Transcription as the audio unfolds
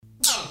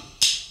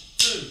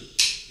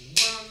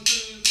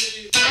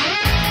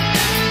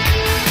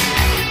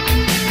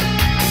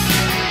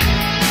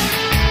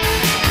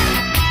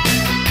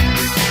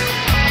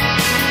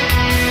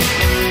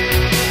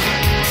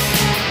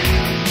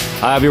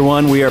Hi,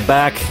 everyone. We are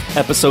back,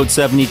 episode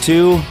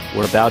 72.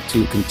 We're about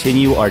to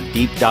continue our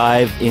deep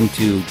dive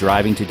into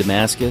Driving to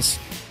Damascus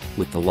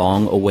with the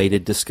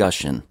long-awaited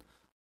discussion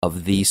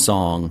of the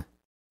song,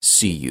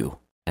 See You.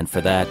 And for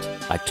that,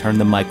 I turn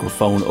the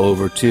microphone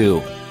over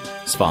to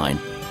Svein.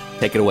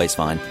 Take it away,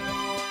 Svein.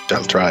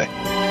 I'll try.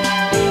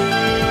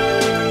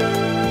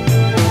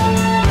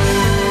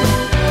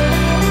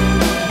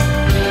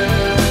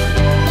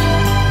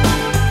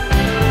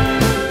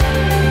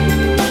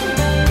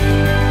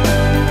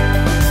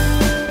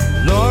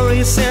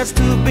 Says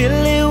to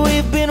Billy,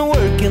 we've been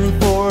working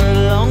for a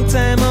long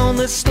time on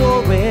this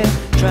story,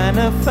 trying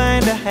to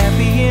find a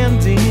happy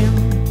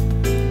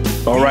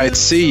ending. All right,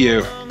 See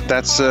You.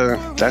 That's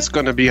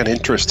going to be an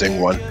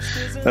interesting one.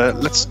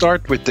 Let's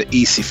start with the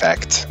easy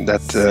fact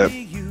that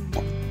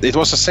it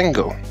was a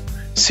single.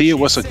 See You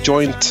was a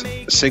joint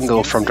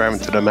single from Driving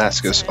to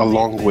Damascus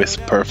along with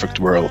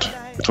Perfect World.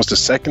 It was the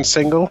second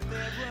single.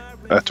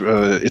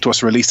 It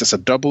was released as a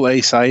double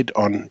A-side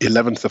on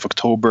 11th of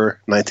October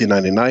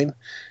 1999.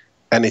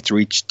 And it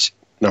reached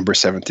number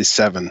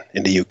 77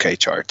 in the UK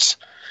charts.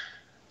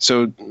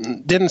 So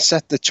didn't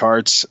set the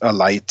charts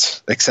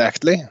alight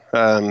exactly.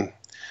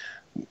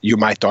 You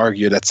might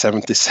argue that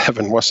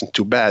 77 wasn't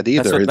too bad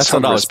either. That's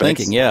what I was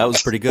thinking. Yeah, it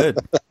was pretty good.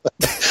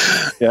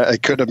 Yeah,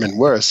 it could have been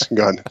worse.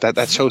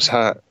 That shows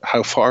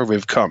how far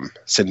we've come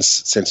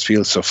since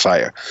Fields of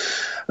Fire.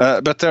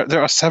 But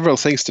there are several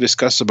things to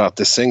discuss about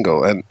this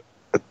single. And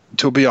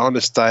to be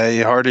honest,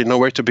 I hardly know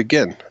where to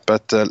begin.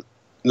 But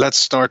let's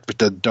start with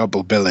the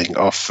double billing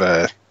of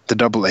the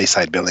double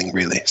A-side billing,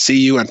 really. See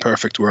You and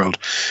Perfect World.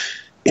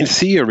 In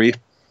theory,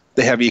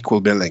 they have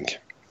equal billing.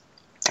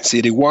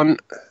 CD1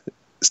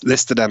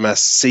 listed them as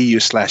See You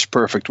 /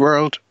 Perfect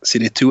World,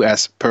 CD2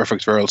 as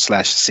Perfect World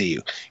 / See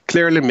You.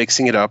 Clearly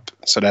mixing it up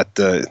so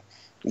that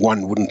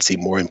one wouldn't seem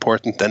more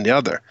important than the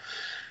other.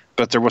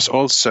 But there was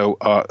also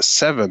a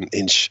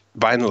 7-inch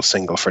vinyl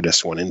single for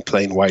this one in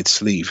plain white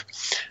sleeve.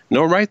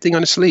 No writing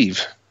on the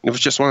sleeve. It was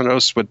just one of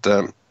those with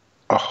a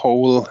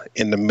hole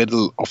in the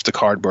middle of the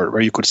cardboard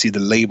where you could see the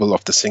label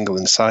of the single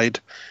inside.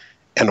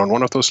 And on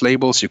one of those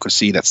labels, you could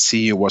see that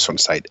See You was on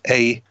side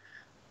A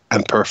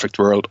and Perfect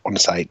World on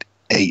side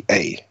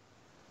AA.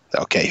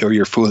 Okay,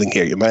 you're fooling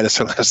here. You might as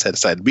well have said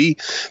side B.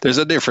 There's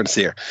a difference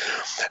here.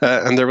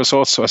 And there was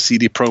also a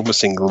CD promo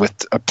single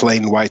with a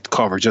plain white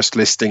cover just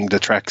listing the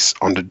tracks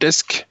on the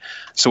disc.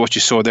 So what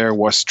you saw there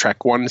was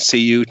track 1, See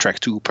You,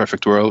 track 2,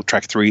 Perfect World,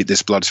 track 3,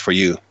 This Blood's For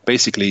You,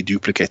 basically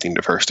duplicating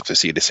the first of the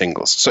CD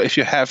singles. So if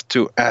you have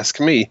to ask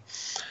me,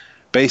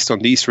 based on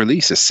these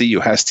releases, See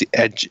You has the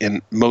edge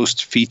in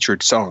most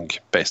featured song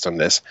based on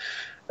this.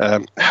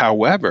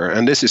 However,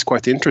 and this is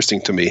quite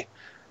interesting to me,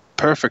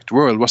 Perfect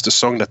World was the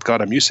song that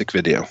got a music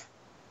video.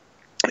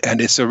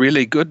 And it's a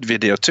really good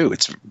video too.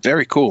 It's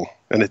very cool.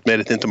 And it made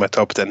it into my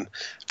top 10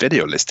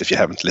 video list. If you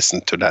haven't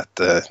listened to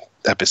that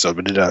episode,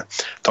 we did a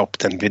top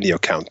 10 video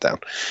countdown.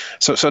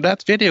 So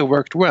that video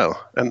worked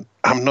well. And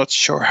I'm not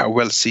sure how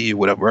well See You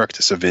would have worked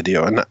as a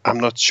video. And I'm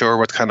not sure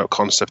what kind of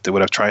concept they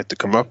would have tried to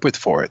come up with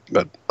for it.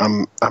 But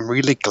I'm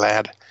really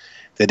glad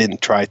they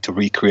didn't try to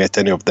recreate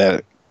any of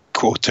the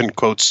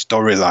quote-unquote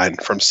storyline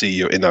from See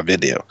You in a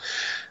video.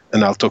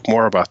 And I'll talk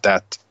more about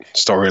that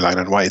storyline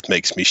and why it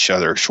makes me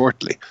shudder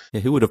shortly. Yeah,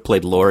 who would have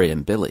played Laurie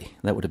and Billy?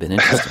 That would have been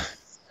interesting.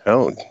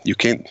 Oh, you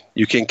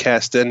can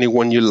cast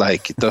anyone you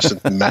like. It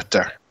doesn't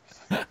matter.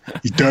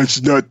 It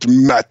does not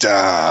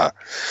matter.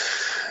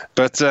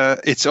 But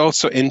it's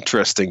also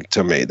interesting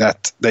to me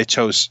that they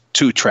chose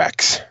 2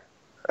 tracks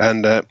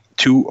and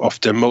 2 of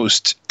the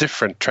most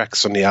different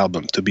tracks on the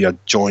album to be a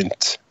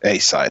joint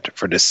A-side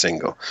for this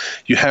single.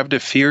 You have the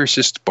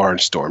fiercest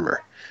barnstormer.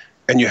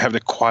 And you have the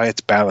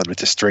quiet ballad with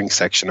the string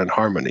section and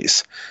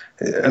harmonies.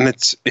 And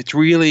it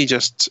really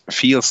just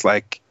feels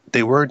like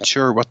they weren't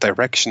sure what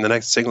direction the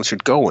next single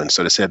should go in.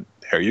 So they said,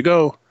 here you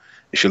go.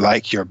 If you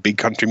like your big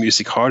country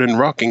music hard and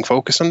rocking,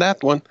 focus on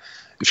that one.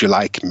 If you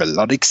like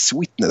melodic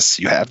sweetness,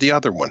 you have the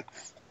other one.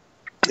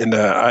 And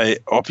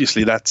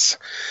obviously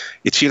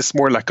it feels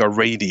more like a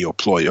radio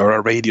ploy or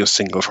a radio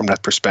single from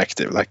that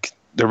perspective. Like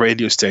the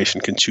radio station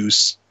can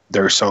choose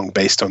their song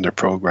based on their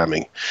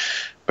programming.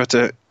 But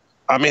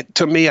I mean,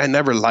 to me, I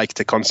never liked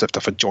the concept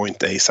of a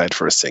joint A-side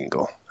for a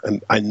single.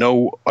 And I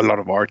know a lot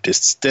of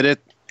artists did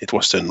it. It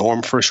was the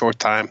norm for a short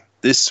time.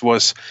 This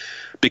was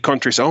Big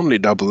Country's only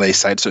double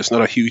A-side, so it's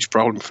not a huge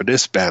problem for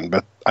this band.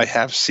 But I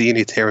have seen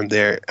it here and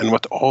there. And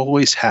what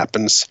always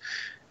happens,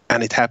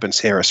 and it happens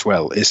here as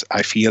well, is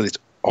I feel it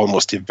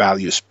almost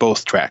devalues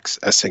both tracks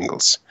as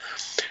singles.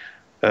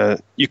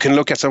 You can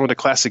look at some of the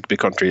classic Big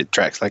Country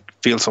tracks like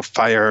Fields of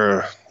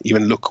Fire,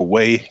 even Look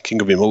Away,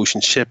 King of Emotion,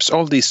 Ships,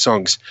 all these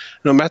songs.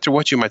 No matter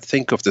what you might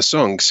think of the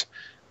songs,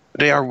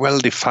 they are well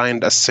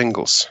defined as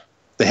singles.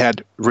 They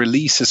had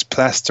releases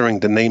plastering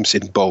the names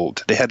in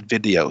bold. They had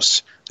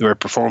videos. They were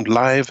performed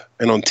live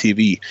and on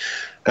TV.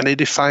 And they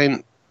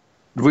define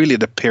really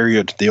the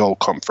period they all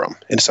come from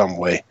in some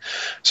way.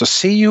 So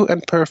See You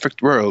and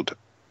Perfect World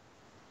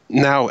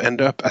now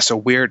end up as a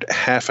weird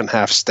half and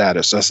half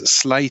status, as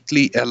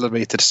slightly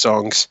elevated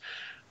songs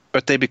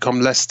but they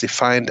become less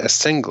defined as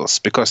singles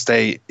because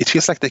it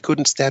feels like they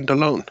couldn't stand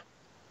alone.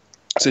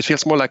 So it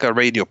feels more like a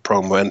radio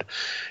promo, and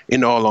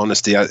in all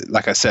honesty,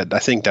 like I said, I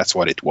think that's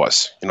what it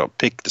was.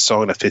 Pick the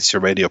song that fits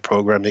your radio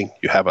programming.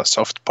 You have a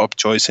soft pop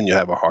choice and you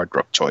have a hard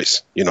rock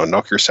choice.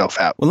 Knock yourself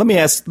out. Well, let me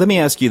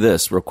ask you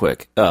this real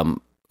quick,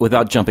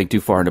 without jumping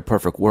too far into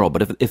Perfect World.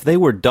 But if they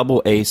were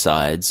double A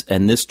sides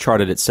and this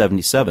charted at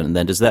 77,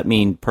 then does that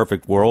mean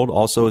Perfect World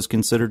also is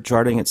considered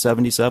charting at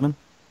 77?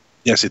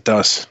 Yes, it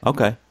does.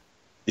 Okay.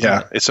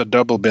 Yeah, it's a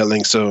double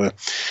billing. So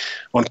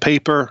on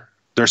paper,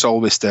 there's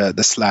always the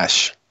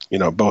slash.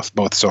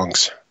 Both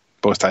songs,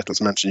 both titles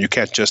mentioned. You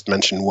can't just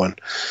mention one.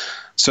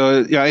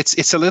 So yeah,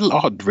 it's a little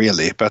odd,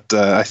 really. But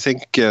I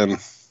think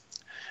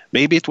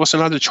maybe it was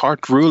another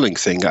chart ruling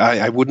thing.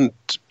 I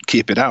wouldn't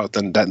keep it out,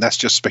 and that's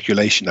just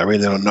speculation. I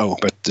really don't know.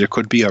 But there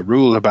could be a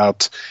rule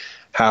about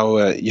how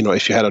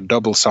if you had a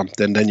double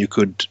something, then you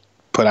could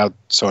put out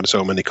so and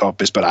so many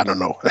copies. But I don't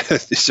know.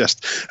 It's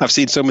just I've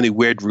seen so many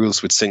weird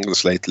rules with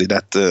singles lately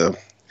that.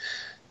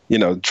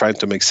 Trying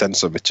to make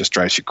sense of it just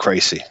drives you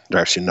crazy,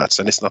 drives you nuts,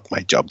 and it's not my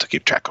job to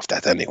keep track of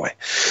that anyway.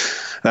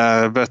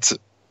 But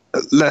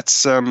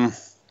let's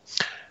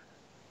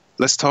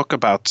talk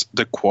about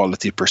the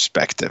quality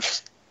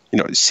perspective.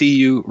 See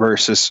You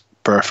versus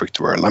Perfect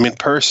World. I mean,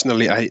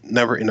 personally, I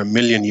never in a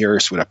million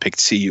years would have picked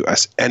See You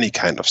as any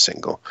kind of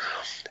single,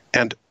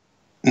 and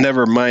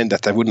never mind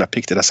that I wouldn't have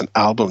picked it as an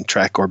album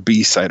track or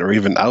B-side or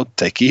even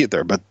outtake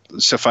either. But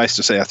suffice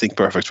to say, I think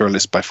Perfect World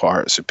is by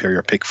far a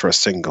superior pick for a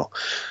single.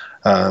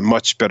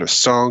 Much better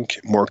song,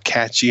 more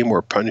catchy,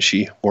 more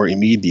punchy, more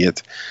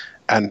immediate,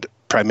 and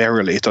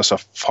primarily it does a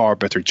far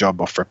better job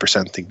of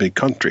representing big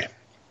country.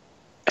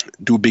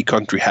 Do big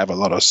country have a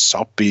lot of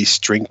soppy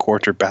string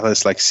quarter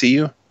ballads like See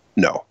You?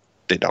 No,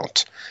 they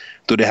don't.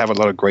 Do they have a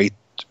lot of great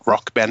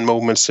rock band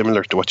moments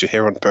similar to what you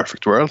hear on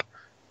Perfect World?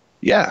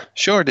 Yeah,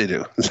 sure they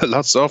do.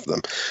 Lots of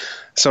them.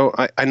 So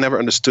I never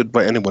understood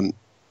why anyone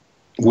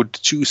would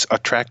choose a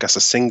track as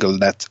a single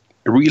that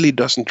really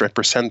doesn't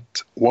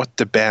represent what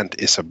the band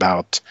is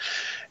about.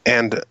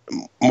 And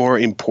more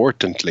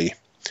importantly,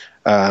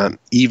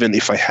 even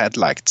if I had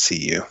liked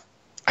See You,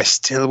 I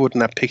still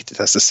wouldn't have picked it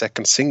as the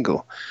second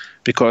single,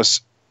 because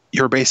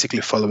you're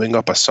basically following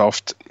up a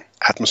soft,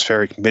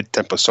 atmospheric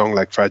mid-tempo song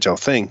like Fragile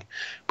Thing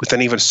with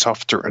an even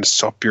softer and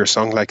soppier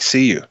song like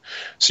See You.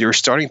 So you're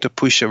starting to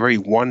push a very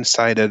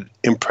one-sided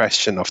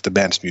impression of the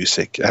band's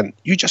music, and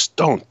you just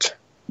don't.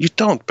 You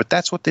don't, but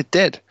that's what they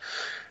did.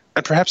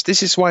 And perhaps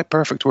this is why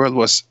Perfect World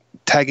was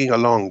tagging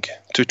along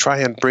to try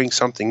and bring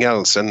something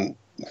else and,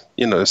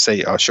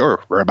 say, oh,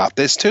 sure, we're about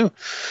this too.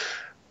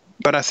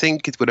 But I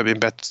think it would have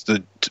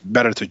been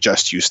better to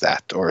just use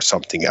that or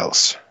something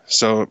else.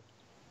 So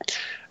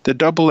the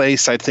double A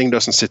side thing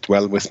doesn't sit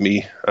well with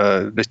me.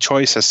 The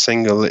choice as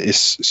single is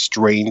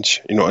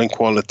strange, and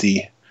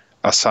quality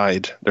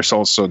aside. There's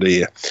also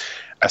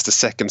as the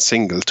second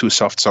single, 2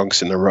 soft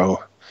songs in a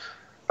row.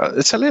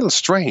 It's a little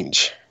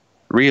strange.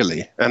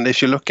 Really. And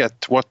if you look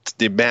at what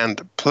the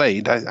band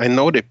played, I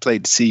know they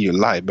played See You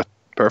live, but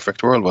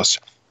Perfect World was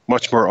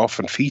much more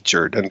often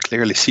featured and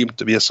clearly seemed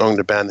to be a song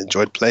the band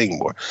enjoyed playing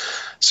more.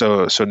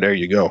 So there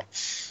you go.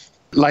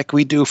 Like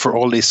we do for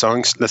all these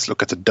songs, let's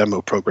look at the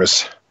demo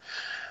progress.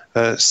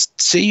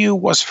 See You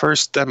was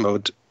first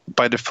demoed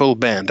by the full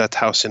band at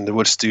House in the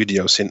Woods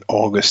Studios in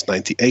August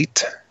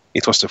 98.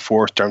 It was the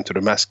 4th Turn to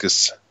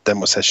Damascus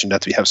demo session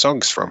that we have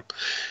songs from.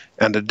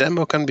 And the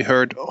demo can be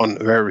heard on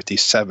Rarity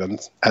 7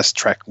 as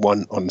track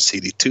 1 on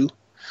CD 2.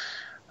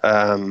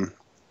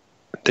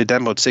 They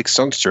demoed 6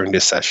 songs during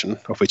this session,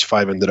 of which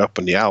 5 ended up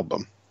on the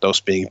album. Those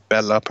being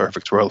Bella,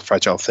 Perfect World,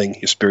 Fragile Thing,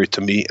 Your Spirit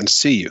to Me, and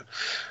See You.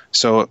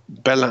 So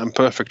Bella and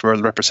Perfect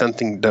World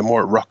representing the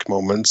more rock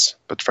moments,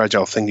 but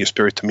Fragile Thing, Your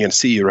Spirit to Me, and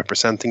See You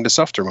representing the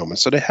softer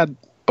moments. So they had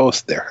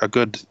both there, a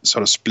good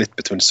sort of split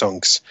between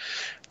songs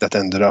that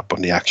ended up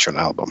on the actual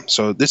album.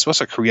 So this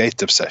was a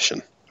creative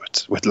session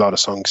with a lot of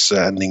songs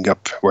ending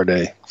up where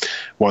they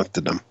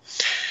wanted them.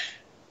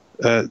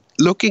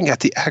 Looking at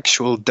the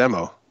actual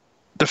demo,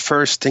 the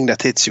first thing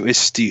that hits you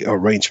is the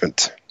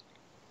arrangement.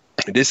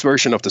 This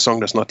version of the song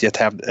does not yet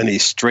have any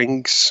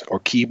strings or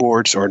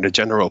keyboards or the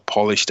general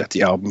polish that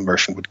the album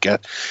version would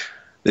get.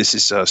 This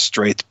is a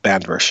straight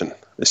band version.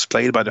 It's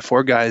played by the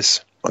 4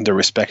 guys on their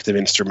respective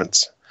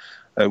instruments,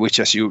 which,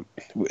 as you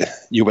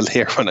will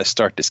hear when I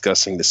start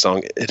discussing the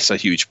song, it's a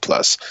huge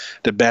plus.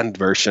 The band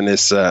version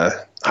is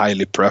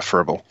highly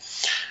preferable.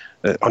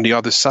 On the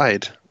other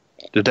side,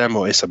 the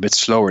demo is a bit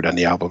slower than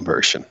the album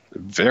version,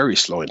 very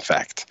slow in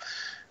fact.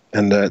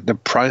 And the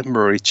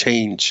primary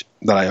change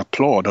that I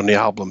applaud on the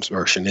album's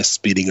version is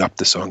speeding up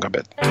the song a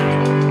bit.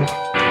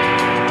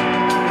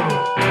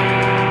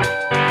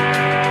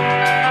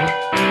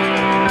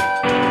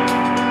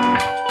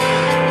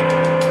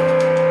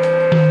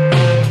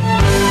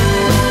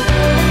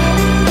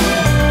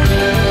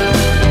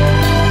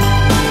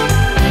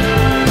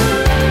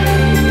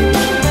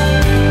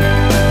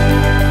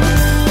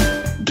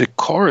 The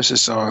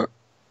choruses are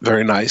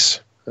very nice.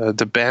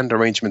 The band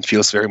arrangement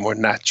feels very more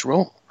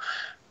natural.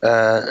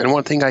 And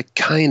one thing I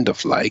kind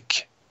of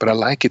like but I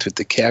like it with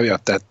the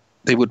caveat that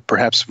they would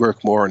perhaps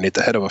work more on it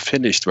ahead of a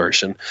finished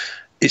version,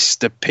 is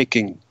the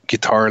picking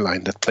guitar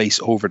line that plays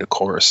over the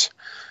chorus.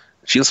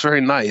 It feels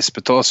very nice,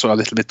 but also a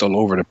little bit all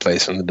over the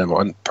place on the demo,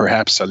 and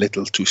perhaps a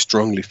little too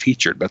strongly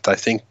featured. But I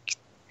think,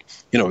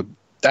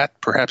 that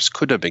perhaps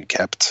could have been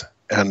kept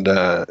and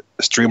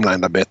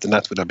streamlined a bit, and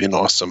that would have been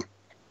awesome.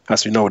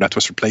 As we know, that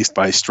was replaced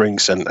by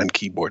strings and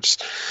keyboards.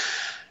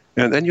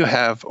 And then you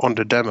have on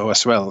the demo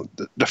as well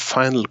the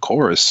final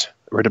chorus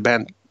where the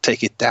band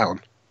take it down.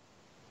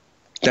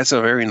 That's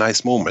a very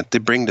nice moment. They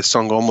bring the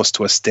song almost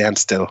to a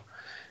standstill,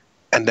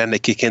 and then they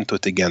kick into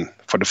it again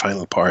for the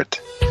final part.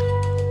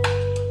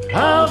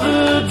 Of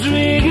the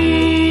dreams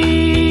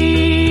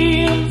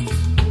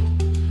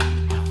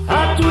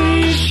that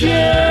we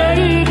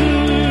shared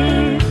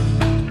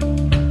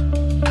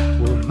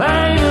were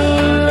mine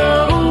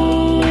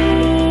alone,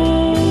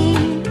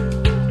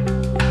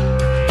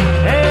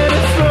 and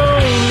if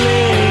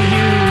only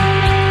you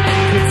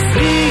could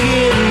see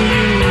in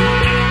you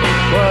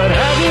what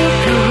have you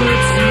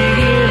could see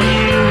in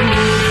you,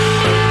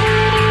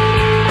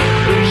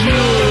 but you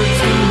were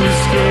too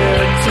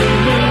scared to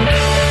look.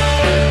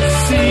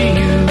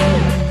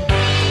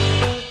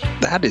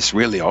 That is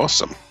really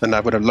awesome, and I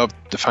would have loved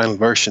the final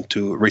version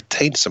to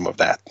retain some of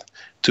that,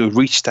 to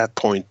reach that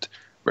point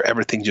where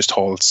everything just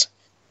halts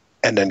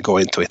and then go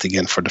into it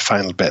again for the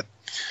final bit.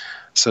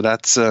 So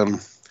that's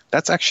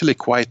actually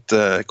quite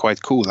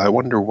cool. I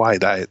wonder why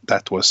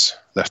that was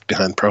left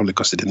behind, probably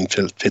because it didn't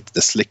fit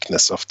the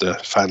slickness of the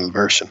final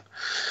version.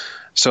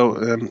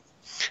 So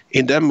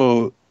in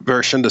demo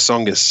version, the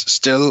song is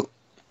still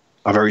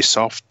a very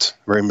soft,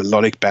 very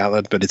melodic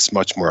ballad, but it's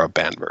much more a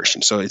band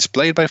version. So it's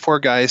played by 4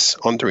 guys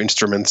on their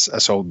instruments,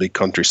 as all big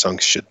country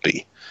songs should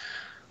be.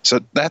 So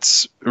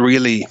that's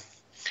really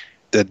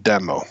the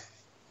demo.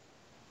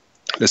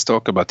 Let's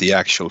talk about the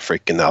actual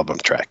freaking album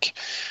track.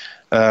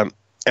 And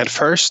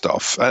first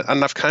off,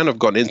 and I've kind of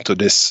gone into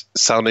this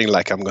sounding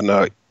like I'm going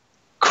to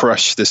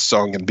crush this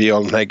song and be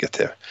all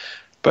negative,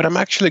 but I'm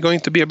actually going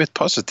to be a bit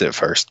positive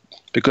first,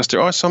 because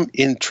there are some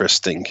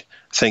interesting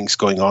things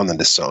going on in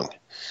this song.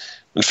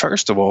 And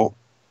first of all,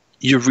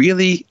 you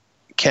really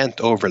can't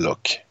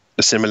overlook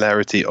the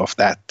similarity of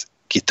that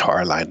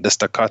guitar line, the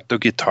staccato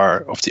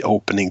guitar of the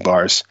opening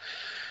bars,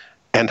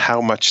 and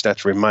how much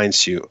that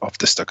reminds you of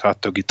the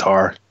staccato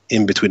guitar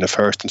in between the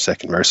first and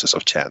second verses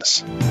of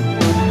Chance.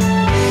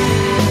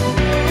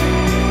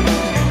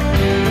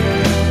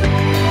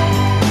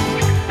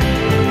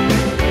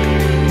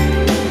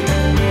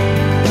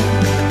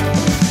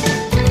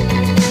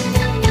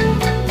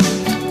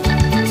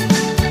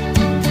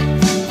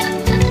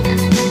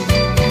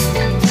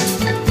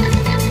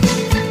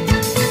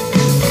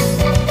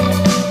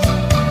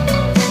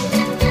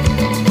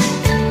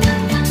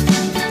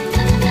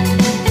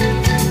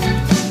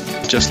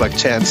 Just like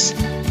Chance,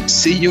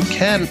 See You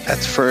can at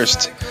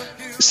first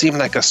seem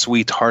like a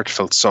sweet,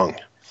 heartfelt song.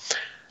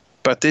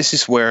 But this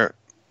is where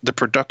the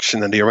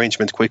production and the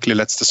arrangement quickly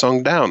lets the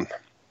song down.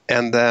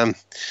 And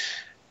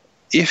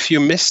if you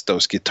miss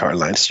those guitar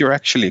lines, you're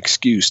actually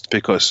excused,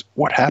 because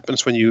what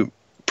happens when you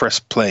press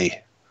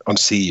play on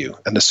See You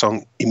and the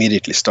song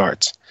immediately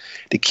starts?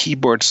 The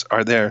keyboards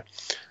are there,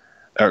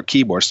 or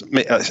keyboards,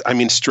 I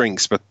mean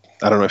strings, but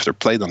I don't know if they're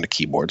played on the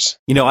keyboards.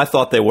 I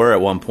thought they were at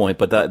one point,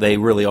 but they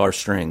really are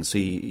strings.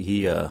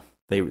 They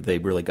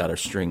really got a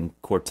string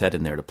quartet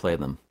in there to play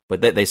them. But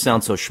they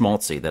sound so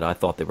schmaltzy that I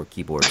thought they were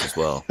keyboards as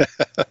well.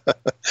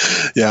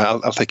 Yeah,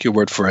 I'll take your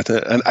word for it.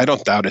 And I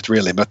don't doubt it,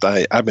 really, but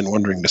I've been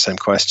wondering the same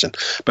question.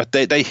 But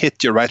they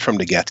hit you right from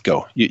the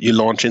get-go. You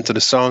launch into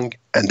the song,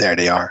 and there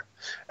they are.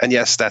 And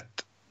yes, that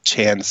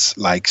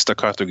Chance-like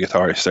staccato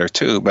guitar is there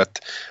too,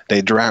 but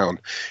they drown.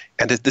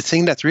 And the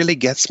thing that really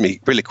gets me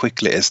really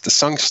quickly is the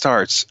song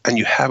starts, and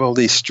you have all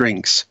these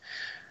strings.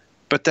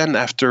 But then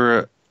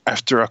after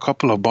a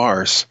couple of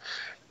bars,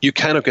 you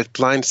kind of get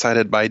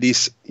blindsided by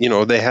these,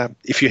 they have,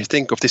 if you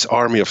think of this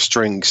army of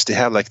strings, they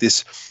have like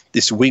these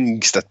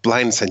wings that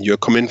blindside you,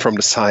 come in from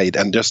the side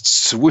and just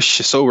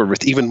swooshes over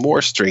with even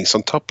more strings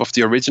on top of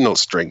the original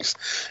strings.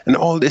 And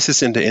all this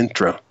is in the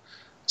intro.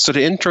 So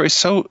the intro is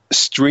so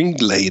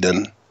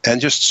string-laden and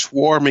just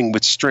swarming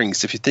with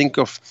strings. If you think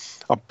of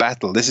a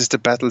battle, this is the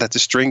battle that the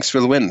strings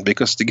will win,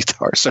 because the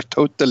guitars are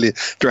totally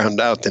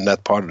drowned out in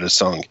that part of the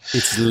song.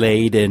 It's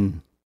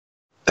laden.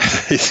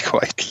 It's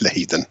quite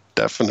laden,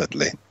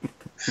 definitely.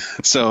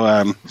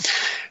 So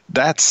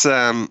that's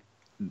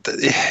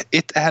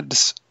it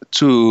adds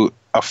to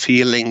a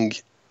feeling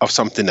of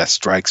something that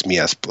strikes me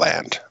as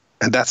bland,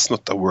 and that's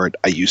not a word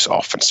I use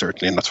often,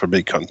 certainly not for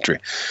big country.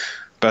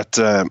 But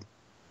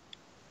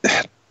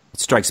it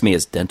strikes me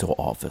as dental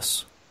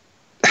office.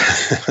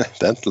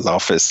 Dental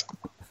office.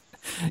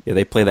 Yeah,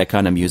 they play that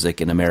kind of music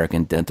in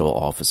American dental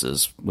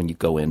offices when you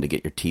go in to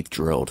get your teeth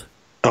drilled.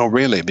 Oh,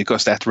 really?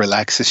 Because that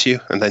relaxes you,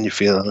 and then you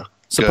feel good.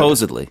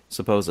 Supposedly.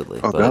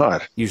 Oh,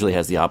 God. Usually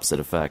has the opposite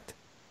effect.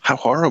 How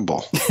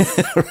horrible.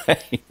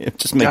 Right. It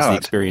just makes the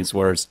experience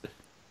worse.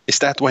 Is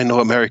that why no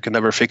American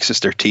ever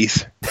fixes their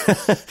teeth?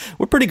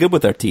 We're pretty good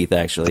with our teeth,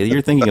 actually.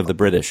 You're thinking of the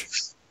British.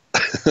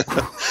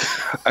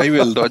 I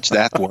will dodge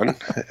that one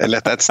and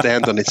let that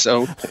stand on its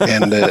own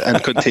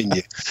and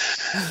continue.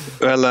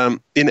 Well,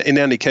 in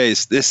any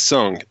case, this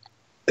song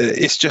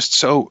is just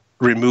so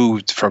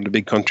removed from the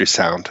big country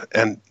sound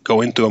and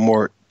go into a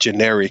more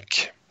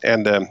generic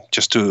and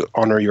just to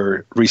honor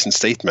your recent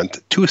statement,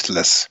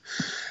 toothless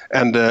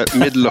and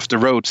middle of the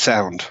road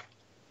sound.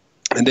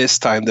 And this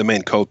time the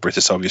main culprit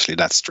is obviously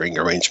that string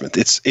arrangement.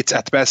 It's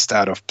at best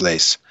out of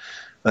place.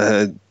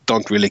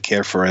 Don't really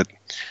care for it.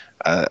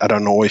 I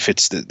don't know if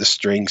it's the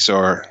strings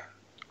or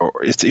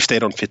if they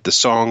don't fit the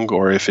song,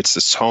 or if it's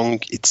the song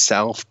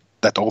itself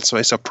that also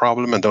is a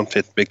problem and don't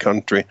fit big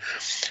country.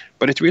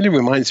 But it really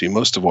reminds me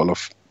most of all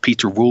of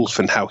Peter Wolf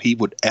and how he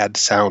would add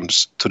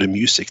sounds to the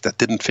music that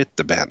didn't fit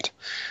the band.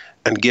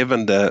 And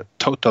given the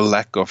total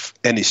lack of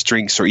any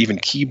strings or even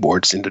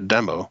keyboards in the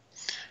demo,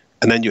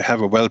 and then you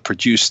have a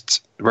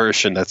well-produced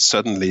version that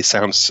suddenly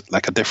sounds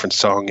like a different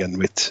song and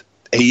with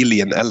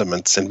alien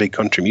elements in big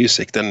country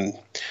music, then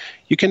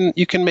you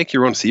can make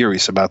your own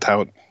theories about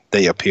how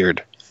they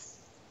appeared.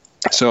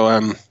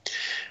 So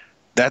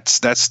that's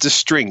the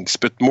strings,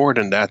 but more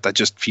than that, I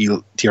just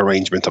feel the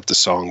arrangement of the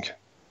song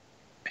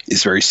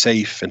is very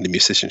safe, and the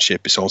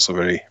musicianship is also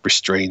very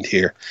restrained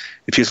here.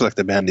 It feels like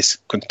the band is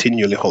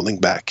continually holding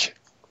back.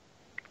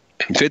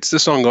 It fits the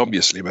song,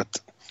 obviously, but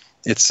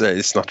it's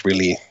not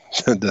really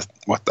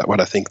what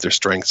I think their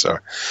strengths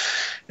are.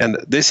 And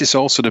this is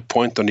also the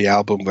point on the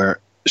album where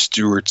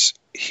Stewart's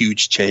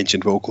huge change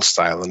in vocal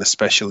style and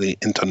especially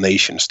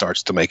intonation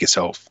starts to make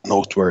itself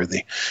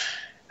noteworthy,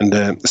 and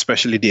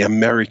especially the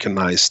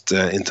Americanized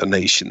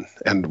intonation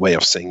and way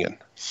of singing.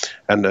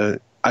 And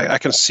I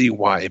can see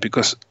why,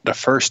 because the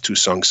first two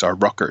songs are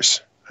rockers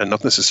and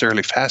not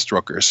necessarily fast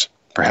rockers,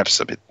 perhaps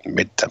a bit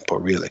mid-tempo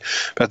really,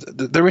 but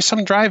there is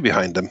some drive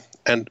behind them.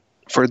 And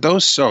for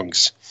those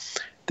songs,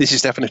 this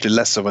is definitely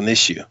less of an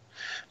issue.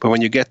 But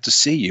when you get to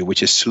See You,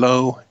 which is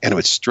slow and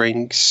with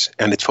strings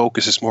and it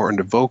focuses more on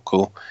the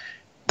vocal,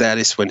 that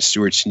is when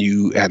Stewart's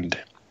new and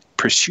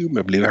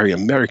presumably very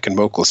American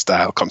vocal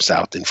style comes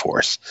out in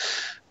force.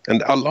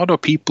 And a lot of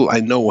people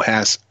I know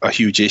has a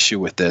huge issue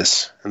with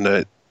this.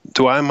 And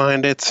do I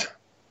mind it?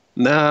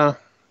 Nah,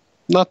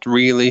 not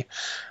really.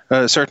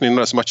 Certainly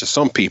not as much as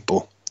some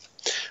people.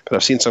 But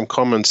I've seen some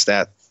comments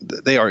that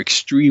they are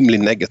extremely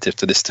negative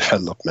to this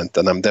development,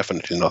 and I'm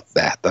definitely not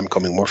that. I'm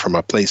coming more from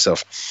a place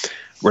of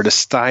where the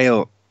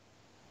style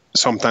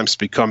sometimes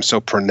becomes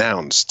so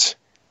pronounced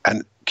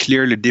and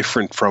clearly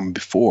different from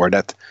before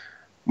that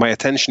my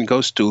attention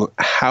goes to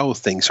how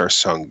things are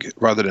sung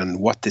rather than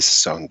what is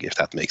sung, if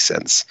that makes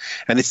sense.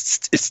 And it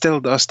still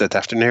does that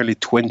after nearly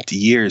 20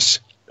 years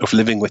of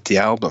living with the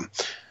album.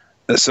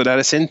 So that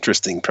is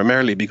interesting,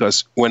 primarily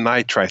because when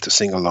I try to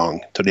sing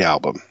along to the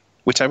album,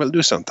 which I will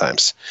do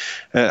sometimes,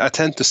 I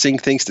tend to sing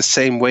things the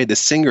same way the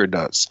singer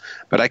does.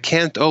 But I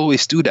can't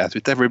always do that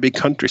with every big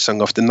country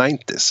song of the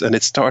 90s. And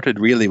it started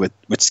really with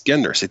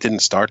Skinners. It didn't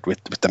start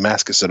with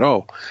Damascus at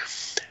all.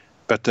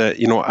 But,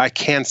 I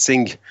can't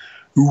sing,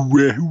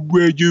 "Where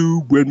were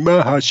you when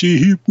my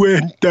ship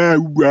went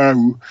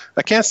down?"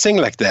 I can't sing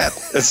like that.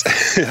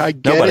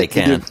 Nobody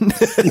can.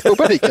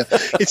 Nobody can.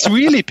 It's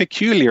really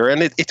peculiar,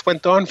 and it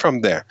went on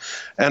from there.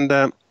 And,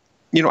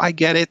 I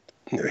get it.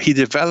 He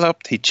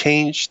developed, he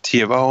changed,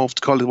 he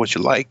evolved, call it what you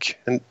like.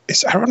 And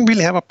I don't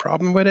really have a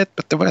problem with it,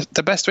 but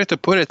the best way to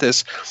put it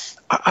is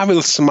I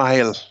will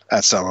smile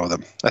at some of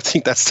them. I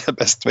think that's the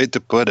best way to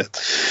put it.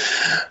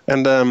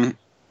 And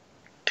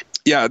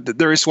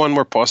there is one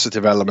more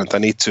positive element I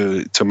need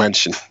to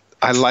mention.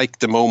 I like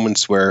the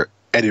moments where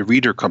Eddie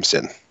Reader comes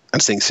in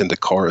and sings in the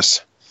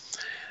chorus.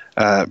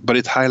 But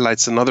it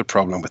highlights another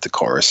problem with the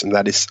chorus, and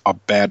that is a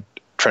bad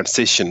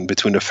transition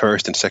between the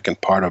first and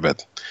second part of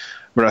it.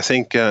 Where I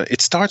think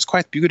it starts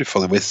quite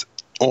beautifully with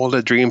all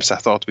the dreams I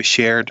thought we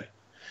shared.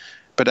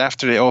 But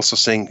after they also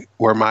sing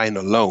 "We're Mine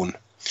Alone,"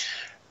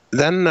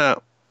 then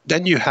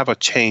you have a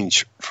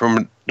change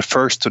from the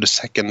first to the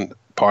second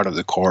part of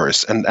the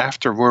chorus. And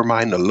after "We're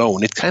Mine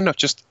Alone," it kind of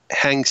just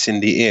hangs in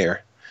the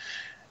air.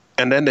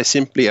 And then they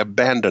simply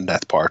abandon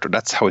that part, or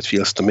that's how it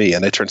feels to me.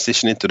 And they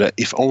transition into the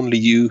 "If Only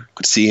You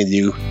Could See in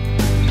You."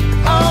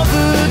 All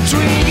the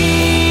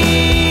dreams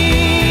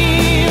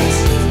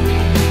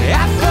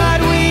I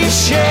thought we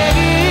shared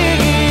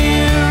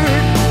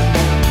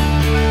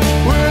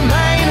were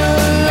mine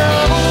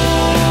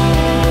alone,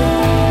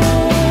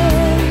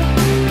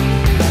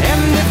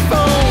 and if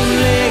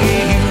only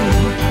you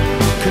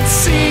could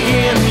see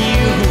in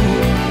you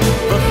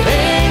the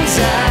things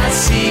I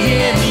see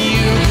in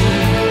you,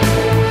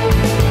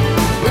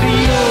 but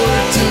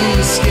you're too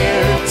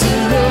scared to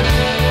look,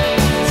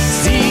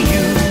 see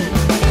you.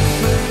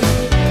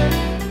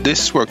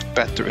 This worked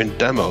better in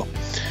demo,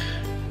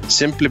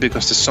 simply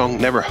because the song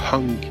never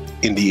hung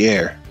in the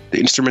air. The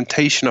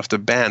instrumentation of the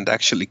band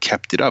actually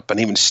kept it up and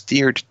even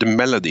steered the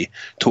melody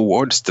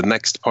towards the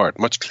next part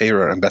much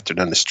clearer and better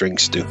than the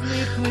strings do.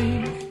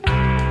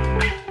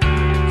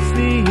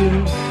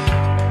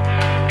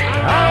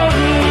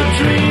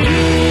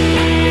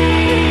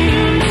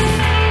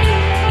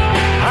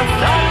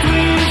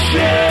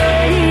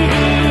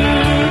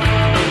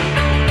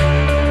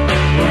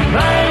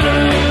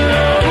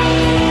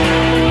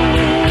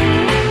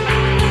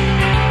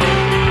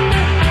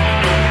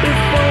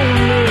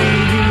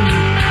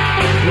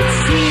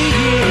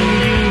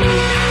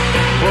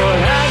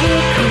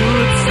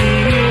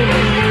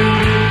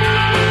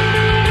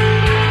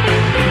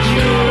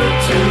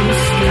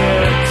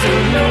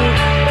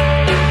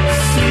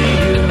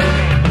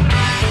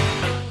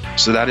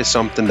 So that is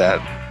something that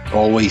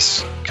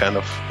always kind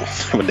of,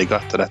 when they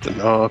got to that,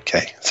 then,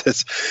 okay.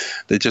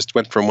 They just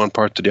went from one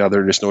part to the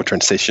other. There's no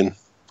transition.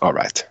 All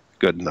right,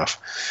 good enough.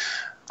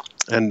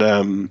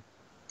 And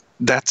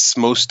that's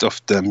most of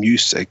the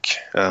music.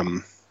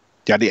 The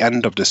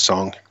end of the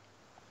song,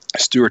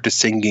 Stuart is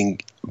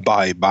singing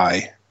 "Bye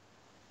Bye,"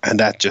 and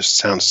that just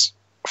sounds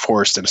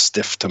forced and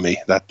stiff to me,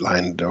 that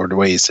line, or the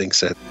way he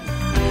sings it.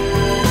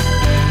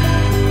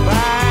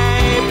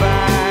 Bye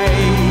bye,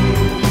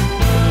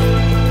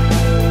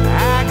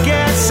 I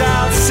guess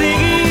I'll see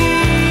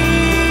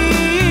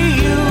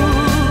you.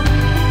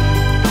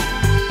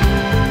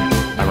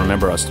 I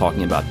remember us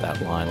talking about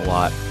that line a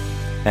lot.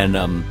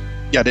 And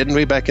yeah, didn't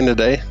we back in the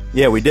day?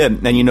 Yeah, we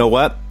did. And you know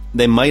what?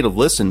 They might have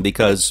listened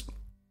because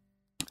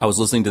I was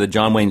listening to the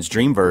John Wayne's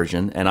Dream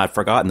version, and I'd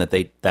forgotten that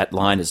that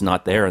line is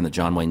not there in the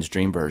John Wayne's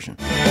Dream version.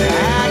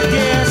 I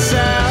guess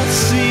I'll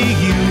see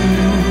you.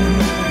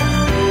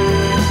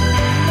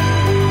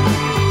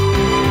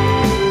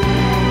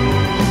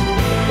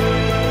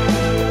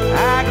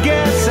 I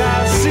guess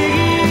I'll see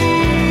you.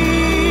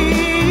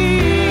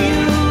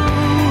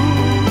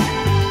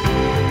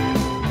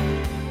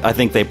 I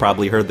think they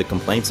probably heard the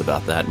complaints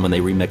about that, and when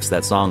they remixed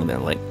that song, they're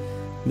like,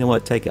 you know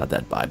what, take out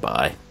that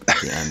bye-bye at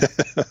the end.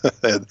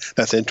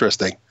 That's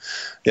interesting.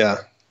 Yeah,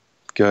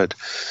 good.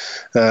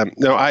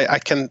 No, I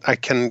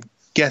can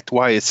get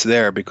why it's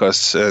there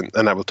because,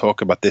 and I will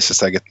talk about this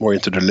as I get more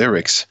into the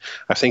lyrics.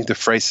 I think the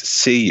phrase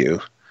 "see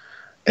you"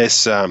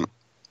 is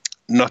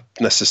not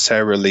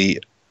necessarily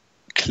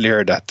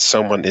clear that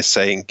someone is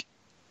saying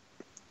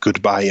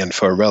goodbye and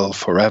farewell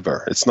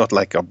forever. It's not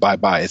like a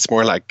bye-bye. It's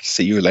more like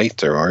see you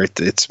later, or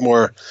it's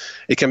more.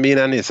 It can mean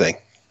anything.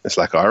 It's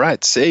like, all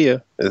right, see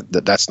you.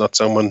 That's not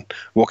someone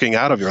walking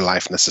out of your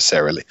life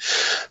necessarily.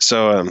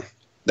 So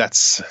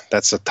that's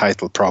a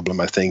title problem,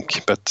 I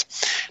think. But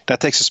that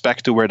takes us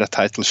back to where the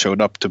title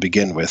showed up to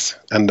begin with.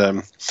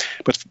 And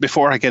but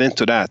before I get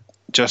into that,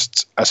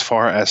 just as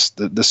far as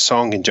the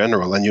song in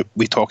general, and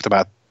we talked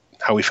about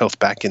how we felt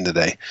back in the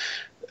day.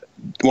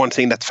 One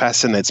thing that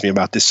fascinates me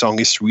about this song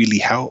is really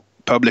how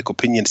public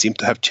opinion seemed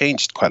to have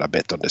changed quite a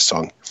bit on this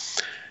song.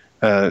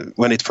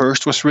 When it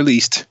first was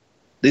released,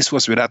 this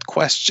was without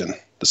question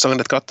the song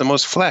that got the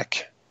most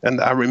flack. And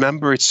I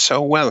remember it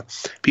so well.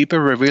 People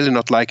were really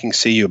not liking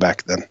See You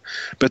back then.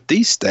 But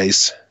these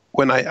days,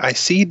 when I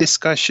see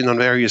discussion on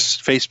various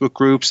Facebook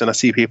groups and I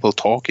see people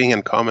talking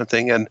and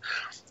commenting, and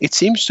it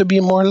seems to be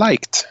more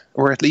liked,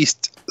 or at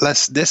least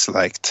less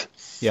disliked.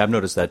 Yeah, I've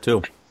noticed that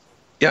too.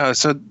 Yeah,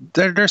 so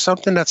there's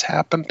something that's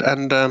happened.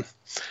 And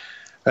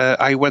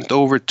I went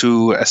over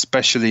to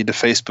especially the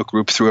Facebook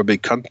group Through a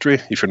Big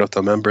Country. If you're not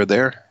a member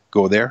there,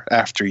 go there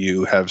after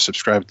you have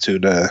subscribed to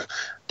the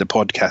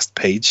podcast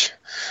page.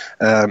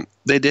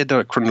 They did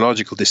a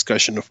chronological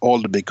discussion of all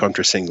the Big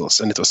Country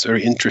singles, and it was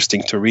very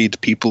interesting to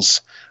read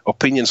people's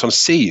opinions on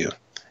See You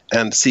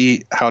and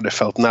see how they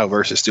felt now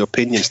versus the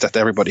opinions that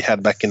everybody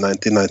had back in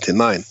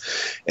 1999.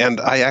 And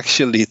I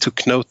actually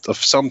took note of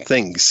some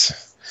things,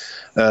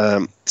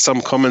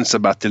 some comments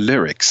about the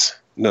lyrics.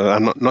 No,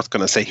 I'm not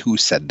going to say who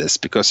said this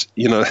because,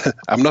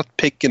 I'm not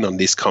picking on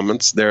these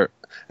comments.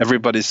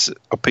 Everybody's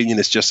opinion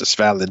is just as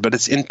valid, but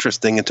it's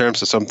interesting in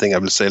terms of something I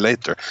will say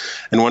later.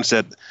 And one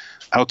said,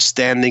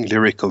 outstanding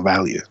lyrical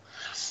value,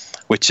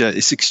 which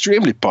is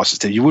extremely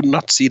positive. You would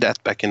not see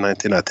that back in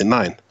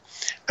 1999.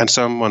 And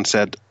someone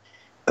said,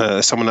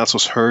 someone else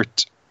was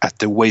hurt at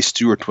the way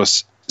Stuart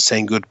was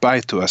saying goodbye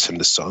to us in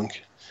the song.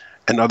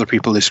 And other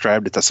people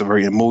described it as a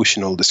very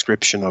emotional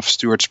description of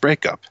Stuart's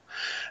breakup.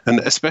 And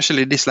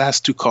especially these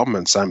last two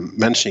comments I'm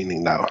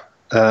mentioning now.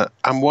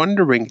 I'm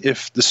wondering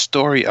if the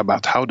story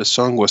about how the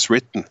song was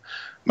written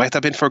might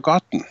have been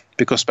forgotten,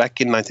 because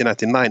back in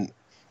 1999,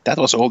 that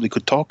was all we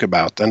could talk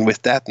about. And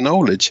with that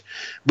knowledge,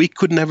 we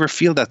could never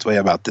feel that way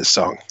about this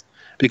song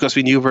because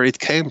we knew where it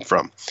came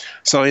from.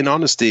 So in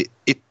honesty,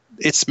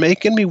 it's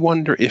making me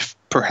wonder if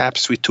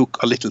perhaps we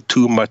took a little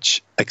too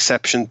much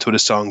exception to the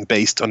song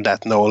based on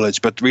that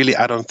knowledge. But really,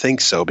 I don't think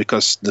so,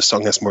 because the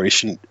song has more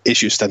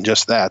issues than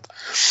just that.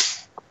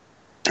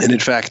 And in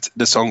fact,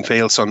 the song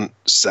fails on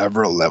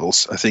several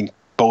levels, I think,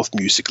 both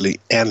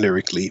musically and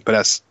lyrically. But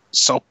as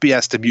soppy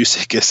as the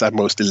music is, I'm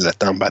mostly let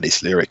down by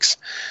these lyrics.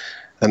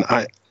 And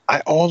I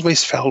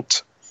always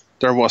felt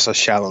there was a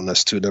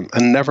shallowness to them.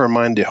 And never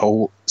mind the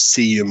whole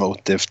see you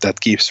motive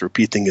that keeps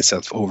repeating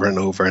itself over and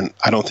over. And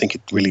I don't think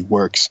it really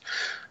works.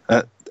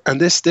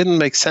 And this didn't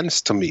make sense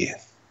to me,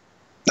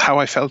 how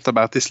I felt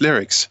about these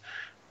lyrics,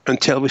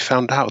 until we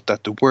found out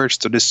that the words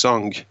to this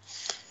song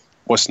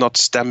was not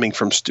stemming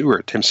from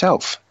Stuart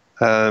himself.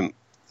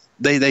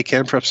 They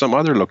came from some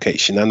other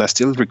location, and I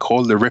still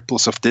recall the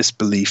ripples of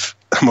disbelief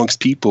amongst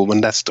people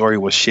when that story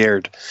was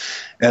shared.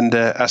 And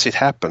as it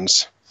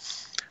happens,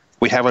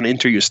 we have an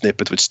interview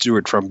snippet with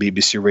Stuart from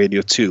BBC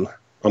Radio 2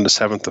 on the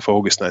 7th of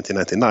August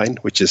 1999,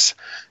 which is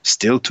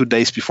still 2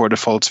 days before the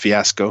false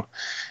fiasco.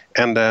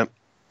 And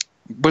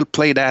we'll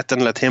play that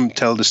and let him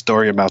tell the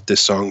story about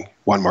this song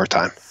one more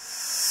time.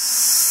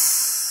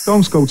 The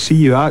song's called See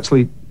You. I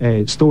actually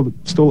stole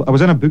I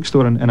was in a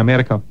bookstore in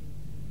America,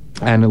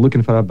 and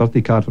looking for a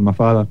birthday card for my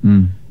father,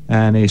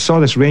 and he saw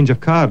this range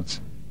of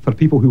cards for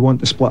people who want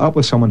to split up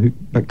with someone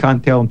but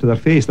can't tell them to their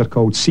face. They're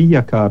called see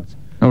ya cards.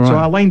 Right. So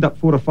I lined up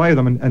 4 or 5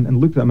 of them and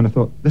looked at them, and I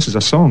thought, this is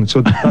a song.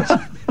 So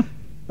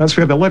that's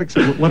where the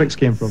lyrics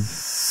came from.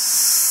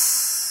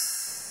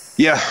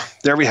 Yeah,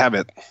 there we have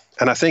it.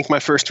 And I think my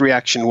first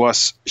reaction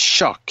was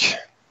shock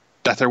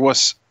that there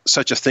was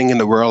such a thing in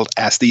the world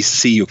as these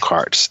see you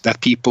cards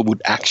that people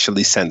would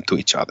actually send to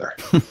each other.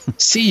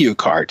 See you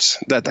cards.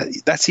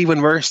 That's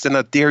even worse than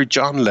a Dear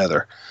John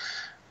letter.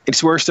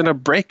 It's worse than a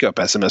breakup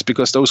SMS,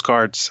 because those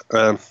cards,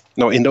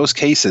 in those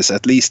cases,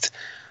 at least,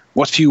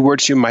 what few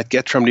words you might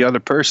get from the other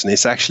person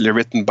is actually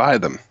written by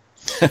them.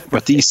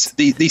 But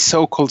these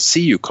so-called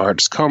see you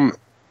cards come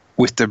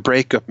with the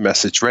breakup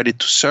message ready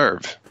to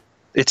serve.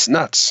 It's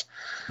nuts.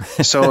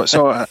 So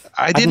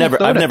I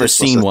didn't. I've never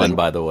seen one,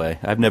 by the way.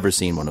 I've never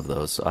seen one of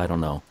those. I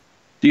don't know.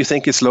 Do you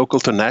think it's local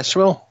to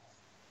Nashville?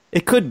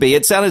 It could be.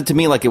 It sounded to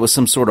me like it was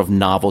some sort of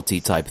novelty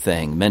type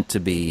thing, meant to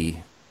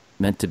be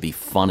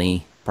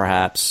funny,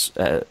 perhaps.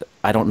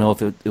 I don't know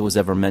if it was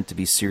ever meant to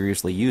be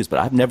seriously used, but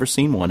I've never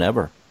seen one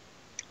ever.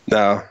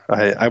 No,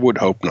 I would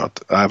hope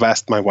not. I've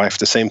asked my wife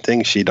the same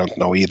thing. She don't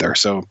know either.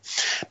 So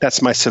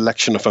that's my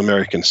selection of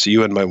Americans,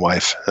 you and my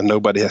wife, and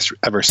nobody has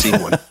ever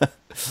seen one.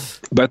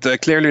 But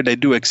clearly they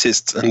do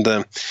exist,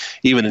 and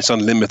even in some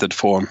limited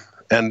form.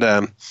 And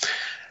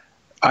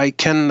I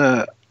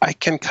can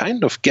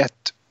kind of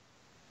get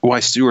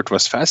why Stuart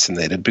was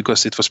fascinated,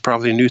 because it was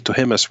probably new to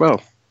him as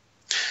well.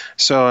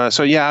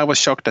 So yeah, I was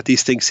shocked that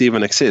these things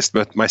even exist.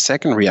 But my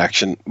second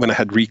reaction, when I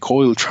had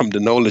recoiled from the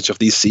knowledge of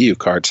these CU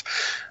cards,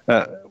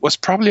 was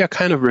probably a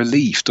kind of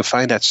relief to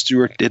find that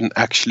Stuart didn't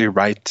actually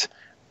write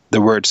the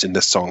words in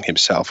the song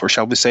himself. Or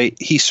shall we say,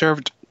 he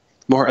served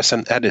more as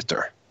an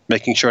editor,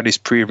 making sure these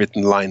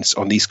pre-written lines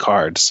on these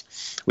cards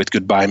with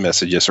goodbye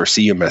messages or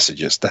see you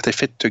messages, that they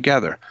fit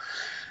together.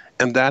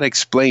 And that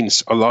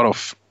explains a lot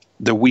of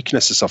the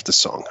weaknesses of the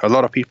song. A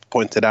lot of people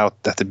pointed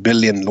out that the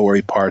Billy and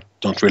Laurie part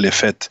don't really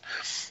fit,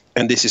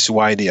 and this is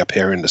why they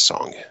appear in the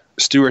song.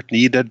 Stuart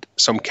needed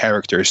some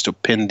characters to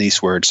pin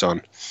these words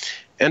on,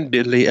 and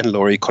Billy and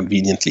Laurie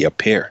conveniently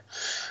appear.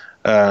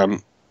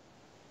 I'm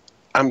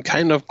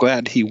kind of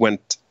glad he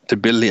went the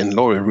Billy and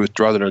Laurie route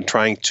rather than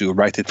trying to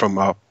write it from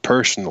a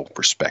personal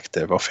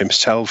perspective of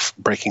himself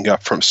breaking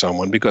up from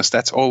someone, because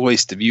that's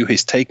always the view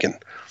he's taken.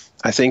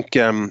 I think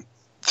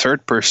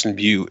third-person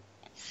view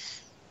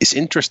is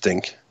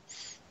interesting,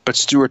 but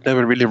Stuart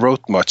never really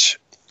wrote much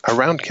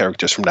around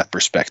characters from that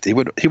perspective.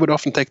 He would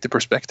often take the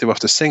perspective of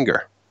the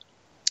singer,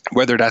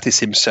 whether that is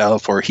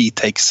himself or he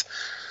takes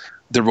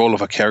the role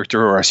of a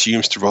character or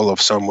assumes the role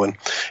of someone.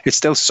 It's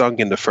still sung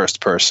in the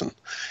first person.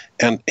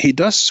 And he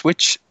does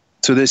switch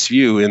to this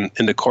view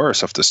in the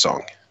chorus of the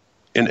song.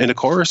 In the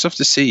chorus of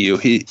the CU,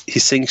 he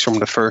sings from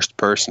the first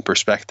person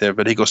perspective,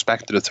 but he goes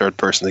back to the third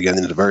person again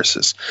in the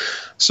verses.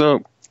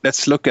 So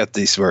let's look at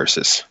these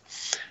verses.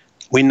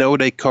 We know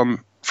they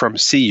come from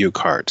CU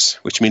cards,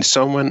 which means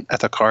someone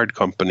at a card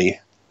company,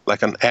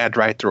 like an ad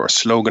writer or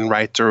slogan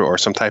writer or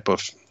some type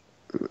of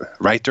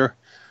writer,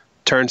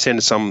 turns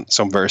in some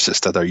verses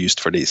that are used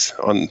for these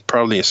on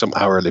probably some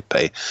hourly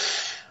pay.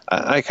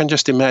 I can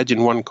just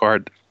imagine one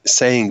card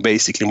saying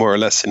basically more or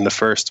less in the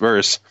first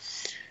verse,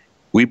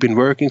 we've been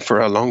working for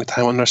a long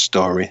time on our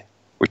story.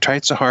 We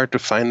tried so hard to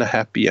find a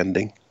happy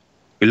ending.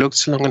 We looked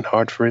so long and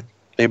hard for it.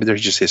 Maybe there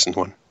just isn't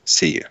one.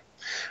 See you.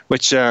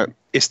 Which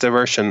is the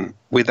version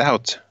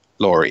without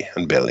Laurie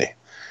and Billy.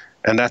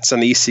 And that's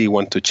an easy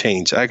one to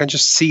change. I can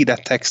just see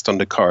that text on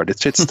the card. It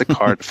fits the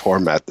card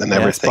format and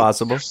everything. That's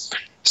possible.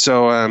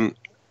 So,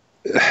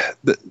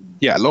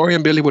 Laurie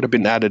and Billy would have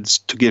been added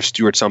to give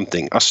Stuart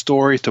something, a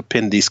story to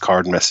pin these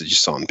card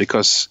messages on,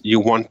 because you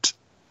want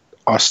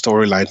a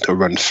storyline to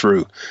run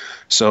through.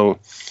 So,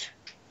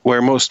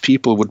 where most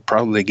people would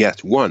probably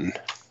get one,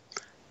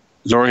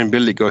 Laurie and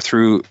Billy go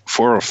through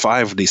 4 or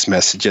 5 of these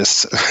messages.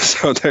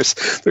 So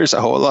there's a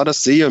whole lot of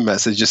CU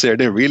messages there.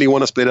 They really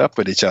want to split up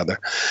with each other.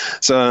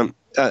 So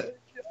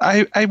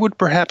I would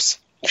perhaps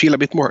feel a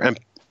bit more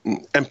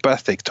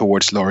empathic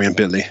towards Laurie and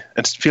Billy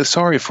and feel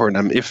sorry for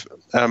them if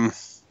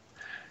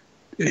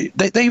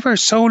they were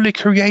solely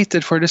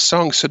created for this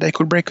song so they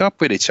could break up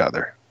with each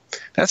other.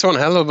 That's one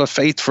hell of a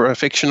fate for a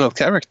fictional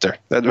character.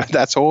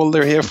 That's all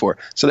they're here for,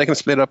 so they can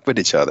split up with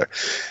each other.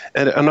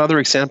 And another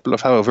example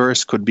of how a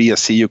verse could be a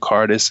CU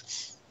card is,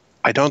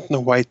 I don't know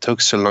why it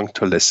took so long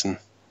to listen.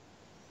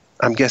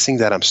 I'm guessing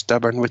that I'm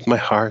stubborn with my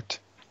heart.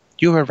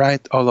 You were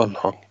right all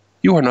along.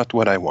 You are not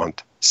what I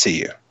want. See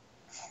you.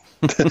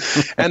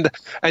 and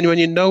when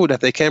you know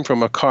that they came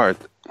from a card,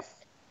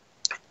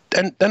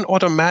 then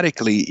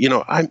automatically,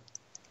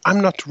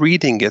 I'm not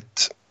reading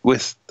it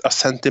with a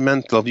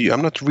sentimental view.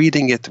 I'm not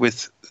reading it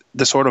with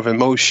the sort of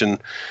emotion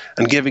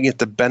and giving it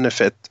the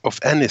benefit of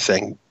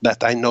anything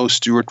that I know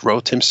Stuart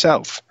wrote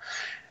himself.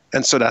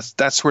 And so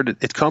that's where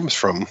it comes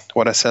from,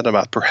 what I said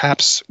about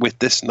perhaps with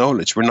this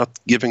knowledge, we're not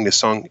giving the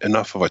song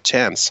enough of a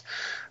chance.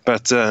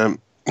 But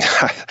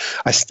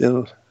I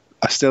still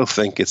I still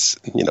think it's,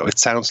 it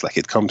sounds like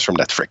it comes from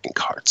that freaking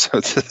card, so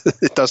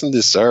it doesn't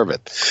deserve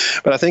it.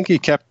 But I think he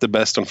kept the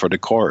best one for the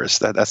chorus.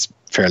 That's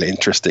fairly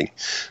interesting.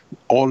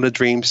 All the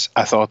dreams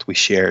I thought we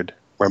shared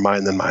were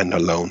mine and mine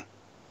alone.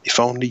 If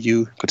only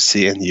you could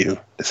see in you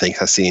the things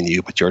I see in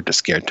you, but you're too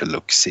scared to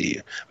look, see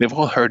you. We've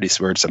all heard these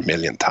words a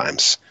million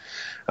times.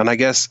 And I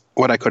guess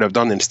what I could have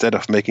done instead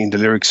of making the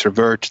lyrics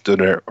revert to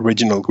their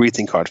original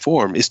greeting card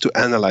form is to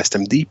analyze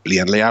them deeply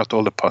and lay out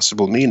all the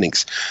possible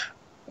meanings.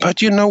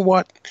 But you know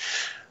what?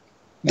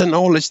 The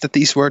knowledge that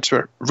these words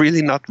were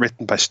really not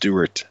written by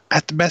Stuart,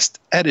 at best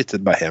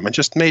edited by him and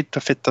just made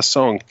to fit the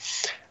song,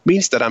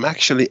 means that I'm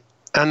actually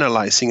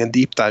analyzing and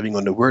deep diving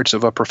on the words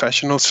of a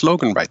professional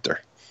slogan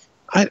writer.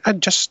 I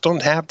just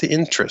don't have the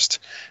interest.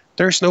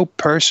 There's no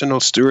personal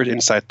Stuart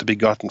insight to be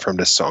gotten from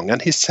this song, and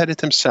he said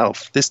it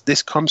himself.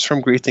 This comes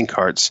from greeting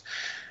cards,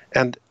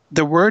 and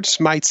the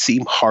words might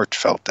seem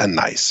heartfelt and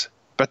nice,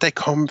 but they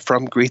come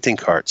from greeting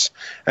cards.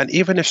 And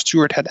even if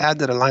Stuart had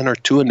added a line or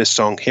two in the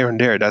song here and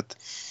there that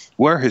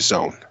were his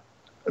own,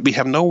 we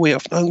have no way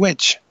of knowing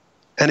which.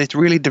 And it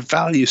really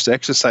devalues the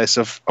exercise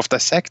of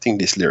dissecting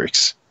these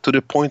lyrics to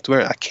the point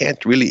where I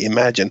can't really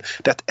imagine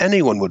that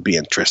anyone would be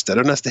interested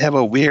unless they have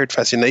a weird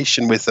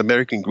fascination with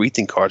American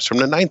greeting cards from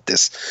the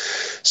 90s.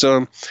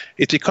 So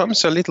it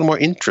becomes a little more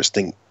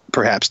interesting,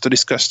 perhaps, to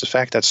discuss the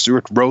fact that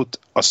Stuart wrote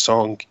a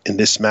song in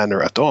this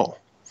manner at all.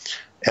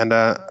 And,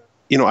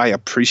 I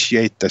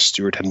appreciate that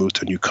Stuart had moved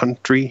to a new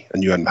country, a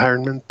new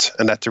environment,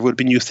 and that there would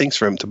be new things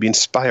for him to be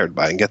inspired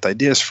by and get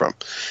ideas from.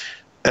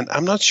 And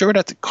I'm not sure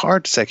that the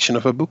card section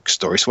of a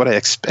bookstore is what I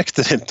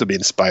expected him to be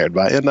inspired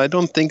by, and I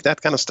don't think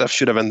that kind of stuff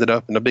should have ended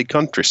up in a big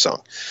country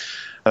song.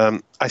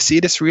 I see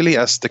this really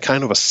as the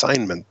kind of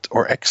assignment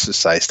or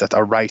exercise that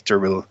a writer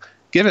will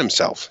give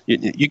himself.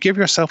 You give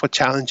yourself a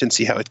challenge and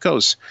see how it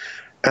goes.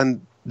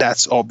 And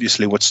that's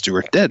obviously what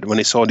Stuart did when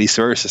he saw these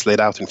verses laid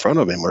out in front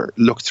of him or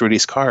looked through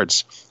these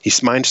cards.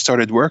 His mind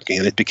started working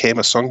and it became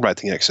a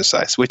songwriting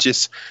exercise, which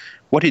is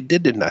what he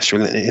did in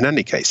Nashville in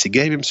any case. He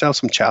gave himself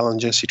some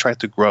challenges. He tried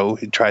to grow.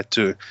 He tried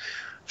to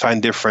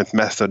find different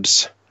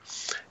methods.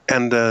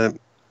 And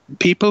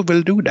people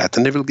will do that,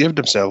 and they will give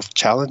themselves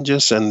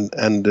challenges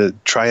and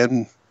try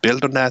and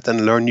build on that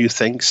and learn new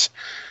things.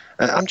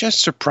 I'm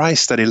just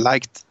surprised that he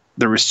liked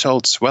the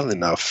results well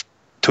enough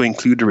to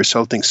include the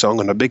resulting song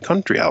on a big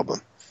country album.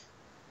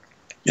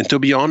 And to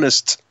be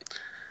honest,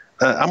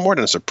 I'm more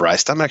than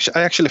surprised. I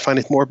actually find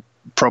it more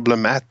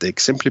problematic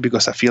simply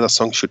because I feel a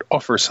song should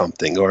offer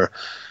something or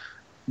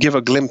give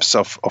a glimpse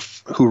of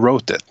who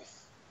wrote it.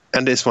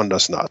 And this one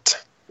does not.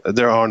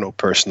 There are no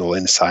personal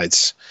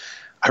insights.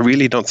 I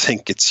really don't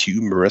think it's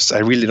humorous. I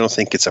really don't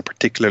think it's a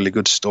particularly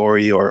good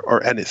story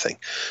or anything.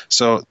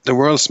 So the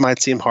words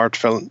might seem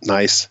heartfelt,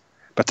 nice,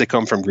 but they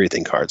come from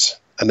greeting cards.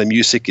 And the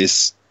music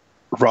is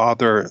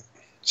rather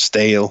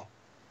stale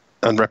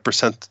and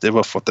representative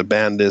of what the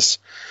band is,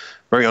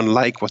 very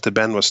unlike what the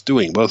band was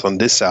doing, both on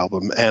this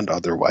album and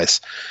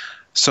otherwise.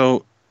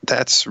 So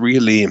that's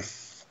really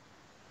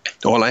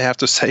all I have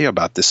to say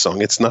about this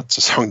song. It's not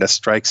a song that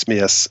strikes me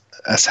as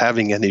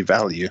having any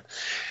value.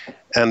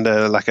 And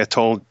like I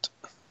told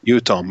you,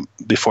 Tom,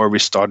 before we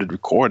started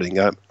recording,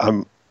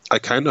 I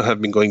kind of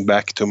have been going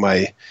back to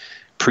my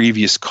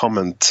previous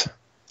comment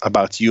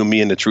about You,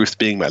 Me, and the Truth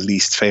being my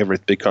least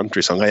favorite big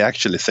country song. I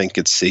actually think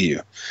it's See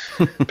You,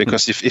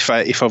 because if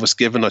I was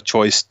given a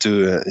choice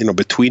to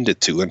between the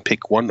two and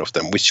pick one of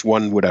them, which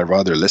one would I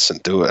rather listen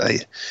to?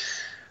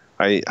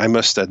 I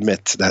must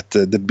admit that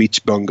the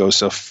beach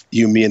bongos of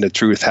You, Me, and the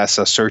Truth has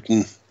a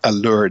certain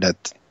allure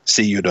that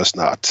See You does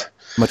not.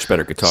 Much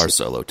better guitar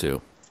solo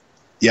too.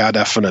 Yeah,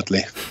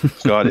 definitely.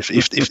 God,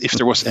 if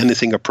there was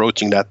anything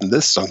approaching that in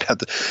this song,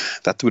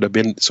 that would have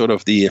been sort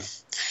of the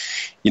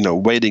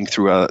wading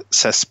through a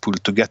cesspool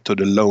to get to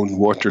the lone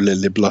water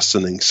lily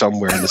blossoming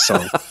somewhere in the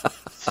song.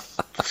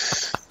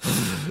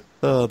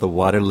 Oh, the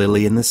water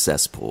lily in the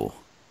cesspool.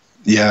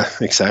 Yeah,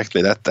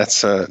 exactly.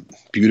 That's a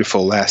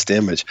beautiful last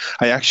image.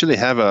 I actually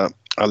have a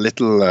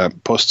little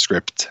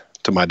postscript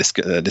to my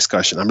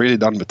discussion. I'm really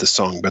done with the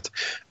song, but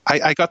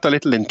I got a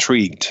little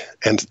intrigued,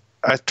 and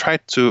I tried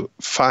to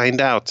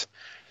find out,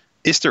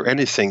 is there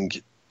anything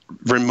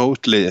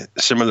remotely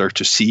similar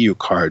to See You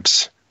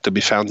cards to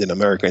be found in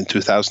America in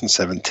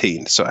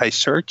 2017? So I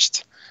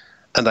searched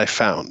and I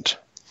found.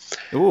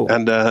 Ooh.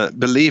 And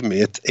believe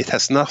me, it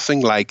has nothing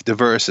like the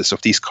verses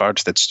of these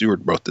cards that Stuart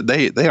wrote.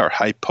 They are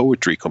high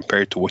poetry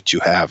compared to what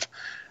you have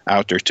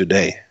out there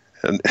today.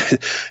 And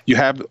you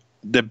have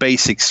the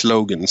basic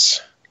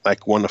slogans,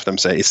 like one of them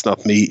say, "It's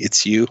not me,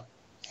 it's you."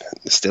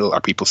 Still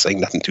are people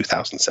saying that in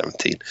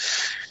 2017.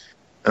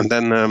 And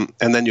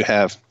then you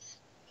have,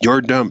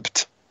 "You're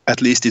dumped.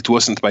 At least it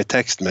wasn't by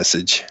text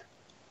message."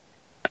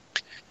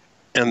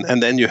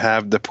 And then you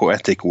have the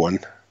poetic one,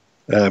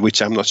 which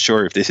I'm not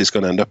sure if this is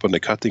going to end up on the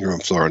cutting room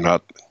floor or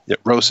not.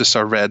 "Roses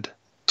are red,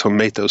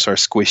 tomatoes are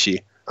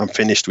squishy. I'm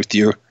finished with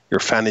you. Your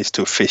fanny's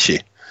too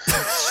fishy."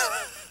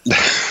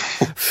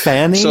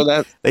 Fanny?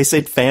 So they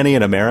say fanny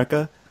in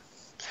America?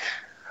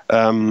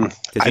 Because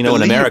in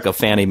America,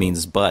 fanny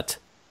means butt.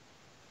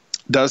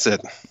 Does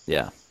it?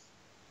 Yeah.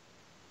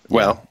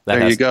 Well,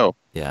 there you go.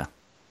 Yeah.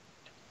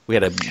 We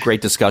had a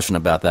great discussion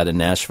about that in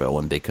Nashville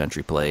when Big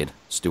Country played.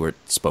 Stewart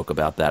spoke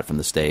about that from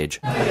the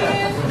stage.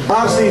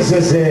 Arsene's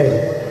is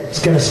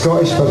it's kind of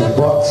Scottish for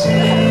butts.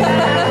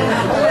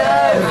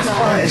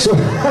 So,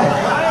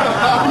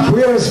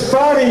 whereas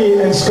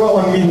fanny in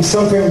Scotland means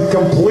something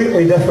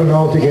completely different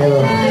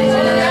altogether.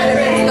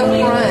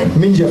 It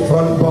means your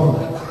front bum.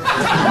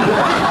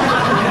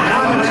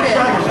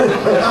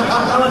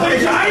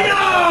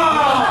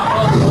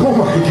 Oh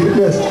my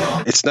goodness.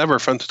 It's never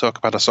fun to talk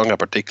about a song I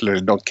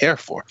particularly don't care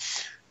for.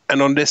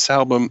 And on this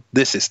album,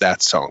 this is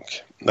that song.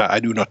 I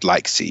do not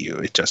like See You.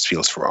 It just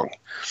feels wrong.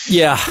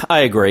 Yeah, I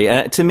agree.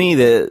 To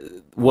me,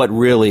 what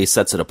really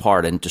sets it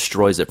apart and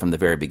destroys it from the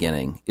very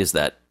beginning is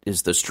the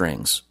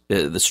strings.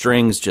 The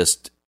strings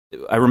just...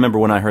 I remember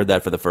when I heard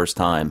that for the first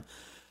time,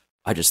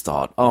 I just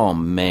thought, oh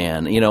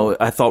man,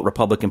 I thought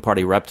Republican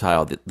Party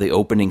Reptile, the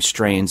opening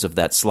strains of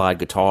that slide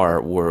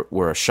guitar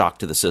were a shock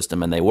to the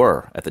system, and they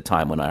were at the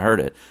time when I heard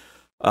it.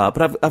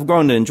 But I've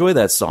grown to enjoy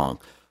that song.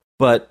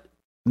 But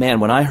man,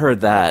 when I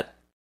heard that,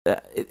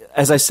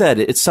 as I said,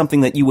 it's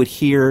something that you would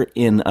hear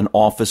in an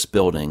office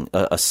building,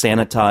 a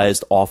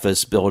sanitized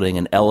office building,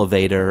 an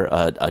elevator,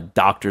 a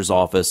doctor's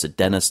office, a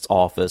dentist's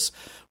office,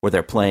 where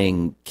they're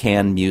playing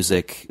canned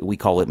music. We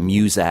call it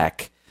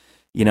muzak.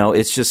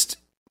 It's just...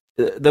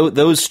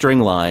 those string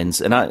lines,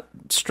 and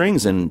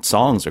strings in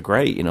songs are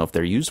great, if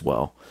they're used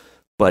well,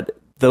 but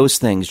those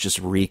things just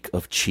reek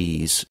of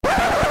cheese.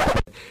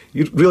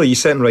 You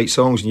sit and write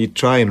songs and you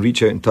try and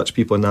reach out and touch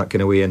people in that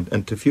kind of way,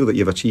 and to feel that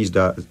you've achieved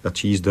that.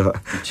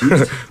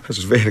 This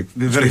is very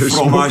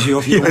fromage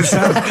of you.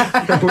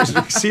 It was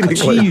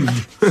exceedingly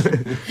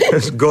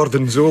it's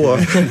Gordon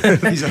Zola.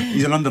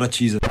 he's an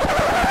underachiever.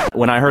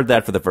 When I heard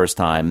that for the first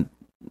time,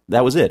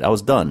 that was it. I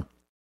was done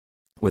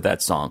with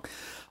that song.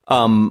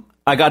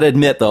 I got to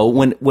admit, though,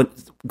 when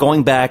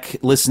going back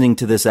listening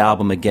to this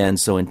album again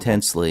so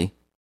intensely,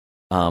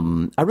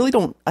 I really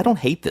don't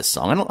hate this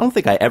song. I don't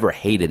think I ever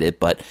hated it,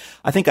 but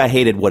I think I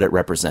hated what it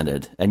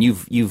represented, and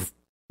you've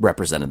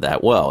represented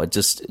that well.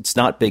 It's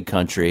not Big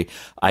Country.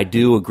 I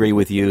do agree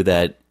with you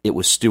that it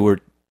was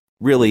Stewart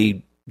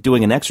really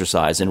doing an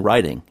exercise in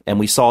writing, and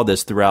we saw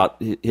this throughout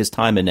his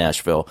time in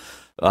Nashville.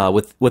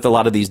 With a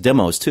lot of these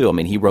demos too. I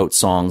mean, he wrote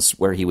songs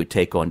where he would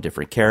take on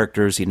different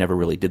characters. He never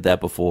really did that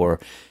before.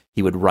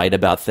 He would write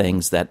about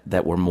things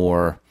that were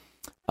more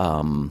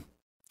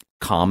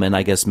common,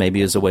 I guess,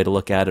 maybe is a way to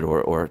look at it,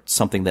 or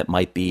something that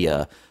might be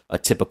a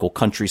typical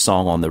country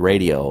song on the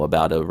radio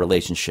about a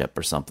relationship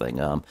or something.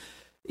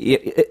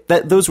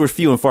 Those were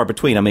few and far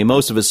between. I mean,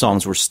 most of his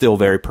songs were still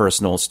very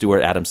personal,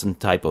 Stuart Adamson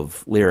type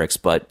of lyrics,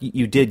 but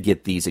you did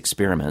get these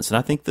experiments, and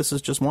I think this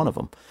is just one of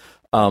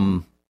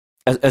them.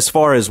 As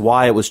far as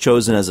why it was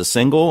chosen as a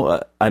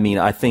single, I mean,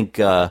 I think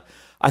at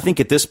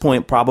this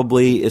point,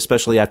 probably,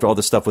 especially after all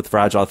the stuff with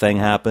Fragile Thing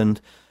happened,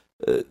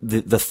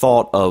 the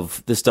thought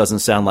of this doesn't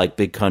sound like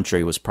Big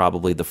Country was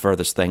probably the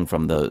furthest thing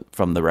from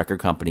the record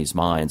company's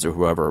minds, or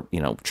whoever,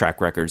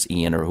 Track Records,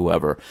 Ian, or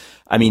whoever.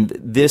 I mean,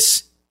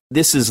 this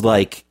is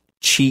like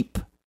cheap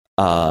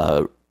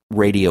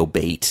radio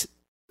bait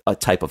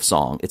type of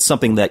song. It's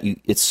something that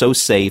it's so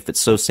safe,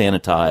 it's so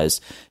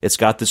sanitized, it's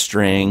got the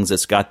strings,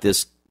 it's got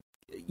this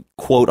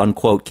quote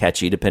unquote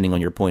catchy, depending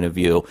on your point of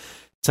view,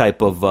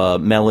 type of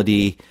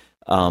melody.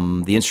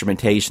 The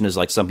instrumentation is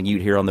like something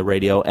you'd hear on the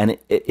radio, and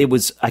it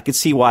was. I could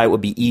see why it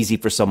would be easy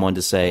for someone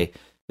to say,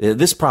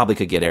 "This probably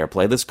could get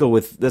airplay. Let's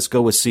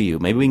go with See You.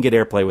 Maybe we can get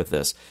airplay with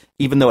this,"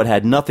 even though it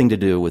had nothing to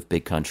do with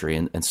Big Country,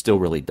 and still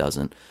really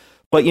doesn't.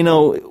 But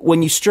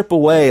when you strip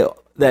away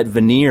that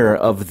veneer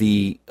of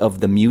the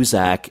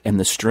muzak and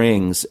the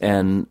strings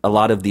and a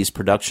lot of these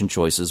production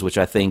choices, which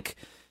I think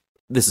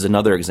this is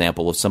another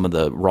example of some of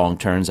the wrong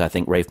turns I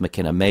think Rafe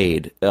McKenna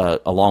made,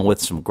 along with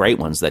some great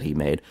ones that he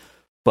made.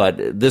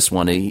 But this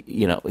one,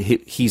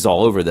 he's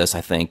all over this,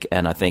 I think,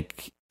 and I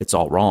think it's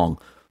all wrong.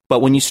 But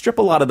when you strip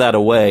a lot of that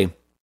away,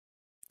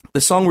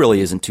 the song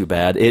really isn't too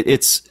bad.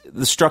 It's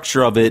the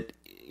structure of it.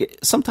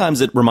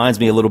 Sometimes it reminds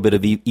me a little bit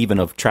of even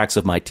of Tracks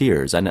of My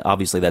Tears. And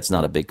obviously that's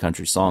not a Big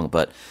Country song,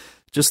 but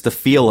just the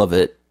feel of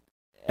it,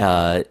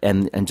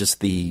 and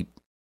just the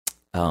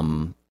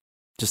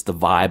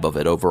vibe of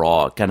it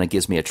overall, it kind of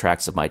gives me a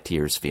Tracks of My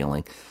Tears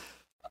feeling.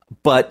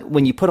 But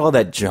when you put all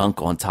that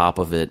junk on top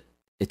of it,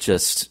 it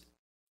just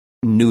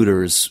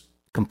neuters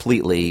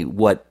completely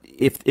what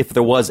if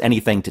there was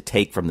anything to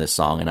take from this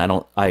song,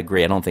 and I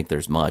agree, I don't think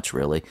there's much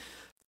really.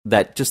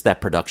 That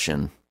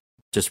production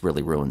just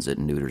really ruins it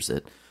and neuters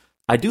it.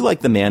 I do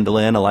like the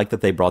mandolin. I like that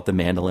they brought the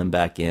mandolin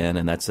back in,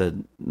 and that's a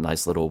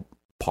nice little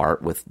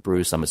part with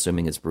Bruce. I'm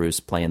assuming it's Bruce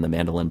playing the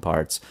mandolin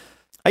parts.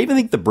 I even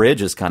think the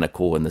bridge is kind of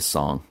cool in this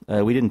song.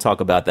 We didn't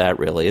talk about that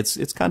really.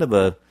 It's kind of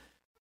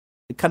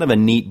a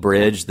neat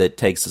bridge that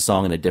takes the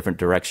song in a different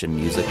direction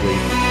musically.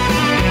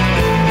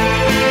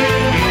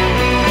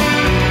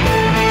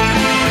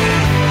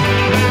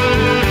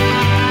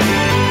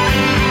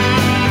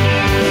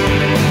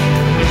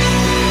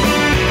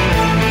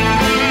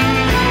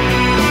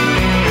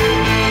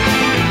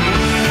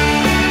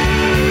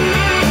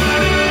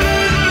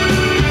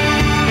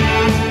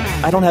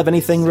 don't have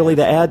anything really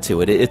to add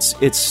to it.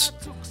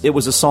 It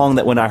was a song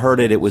that when I heard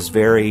it, it was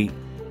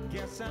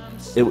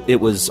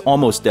it was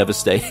almost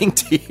devastating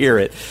to hear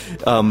it.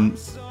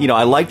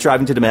 I liked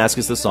Driving to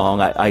Damascus, the song.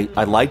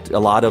 I liked a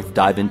lot of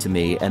Dive Into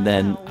Me, and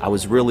then I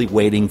was really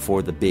waiting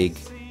for the big,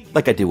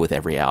 like I do with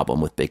every album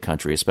with Big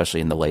Country,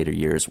 especially in the later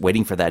years,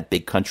 waiting for that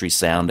big country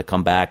sound to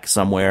come back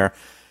somewhere.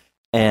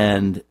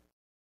 And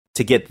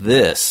to get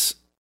this,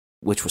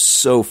 which was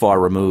so far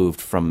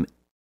removed from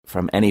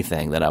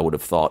anything that I would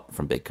have thought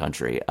from Big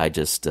Country, I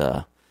just,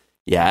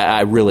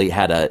 I really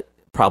had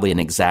probably an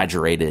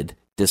exaggerated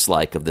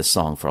dislike of this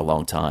song for a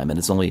long time. And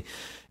it's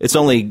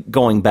only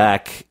going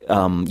back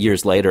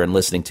years later and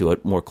listening to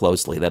it more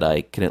closely that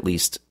I can at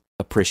least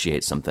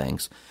appreciate some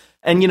things.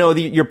 And,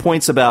 your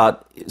points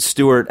about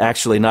Stewart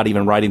actually not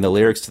even writing the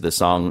lyrics to the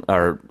song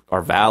are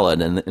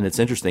valid. And it's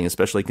interesting,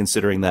 especially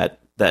considering that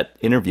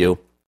interview.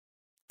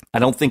 I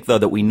don't think, though,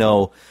 that we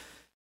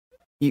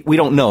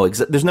don't know.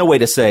 There's no way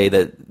to say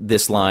that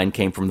this line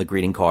came from the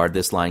greeting card,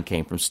 this line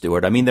came from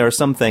Stewart. I mean, there are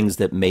some things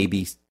that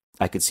maybe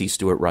I could see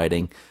Stewart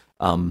writing.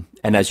 And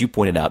as you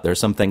pointed out, there are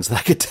some things that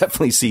I could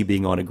definitely see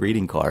being on a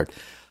greeting card.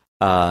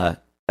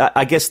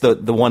 I guess the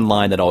one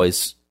line that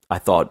always I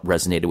thought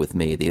resonated with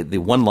me, the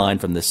one line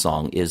from this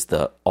song is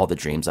all the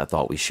dreams I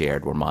thought we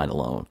shared were mine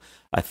alone.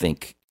 I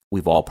think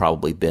we've all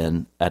probably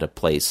been at a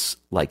place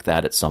like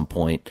that at some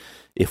point.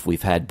 If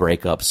we've had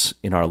breakups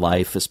in our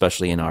life,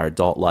 especially in our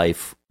adult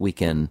life, we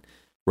can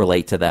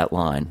relate to that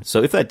line.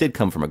 So if that did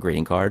come from a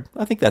greeting card,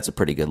 I think that's a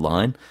pretty good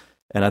line.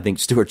 And I think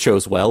Stewart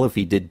chose well if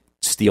he did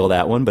steal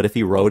that one, but if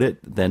he wrote it,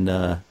 then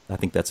I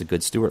think that's a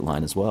good Stewart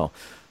line as well.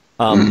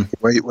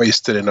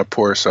 Wasted in a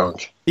poor song.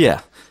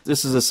 Yeah,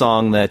 this is a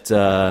song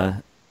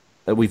that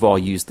we've all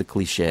used the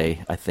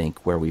cliche, I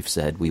think, where we've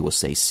said we will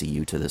say see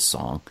you to this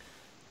song.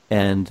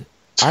 And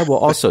I will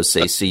also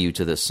say see you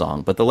to this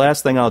song, but the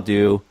last thing I'll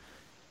do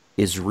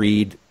is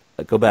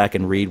go back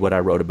and read what I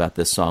wrote about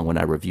this song when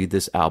I reviewed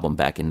this album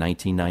back in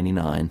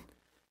 1999.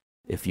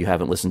 If you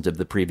haven't listened to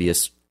the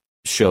previous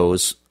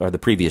shows, or the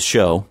previous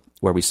show,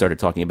 where we started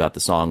talking about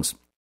the songs,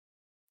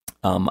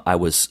 I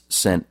was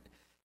sent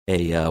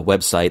a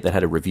website that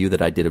had a review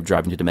that I did of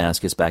Driving to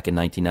Damascus back in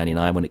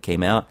 1999 when it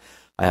came out.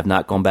 I have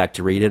not gone back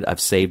to read it. I've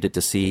saved it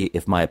to see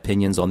if my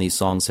opinions on these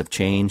songs have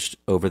changed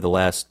over the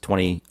last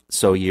 20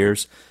 so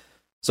years.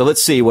 So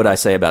let's see what I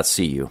say about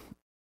See You.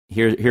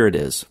 Here it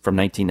is from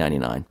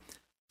 1999.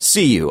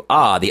 See You,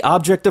 the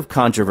object of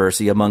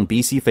controversy among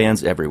BC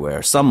fans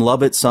everywhere. Some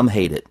love it, some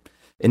hate it.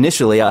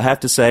 Initially, I have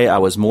to say I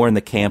was more in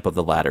the camp of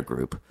the latter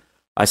group.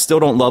 I still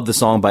don't love the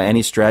song by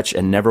any stretch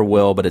and never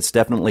will, but it's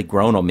definitely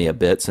grown on me a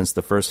bit since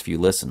the first few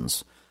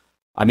listens.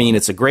 I mean,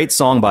 it's a great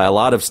song by a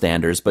lot of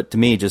standards, but to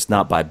me, just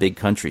not by Big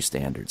Country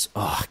standards.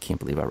 Oh, I can't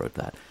believe I wrote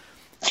that.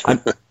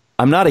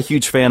 I'm not a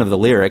huge fan of the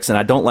lyrics, and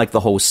I don't like the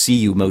whole see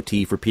you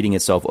motif repeating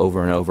itself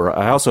over and over.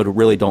 I also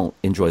really don't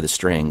enjoy the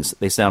strings.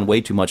 They sound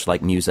way too much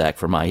like Muzak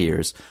for my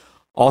ears.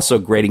 Also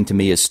grating to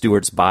me is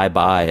Stewart's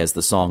bye-bye as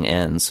the song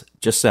ends.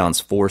 Just sounds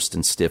forced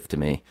and stiff to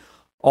me.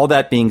 All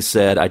that being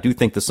said, I do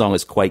think the song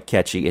is quite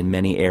catchy in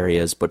many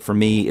areas, but for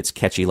me, it's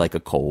catchy like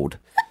a cold.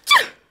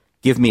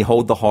 Give me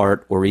Hold the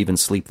Heart or even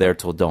Sleep There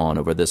Till Dawn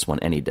over this one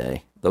any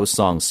day. Those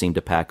songs seem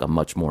to pack a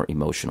much more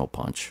emotional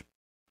punch.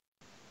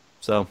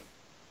 So,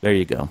 there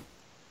you go.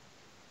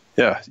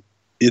 Yeah,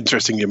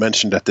 interesting you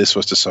mentioned that this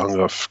was the song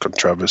of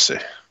controversy.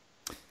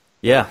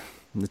 Yeah,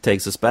 it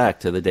takes us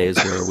back to the days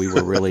where we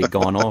were really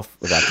going off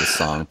about this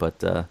song.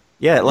 But,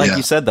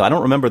 you said, though, I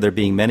don't remember there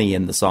being many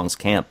in the song's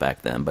camp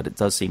back then, but it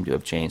does seem to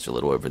have changed a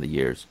little over the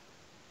years.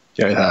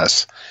 Yeah, it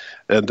has.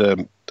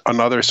 And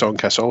another song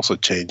has also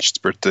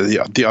changed, but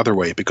the other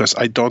way, because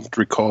I don't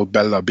recall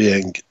Bella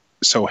being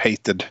so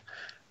hated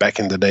back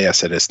in the day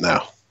as it is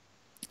now.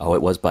 Oh,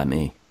 it was by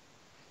me.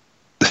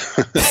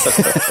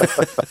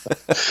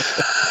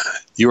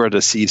 You are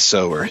the seed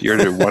sower. You're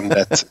the one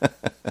that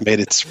made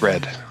it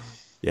spread.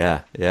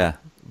 Yeah.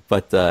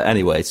 But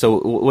anyway, so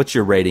what's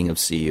your rating of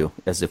See You,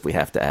 as if we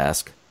have to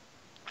ask?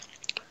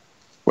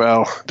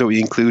 Well, do we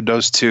include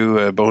those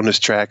two bonus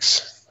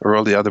tracks or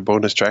all the other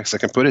bonus tracks? I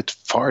can put it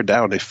far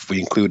down if we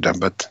include them,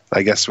 but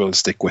I guess we'll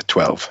stick with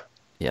 12.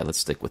 Yeah, let's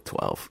stick with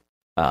 12.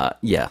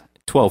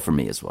 12 for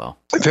me as well.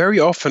 Very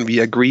often we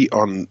agree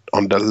on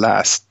the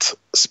last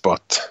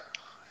spot.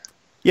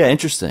 Yeah,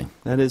 interesting.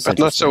 That is but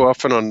not so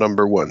often on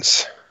number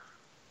ones.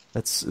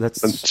 That's and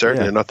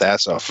certainly not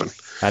as often.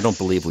 I don't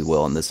believe we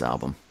will on this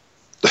album.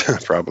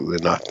 Probably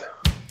not.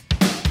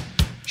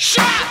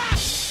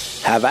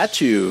 Have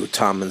at you,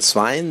 Tom and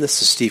Svein. This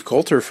is Steve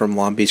Coulter from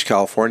Long Beach,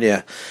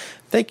 California.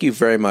 Thank you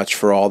very much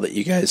for all that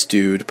you guys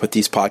do to put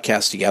these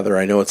podcasts together.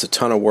 I know it's a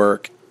ton of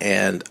work,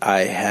 and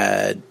I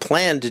had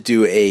planned to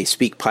do a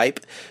speak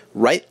pipe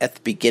right at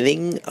the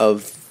beginning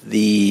of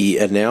the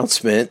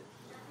announcement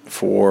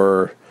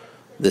for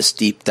this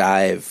deep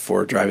dive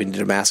for Driving to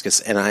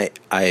Damascus, and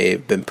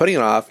I've been putting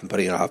it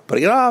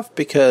off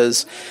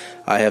because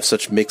I have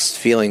such mixed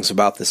feelings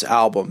about this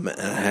album,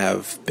 and I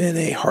have been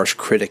a harsh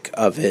critic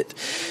of it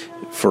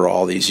for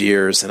all these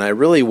years, and I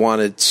really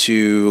wanted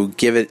to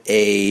give it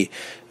a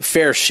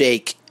fair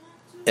shake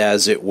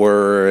as it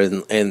were,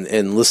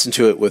 and listen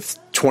to it with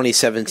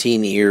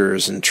 2017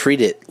 ears and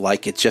treat it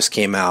like it just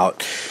came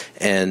out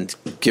and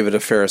give it a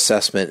fair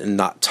assessment and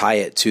not tie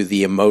it to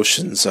the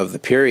emotions of the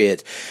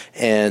period.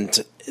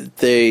 And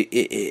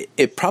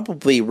it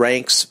probably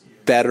ranks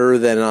better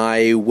than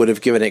I would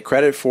have given it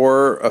credit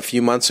for a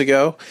few months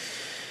ago.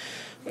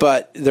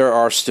 But there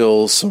are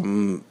still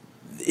some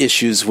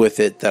issues with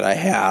it that I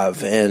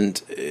have, and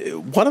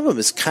one of them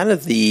is kind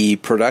of the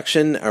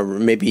production, or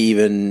maybe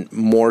even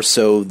more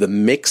so the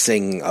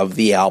mixing of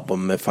the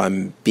album, if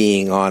I'm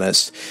being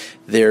honest.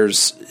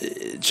 There's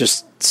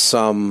just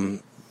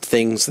some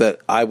things that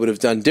I would have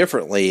done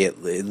differently.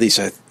 At least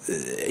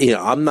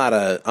I'm not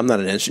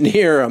an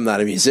engineer, I'm not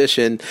a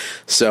musician,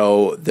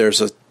 so there's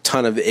a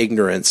ton of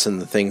ignorance in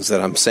the things that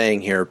I'm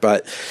saying here,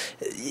 but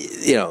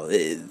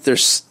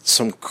there's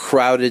some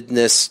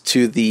crowdedness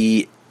to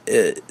the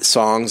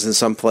songs in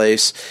some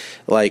place,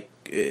 like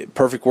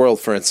Perfect World,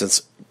 for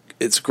instance.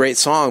 It's a great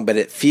song, but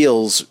it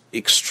feels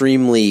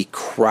extremely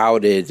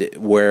crowded,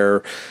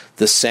 where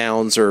the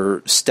sounds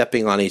are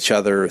stepping on each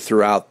other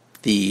throughout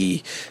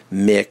the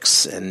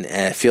mix, and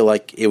I feel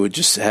like it would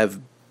just have,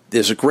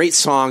 there's a great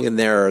song in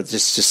there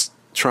just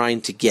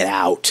trying to get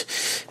out,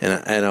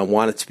 and I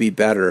want it to be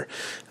better,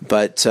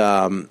 but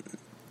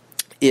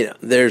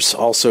there's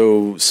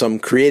also some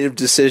creative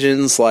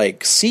decisions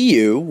like "See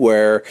You,"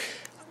 where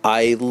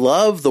I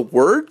love the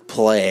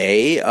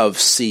wordplay of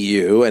 "See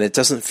You," and it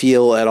doesn't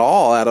feel at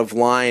all out of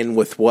line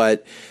with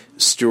what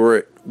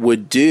Stewart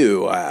would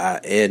do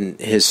in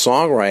his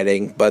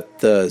songwriting, but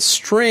the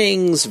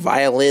strings,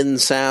 violin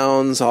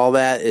sounds, all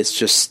that, it's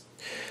just,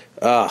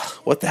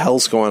 what the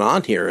hell's going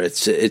on here? It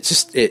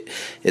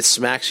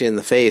smacks you in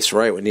the face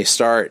right when you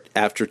start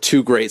after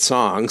two great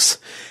songs,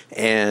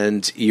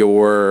 and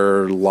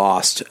you're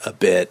lost a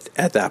bit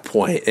at that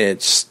point. And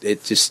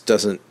it just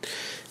doesn't,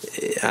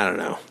 I don't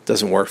know,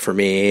 doesn't work for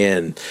me.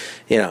 And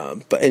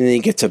and then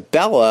you get to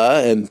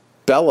Bella, and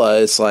Bella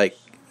is like,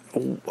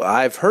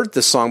 I've heard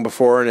this song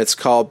before, and it's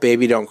called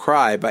 "Baby Don't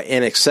Cry" by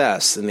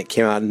NXS, and it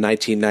came out in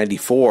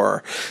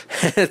 1994.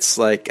 It's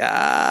like,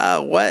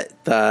 what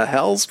the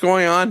hell's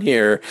going on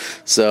here?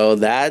 So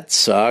that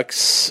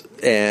sucks.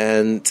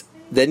 And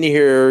then you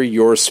hear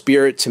 "Your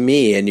Spirit to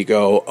Me," and you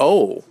go,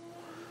 oh,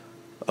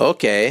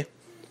 okay,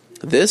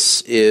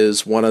 this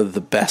is one of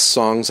the best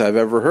songs I've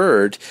ever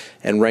heard,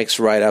 and ranks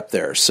right up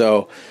there.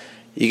 So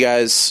you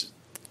guys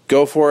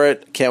go for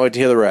it. Can't wait to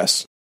hear the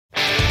rest.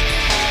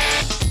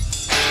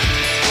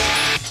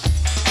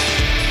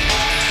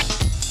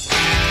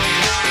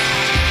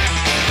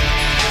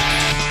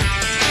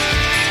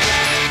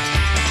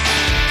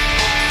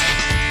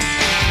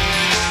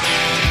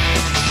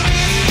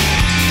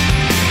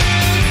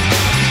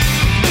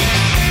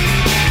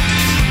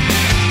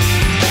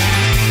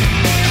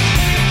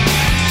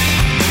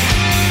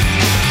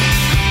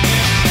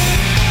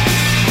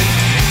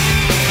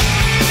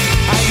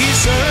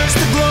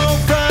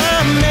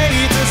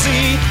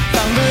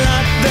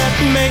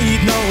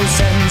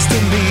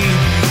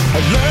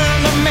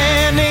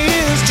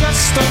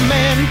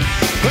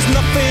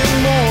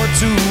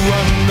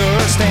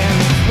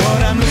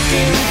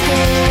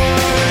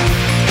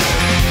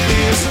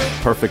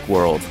 Perfect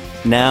World.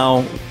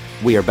 Now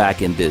we are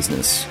back in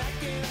business.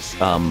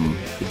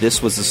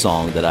 This was a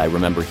song that I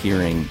remember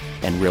hearing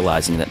and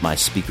realizing that my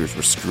speakers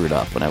were screwed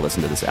up when I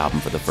listened to this album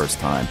for the first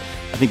time.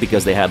 I think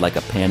because they had like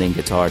a panning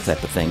guitar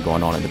type of thing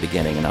going on in the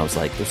beginning, and I was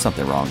like, there's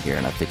something wrong here,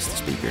 and I fixed the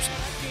speakers.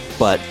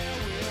 But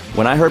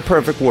when I heard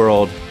Perfect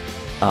World,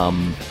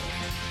 I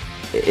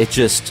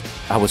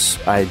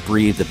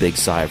breathed a big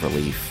sigh of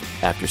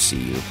relief after "See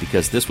You,"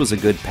 because this was a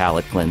good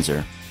palate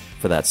cleanser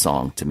for that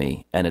song to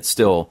me, and it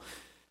still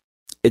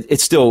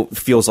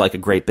feels like a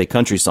great big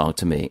country song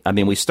to me. I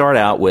mean, we start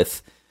out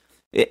with,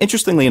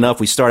 interestingly enough,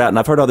 and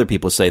I've heard other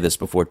people say this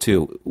before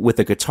too, with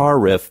a guitar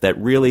riff that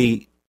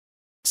really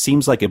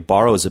seems like it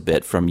borrows a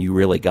bit from "You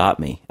Really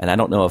Got Me," and I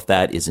don't know if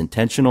that is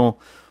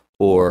intentional,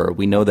 or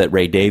we know that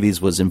Ray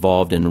Davies was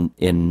involved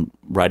in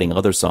writing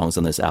other songs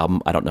on this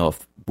album. I don't know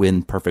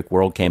when Perfect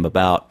World came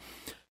about,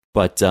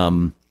 but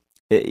I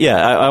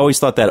always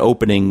thought that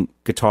opening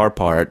guitar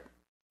part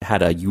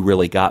had a "You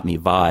Really Got Me"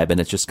 vibe, and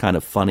it's just kind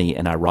of funny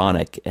and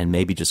ironic, and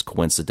maybe just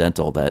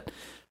coincidental that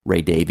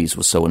Ray Davies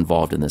was so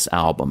involved in this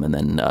album, and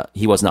then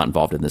he was not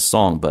involved in this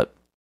song, but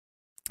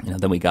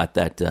then we got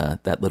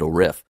that little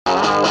riff.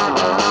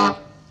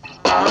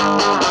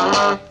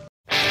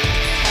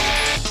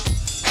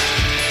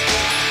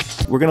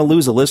 We're going to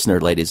lose a listener,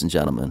 ladies and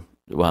gentlemen,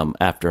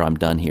 after I'm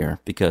done here,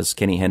 because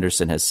Kenny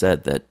Henderson has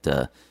said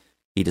that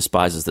he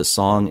despises this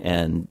song,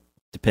 and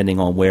depending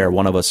on where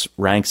one of us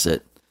ranks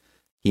it,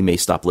 he may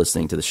stop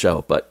listening to the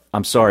show. But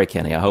I'm sorry,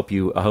 Kenny. I hope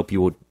you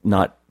will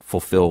not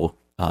fulfill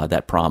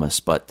that promise.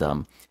 But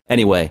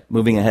anyway,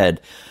 moving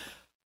ahead.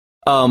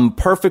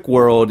 Perfect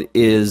World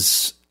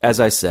is, as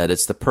I said,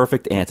 it's the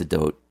perfect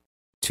antidote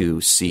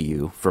to "See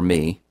You" for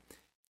me.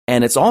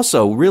 And it's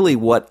also really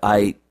what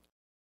I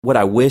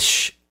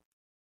wish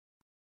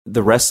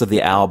the rest of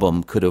the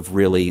album could have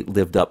really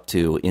lived up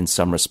to in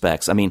some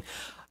respects. I mean,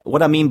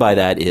 what I mean by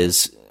that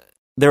is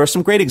there are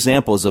some great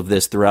examples of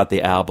this throughout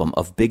the album,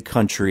 of Big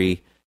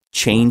Country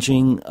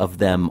changing, of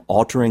them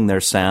altering their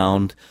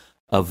sound,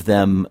 of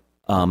them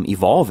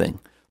evolving,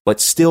 but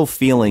still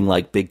feeling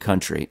like Big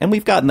Country. And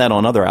we've gotten that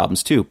on other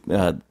albums too,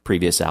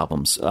 previous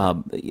albums.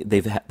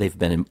 They've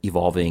been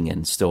evolving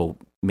and still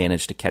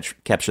managed to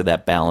capture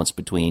that balance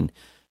between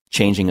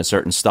changing a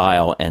certain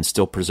style and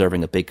still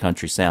preserving a Big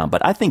Country sound.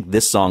 But I think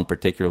this song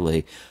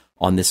particularly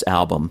on this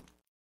album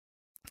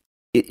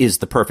is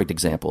the perfect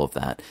example of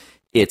that.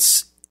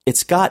 It's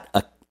got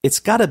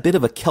a bit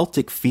of a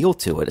Celtic feel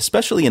to it,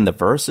 especially in the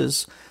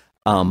verses.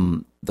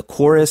 The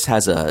chorus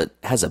has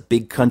a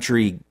Big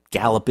Country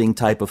galloping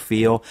type of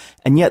feel,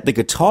 and yet the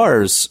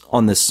guitars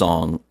on this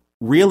song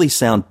really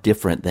sound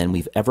different than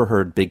we've ever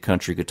heard Big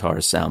Country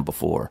guitars sound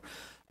before,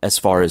 as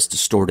far as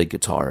distorted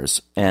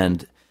guitars.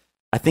 And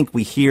I think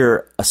we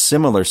hear a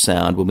similar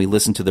sound when we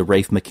listen to the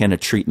Rafe McKenna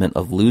treatment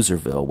of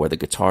Loserville, where the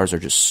guitars are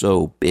just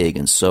so big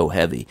and so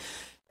heavy.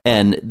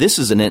 And this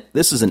is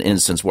an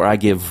instance where I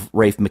give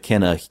Rafe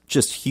McKenna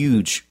just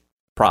huge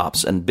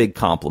props and big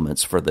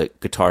compliments for the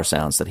guitar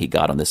sounds that he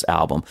got on this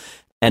album,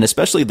 and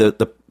especially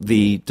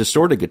the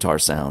distorted guitar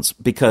sounds,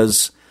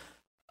 because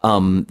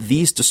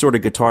these distorted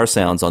guitar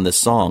sounds on this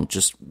song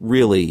just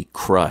really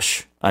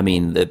crush. I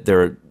mean,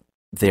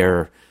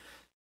 they're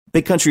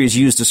Big Country has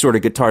used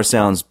distorted guitar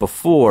sounds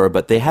before,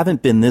 but they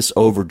haven't been this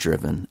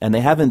overdriven, and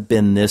they haven't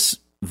been this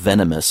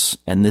venomous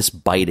and this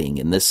biting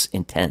and this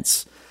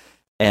intense.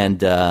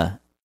 And I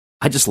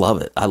just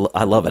love it. I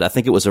love it. I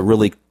think it was a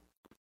really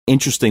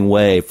interesting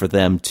way for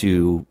them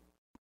to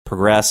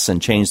progress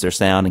and change their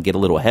sound and get a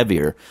little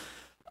heavier.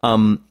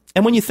 And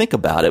when you think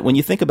about it, when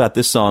you think about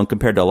this song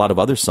compared to a lot of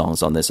other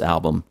songs on this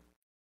album,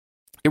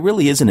 it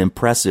really is an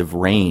impressive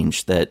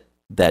range that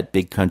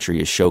Big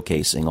Country is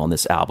showcasing on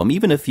this album.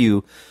 Even if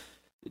you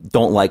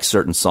don't like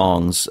certain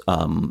songs,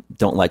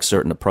 don't like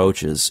certain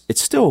approaches,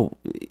 it's still,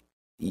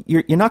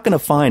 you're not going to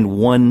find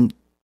one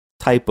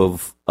type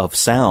of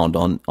sound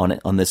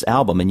on this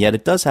album, and yet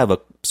it does have a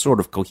sort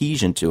of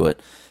cohesion to it,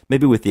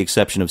 maybe with the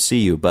exception of See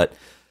You. But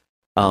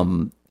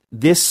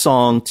this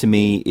song to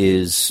me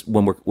is,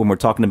 when we're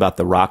talking about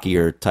the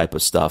rockier type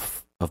of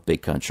stuff of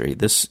Big Country,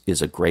 this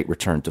is a great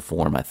return to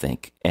form, I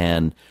think,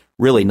 and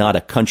really not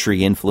a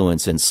country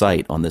influence in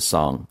sight on this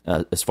song,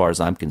 as far as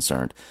I'm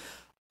concerned.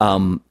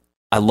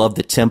 I love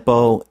the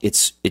tempo.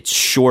 It's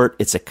short.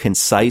 It's a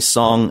concise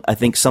song. I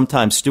think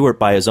sometimes Stewart,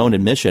 by his own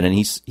admission, and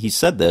he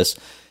said this,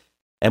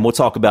 and we'll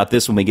talk about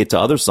this when we get to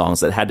other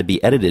songs that had to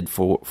be edited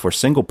for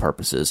single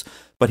purposes,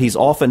 but he's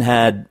often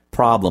had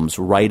problems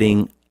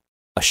writing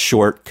a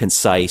short,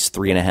 concise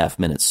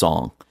 3.5-minute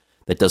song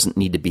that doesn't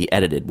need to be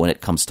edited when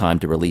it comes time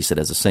to release it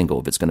as a single,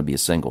 if it's going to be a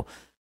single.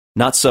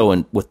 Not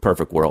so with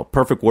Perfect World.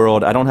 Perfect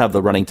World, I don't have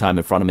the running time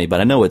in front of me,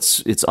 but I know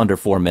it's under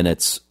 4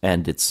 minutes,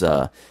 and it's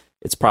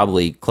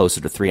probably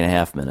closer to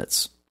 3.5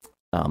 minutes.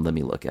 Let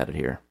me look at it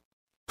here.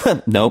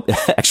 Nope,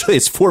 actually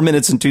it's 4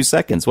 minutes and 2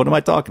 seconds. What am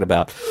I talking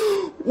about?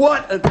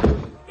 What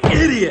an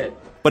idiot!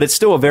 But it's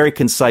still a very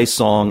concise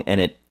song, and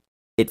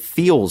it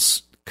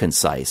feels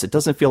concise. It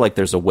doesn't feel like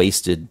there's a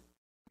wasted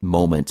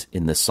moment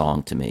in this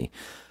song to me.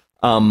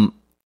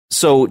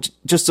 So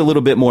just a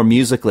little bit more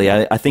musically,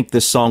 I think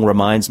this song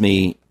reminds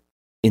me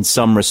in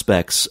some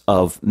respects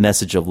of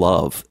Message of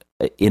Love,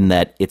 in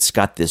that it's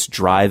got this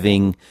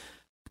driving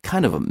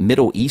kind of a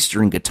Middle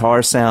Eastern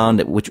guitar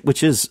sound,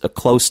 which is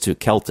close to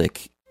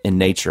Celtic in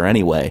nature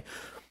anyway.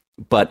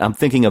 But I'm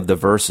thinking of the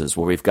verses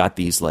where we've got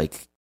these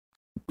like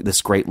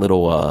this great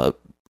little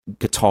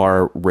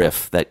guitar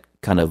riff that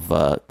kind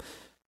of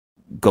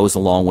goes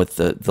along with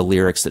the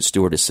lyrics that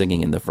Stewart is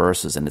singing in the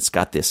verses, and it's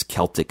got this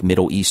Celtic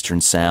Middle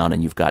Eastern sound,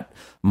 and you've got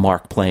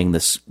Mark playing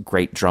this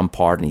great drum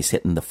part, and he's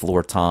hitting the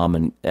floor tom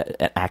and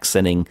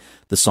accenting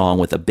the song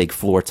with a big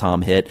floor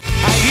tom hit.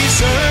 I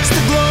searched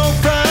the globe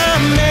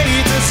from A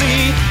to Z,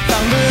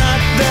 found a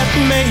lot that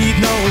made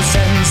no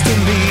sense to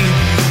me.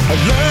 I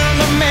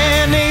learned a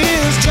man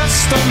is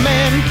just a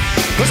man,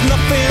 there's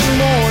nothing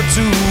more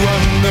to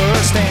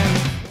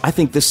understand. I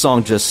think this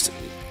song just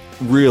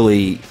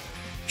really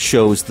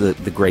shows the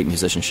great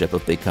musicianship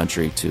of Big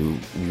Country to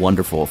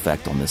wonderful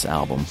effect on this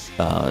album.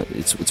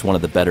 It's one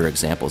of the better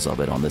examples of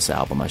it on this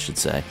album, I should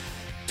say.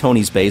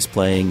 Tony's bass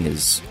playing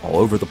is all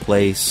over the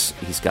place.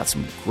 He's got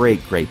some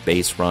great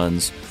bass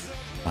runs.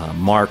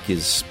 Mark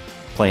is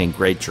playing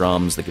great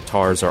drums. The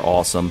guitars are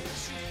awesome.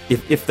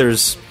 If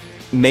there's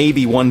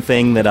maybe one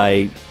thing that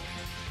I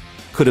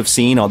could have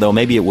seen, although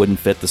maybe it wouldn't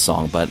fit the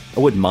song, but I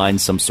wouldn't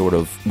mind some sort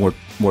of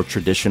more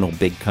traditional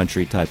Big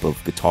Country type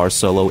of guitar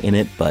solo in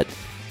it, but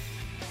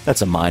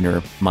that's a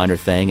minor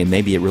thing, and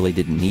maybe it really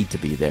didn't need to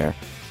be there.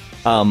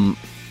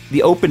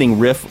 The opening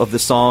riff of the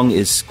song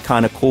is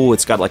kind of cool.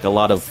 It's got like a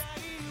lot of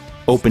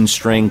open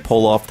string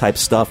pull-off type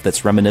stuff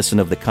that's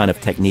reminiscent of the kind of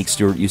technique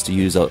Stewart used to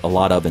use a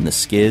lot of in the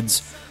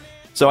Skids.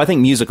 So I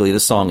think musically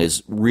this song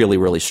is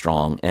really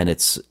strong, and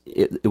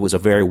it was a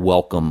very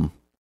welcome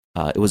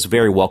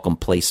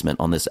placement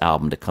on this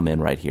album to come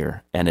in right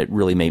here, and it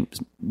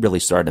really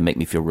started to make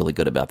me feel really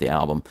good about the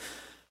album.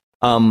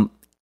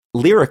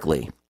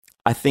 Lyrically,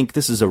 I think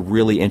this is a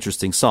really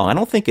interesting song. I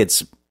don't think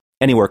it's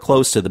anywhere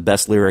close to the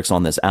best lyrics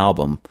on this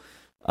album.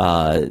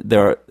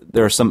 There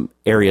are some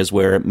areas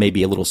where it may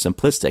be a little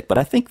simplistic, but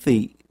I think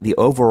the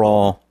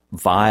overall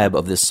vibe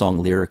of this song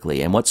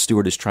lyrically and what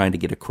Stewart is trying to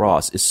get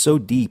across is so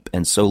deep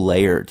and so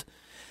layered.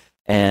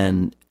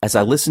 And as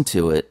I listen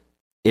to it,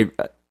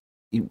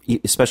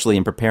 especially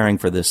in preparing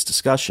for this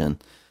discussion,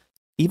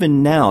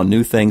 even now,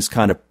 new things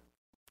kind of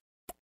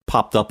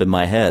popped up in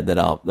my head that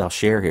I'll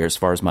share here as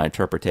far as my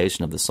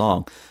interpretation of the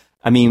song.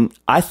 I mean,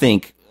 I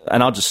think,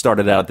 and I'll just start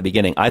it out at the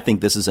beginning, I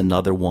think this is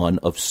another one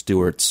of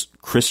Stewart's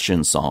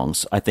Christian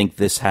songs. I think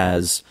this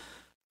has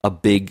a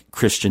big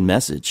Christian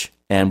message,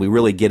 and we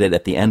really get it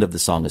at the end of the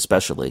song,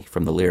 especially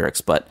from the lyrics.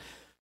 But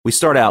we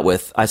start out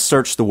with, I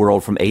searched the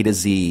world from A to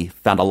Z,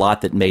 found a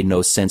lot that made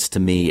no sense to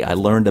me. I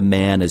learned a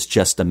man is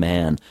just a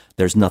man.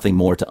 There's nothing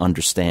more to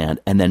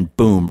understand. And then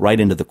boom, right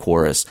into the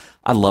chorus.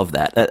 I love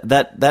that.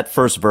 That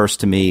first verse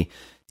to me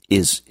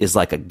is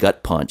like a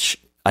gut punch.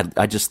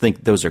 I just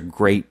think those are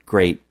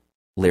great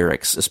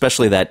lyrics,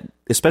 especially that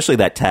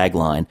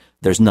tagline,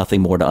 there's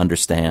nothing more to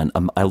understand.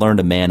 I learned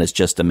a man is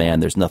just a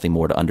man. There's nothing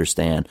more to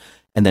understand.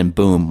 And then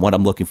boom, what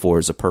I'm looking for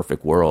is a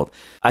perfect world.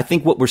 I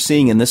think what we're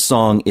seeing in this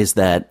song is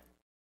that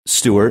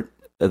Stewart,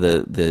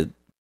 the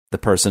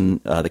person,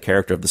 the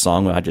character of the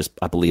song,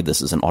 I believe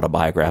this is an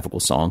autobiographical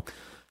song.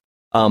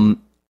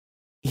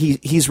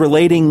 He's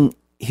relating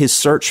his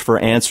search for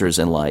answers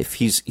in life.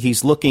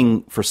 He's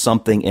looking for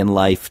something in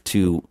life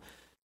to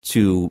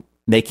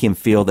make him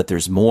feel that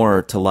there's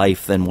more to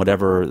life than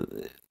whatever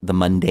the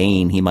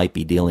mundane he might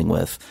be dealing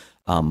with,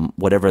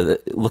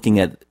 looking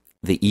at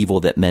the evil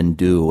that men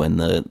do and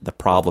the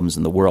problems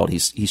in the world.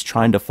 He's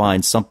trying to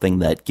find something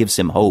that gives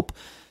him hope,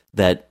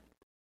 that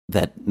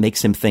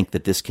makes him think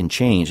that this can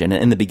change. And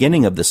in the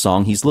beginning of the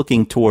song, he's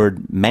looking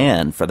toward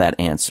man for that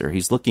answer.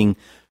 He's looking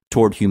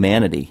toward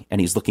humanity,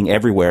 and he's looking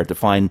everywhere to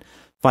find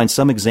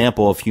some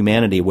example of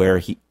humanity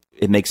where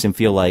it makes him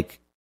feel like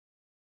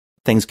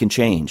things can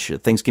change,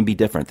 things can be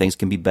different, things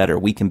can be better,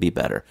 we can be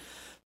better.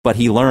 But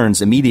he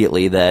learns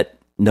immediately that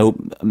no,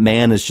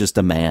 man is just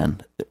a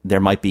man. There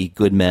might be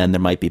good men, there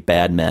might be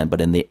bad men,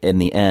 but in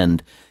the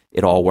end,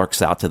 it all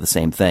works out to the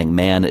same thing.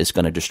 Man is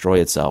going to destroy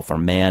itself, or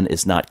man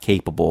is not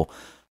capable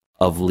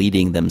of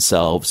leading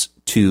themselves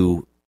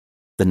to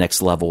the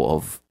next level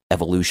of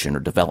evolution or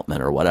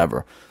development or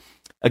whatever.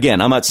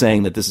 Again, I'm not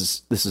saying that this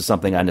is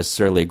something I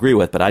necessarily agree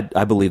with, but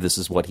I believe this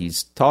is what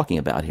he's talking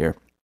about here.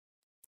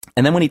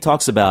 And then when he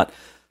talks about,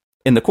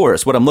 in the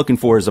chorus, what I'm looking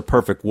for is a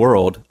perfect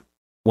world,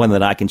 one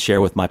that I can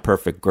share with my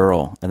perfect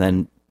girl. And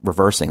then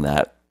reversing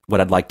that, what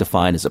I'd like to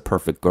find is a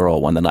perfect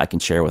girl, one that I can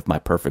share with my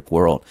perfect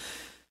world.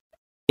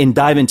 In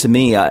Dive Into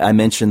Me, I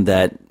mentioned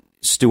that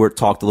Stewart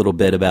talked a little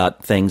bit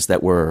about things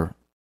that were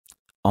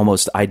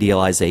almost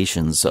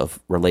idealizations of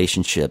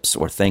relationships,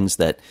 or things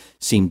that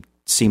seemed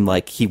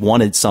like he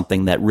wanted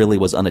something that really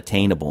was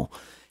unattainable.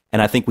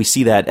 And I think we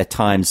see that at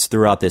times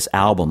throughout this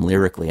album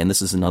lyrically, and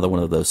this is another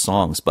one of those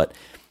songs. But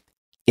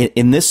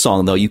in this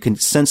song, though, you can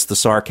sense the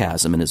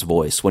sarcasm in his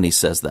voice when he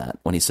says that,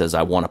 when he says,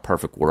 I want a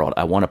perfect world,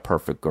 I want a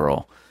perfect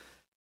girl.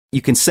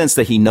 You can sense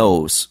that he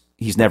knows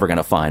he's never going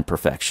to find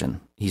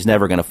perfection. He's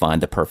never going to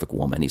find the perfect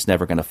woman. He's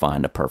never going to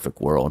find a perfect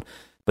world.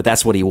 But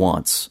that's what he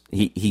wants.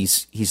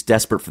 He's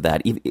desperate for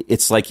that.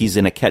 It's like he's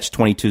in a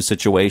catch-22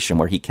 situation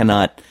where he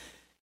cannot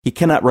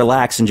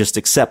relax and just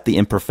accept the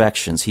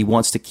imperfections. He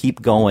wants to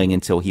keep going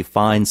until he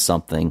finds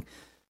something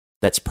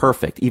that's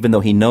perfect, even though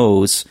he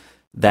knows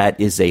that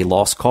is a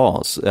lost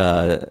cause.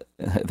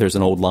 There's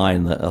an old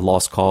line, a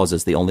lost cause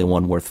is the only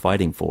one worth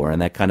fighting for,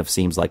 and that kind of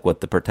seems like what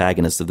the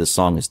protagonist of this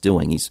song is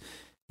doing.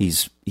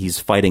 He's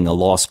fighting a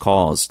lost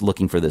cause,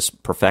 looking for this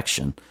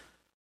perfection.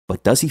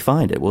 But does he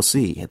find it? We'll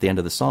see at the end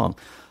of the song.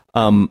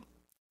 And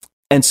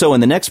so in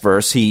the next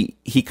verse, he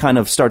kind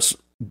of starts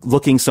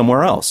looking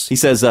somewhere else. He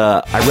says, I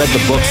read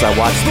the books, I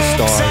watched the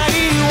stars. I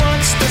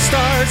watched the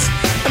stars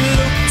and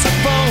looked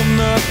upon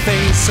the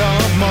face of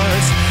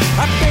Mars.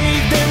 I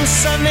bathed in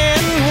sun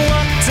and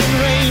walked in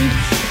rain.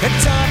 It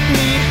taught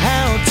me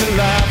how to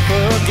laugh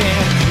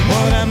again.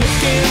 What I'm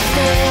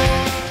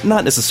looking for.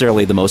 Not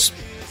necessarily the most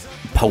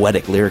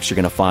poetic lyrics you're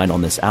going to find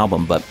on this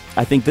album, but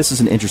I think this is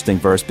an interesting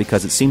verse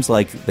because it seems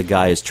like the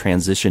guy is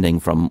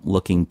transitioning from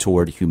looking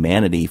toward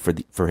humanity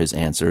for his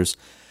answers,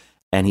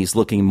 and he's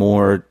looking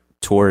more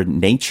toward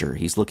nature.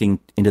 He's looking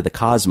into the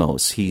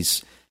cosmos.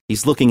 He's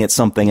looking at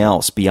something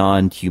else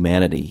beyond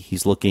humanity.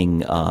 He's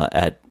looking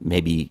at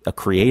maybe a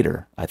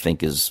creator. I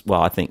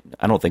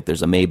don't think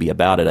there's a maybe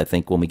about it. I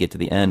think when we get to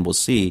the end, we'll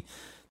see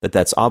that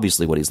that's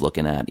obviously what he's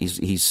looking at.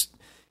 He's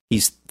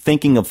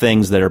thinking of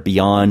things that are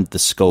beyond the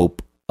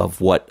scope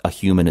of what a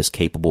human is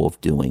capable of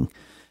doing.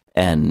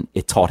 And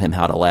it taught him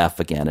how to laugh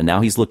again. And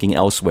now he's looking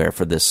elsewhere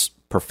for this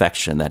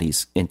perfection that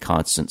he's in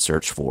constant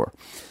search for.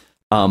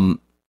 And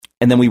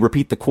then we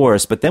repeat the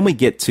chorus, but then we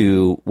get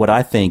to what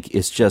I think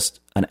is just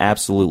an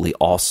absolutely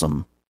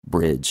awesome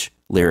bridge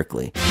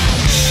lyrically. You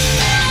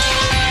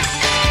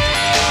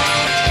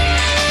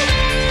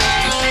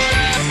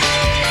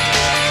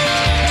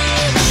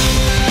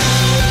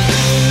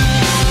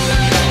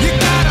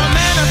got a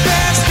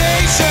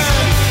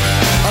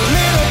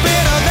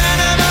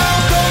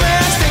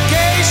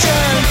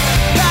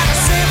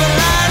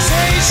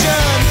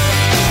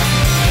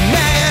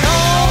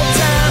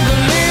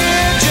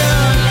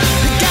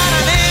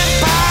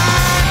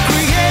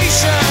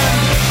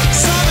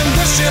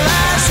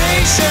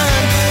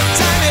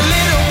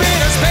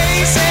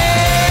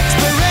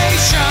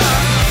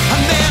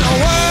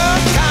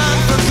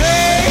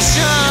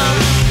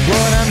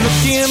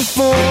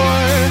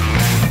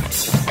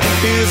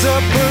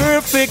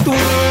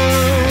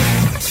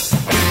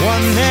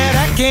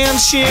can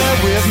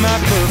share with my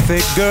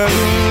perfect girl.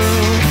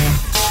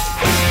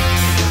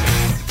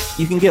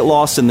 You can get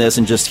lost in this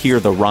and just hear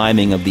the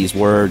rhyming of these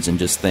words and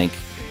just think,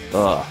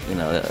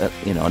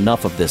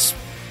 enough of this.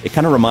 It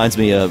kind of reminds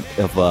me of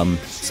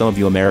some of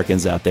you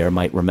Americans out there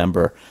might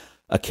remember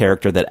a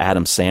character that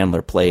Adam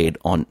Sandler played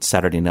on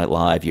Saturday Night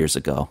Live years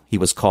ago. He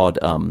was called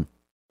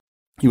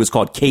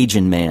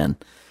Cajun Man,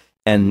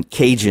 and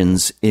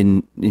Cajuns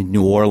in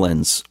New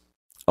Orleans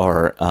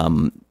are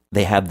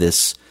they have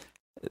this.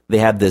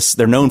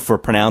 They're known for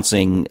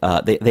pronouncing.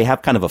 They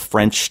have kind of a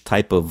French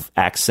type of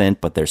accent,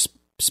 but they're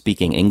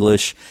speaking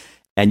English,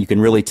 and you can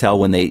really tell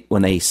when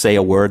they say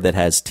a word that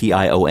has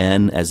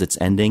tion as its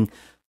ending.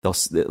 They'll,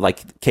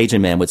 like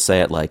Cajun Man would say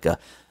it like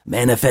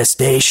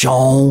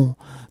manifestation,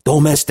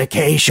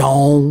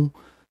 domestication,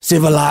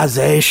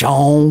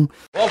 civilization.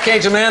 Well,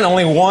 Cajun Man,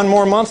 only one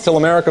more month till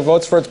America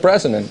votes for its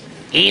president.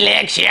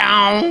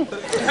 Election.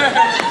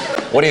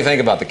 What do you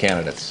think about the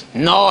candidates?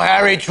 No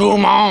Harry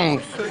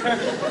Truman.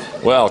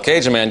 Well,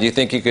 Cajun Man, do you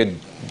think you could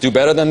do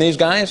better than these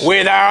guys?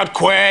 Without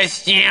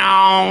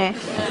question.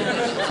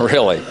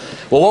 Really?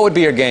 Well, what would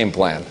be your game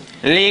plan?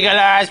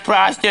 Legalize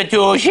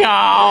prostitution.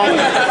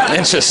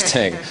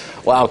 Interesting.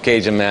 Wow,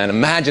 Cajun Man,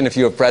 imagine if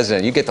you were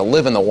president. You get to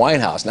live in the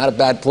White House. Not a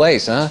bad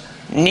place, huh?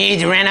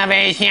 Needs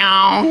renovation.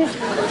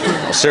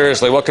 Well,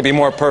 seriously, what could be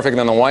more perfect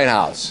than the White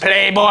House?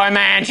 Playboy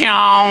Mansion.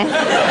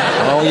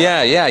 Oh,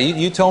 yeah.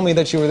 You told me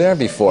that you were there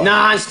before.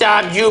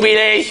 Non-stop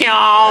jubilation.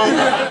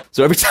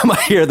 So every time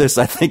I hear this,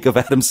 I think of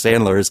Adam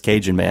Sandler as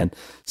Cajun Man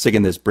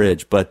singing this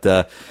bridge. But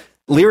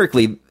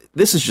lyrically,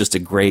 this is just a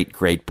great,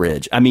 great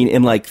bridge. I mean,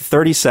 in like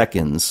 30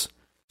 seconds,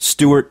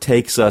 Stewart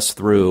takes us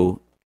through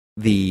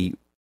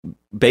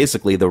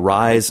basically the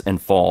rise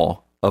and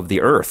fall of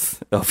the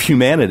earth, of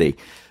humanity.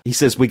 He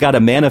says we got a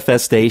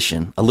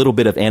manifestation, a little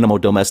bit of animal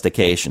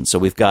domestication. So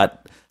we've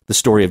got the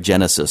story of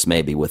Genesis,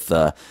 maybe, with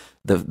the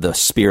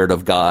Spirit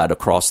of God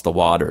across the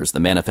waters, the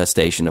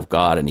manifestation of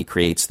God, and he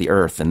creates the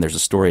earth. And there's a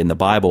story in the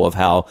Bible of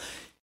how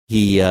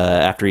he,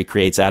 after he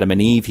creates Adam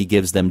and Eve, he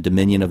gives them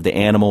dominion of the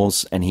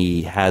animals, and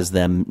he has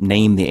them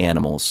name the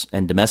animals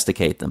and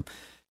domesticate them.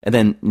 And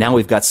then now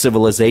we've got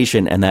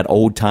civilization and that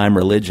old-time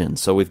religion.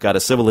 So we've got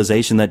a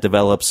civilization that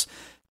develops,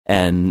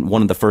 and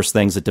one of the first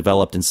things that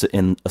developed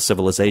in a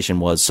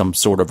civilization was some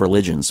sort of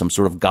religion, some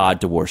sort of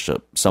God to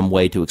worship, some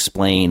way to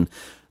explain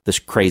the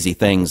crazy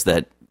things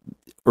that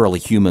early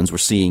humans were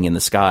seeing in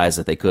the skies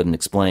that they couldn't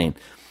explain.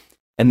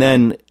 And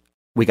then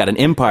we got an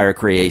empire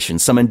creation,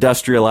 some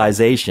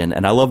industrialization,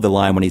 and I love the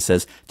line when he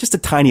says, just a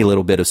tiny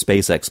little bit of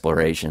space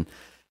exploration,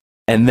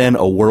 and then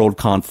a world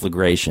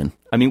conflagration.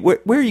 I mean, where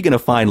are you going to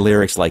find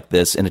lyrics like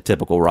this in a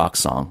typical rock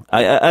song?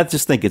 I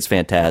just think it's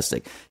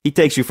fantastic. He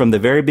takes you from the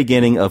very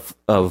beginning of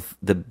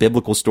the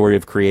biblical story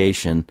of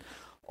creation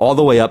all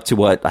the way up to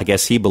what I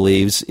guess he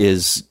believes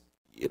is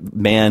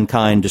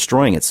mankind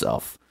destroying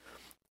itself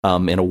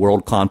in a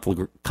world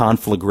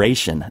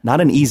conflagration.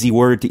 Not an easy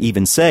word to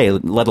even say,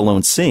 let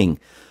alone sing.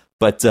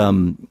 But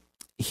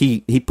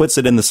he puts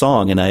it in the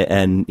song,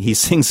 and he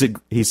sings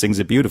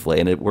it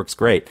beautifully, and it works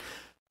great.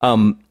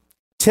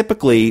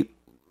 Typically,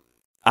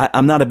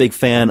 I'm not a big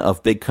fan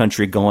of Big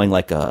Country going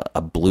like a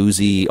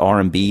bluesy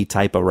R&B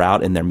type of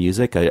route in their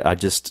music. I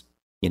just,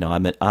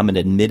 I'm an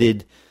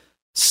admitted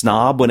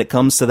snob when it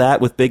comes to that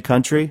with Big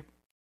Country,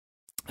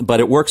 but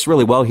it works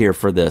really well here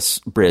for this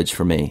bridge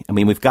for me. I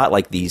mean, we've got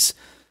like these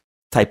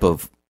type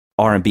of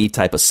R&B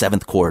type of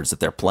seventh chords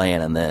that they're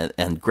playing,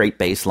 and great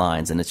bass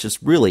lines, and it's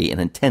just really an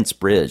intense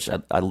bridge.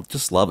 I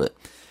just love it.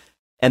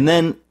 And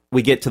then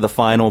we get to the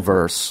final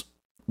verse.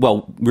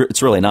 Well,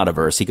 it's really not a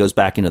verse. He goes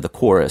back into the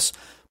chorus,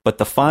 but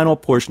the final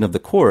portion of the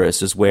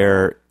chorus is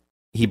where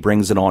he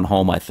brings it on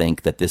home, I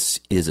think, that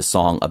this is a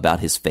song about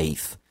his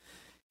faith.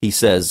 He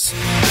says,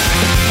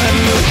 And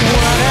look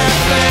what I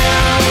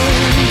found.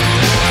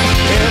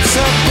 It's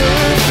a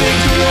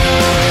perfect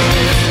love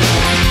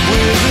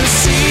with the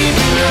sea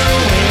below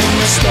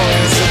and the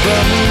stars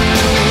above.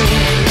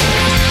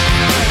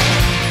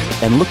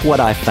 and look what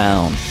I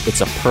found.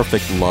 It's a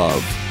perfect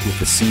love with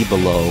the sea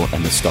below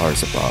and the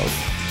stars above.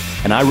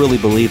 And I really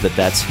believe that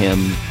that's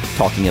him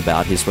talking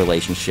about his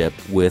relationship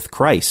with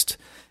Christ.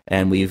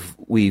 And we've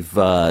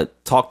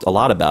talked a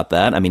lot about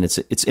that. I mean,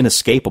 it's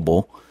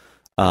inescapable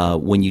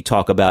when you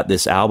talk about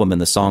this album and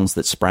the songs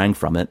that sprang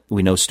from it.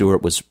 We know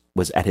Stewart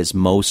was at his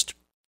most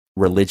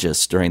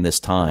religious during this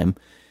time.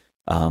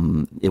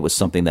 It was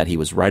something that he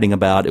was writing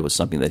about. It was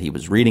something that he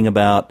was reading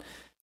about.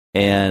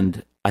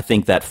 And I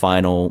think that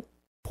final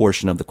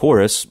portion of the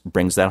chorus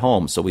brings that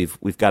home. So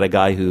we've got a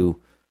guy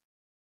who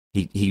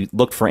he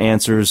looked for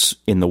answers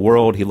in the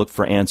world. He looked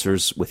for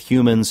answers with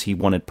humans. He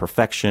wanted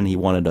perfection. He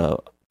wanted a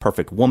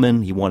perfect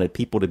woman. He wanted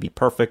people to be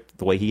perfect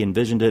the way he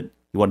envisioned it.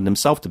 He wanted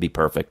himself to be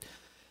perfect.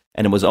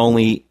 And it was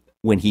only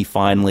when he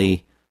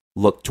finally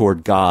looked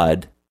toward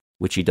God,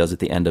 which he does at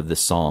the end of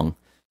this song,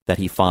 that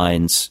he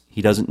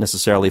doesn't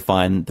necessarily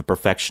find the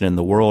perfection in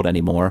the world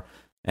anymore,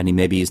 and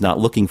he's not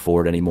looking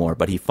for it anymore,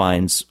 but he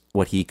finds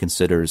what he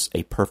considers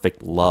a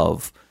perfect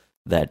love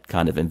that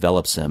kind of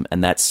envelops him,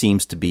 and that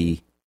seems to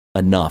be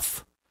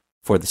enough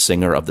for the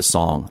singer of the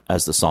song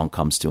as the song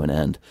comes to an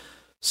end.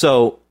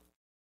 So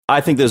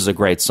I think this is a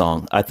great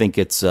song. I think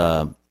it's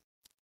a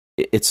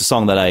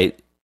song that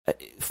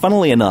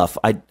funnily enough,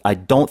 I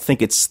don't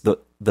think it's the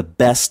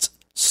best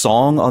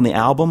song on the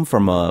album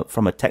from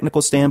a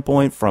technical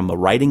standpoint, from a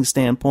writing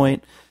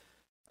standpoint,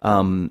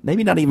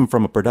 maybe not even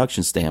from a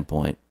production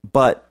standpoint,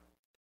 but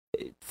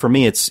for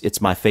me,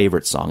 it's my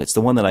favorite song. It's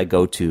the one that I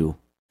go to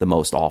the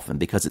most often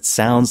because it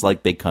sounds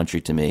like Big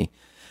Country to me,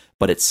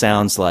 but it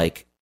sounds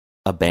like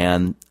a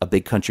band, a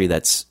Big Country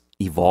that's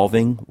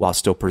evolving while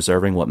still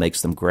preserving what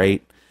makes them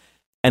great.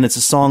 And it's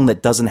a song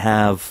that doesn't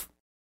have,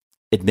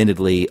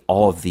 admittedly,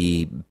 all of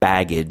the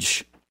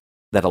baggage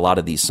that a lot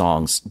of these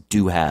songs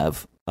do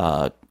have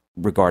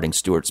regarding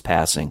Stewart's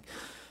passing.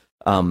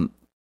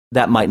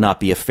 That might not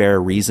be a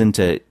fair reason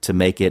to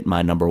make it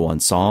my number one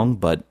song,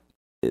 but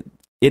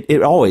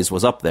it always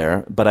was up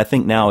there. But I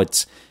think now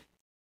it's,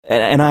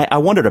 and I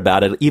wondered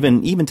about it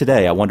even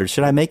today. I wondered,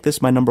 should I make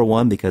this my number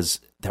one, because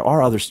there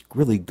are other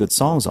really good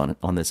songs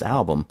on this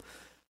album,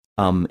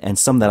 and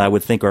some that I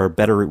would think are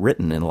better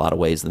written in a lot of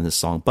ways than this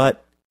song.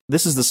 But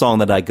this is the song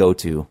that I go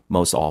to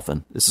most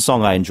often. This is the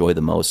song I enjoy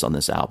the most on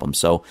this album.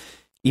 So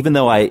even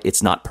though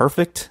it's not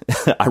perfect,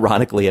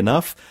 ironically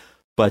enough,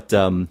 but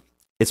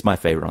it's my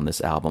favorite on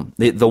this album.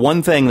 The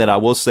one thing that I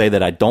will say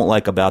that I don't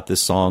like about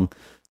this song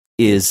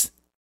is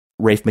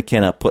Rafe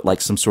McKenna put like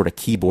some sort of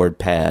keyboard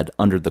pad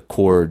under the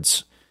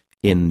chords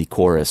in the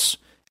chorus,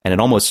 and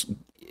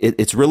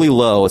it's really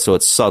low, so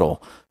it's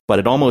subtle. But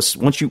it almost,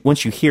 once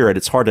you hear it,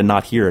 it's hard to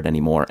not hear it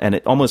anymore, and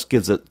it almost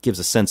gives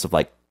a sense of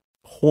like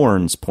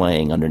horns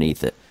playing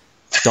underneath it.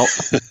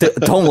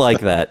 Don't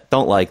like that.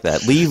 Don't like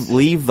that.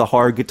 Leave the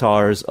hard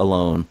guitars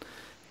alone.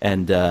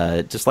 And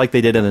just like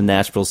they did in the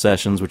Nashville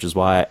sessions, which is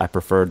why I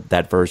preferred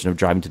that version of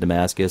Driving to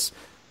Damascus.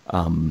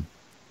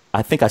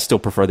 I think I still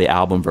prefer the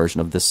album version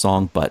of this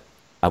song, but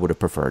I would have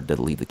preferred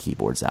to leave the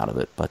keyboards out of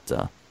it.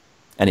 But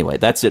anyway,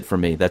 that's it for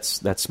me.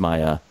 That's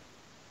my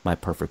my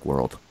perfect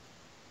world.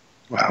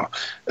 Wow.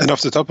 And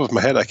off the top of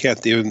my head, I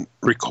can't even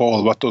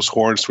recall what those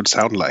horns would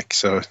sound like.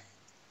 So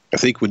I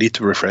think we need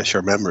to refresh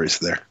our memories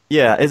there.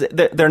 Yeah,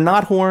 they're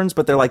not horns,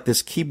 but they're like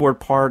this keyboard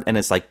part, and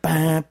it's like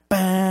bah,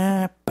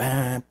 bah,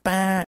 bah,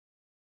 bah.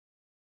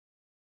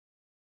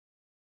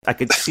 I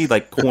could see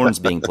like horns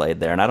being played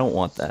there, and I don't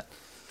want that.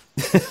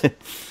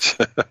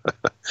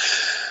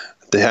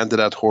 They handed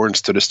out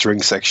horns to the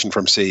string section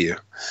from CU.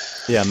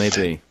 Yeah,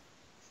 maybe.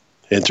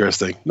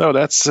 Interesting. No,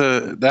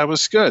 that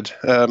was good.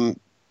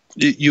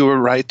 You were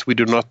right. We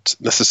do not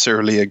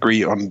necessarily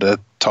agree on the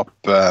top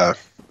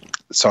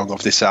song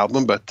of this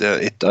album, but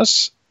it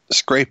does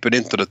scrape it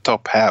into the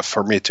top half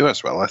for me too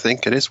as well. I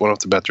think it is one of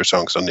the better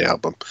songs on the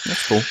album.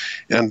 That's cool.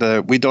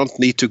 And we don't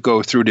need to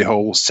go through the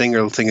whole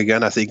single thing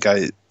again. I think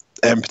I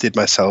emptied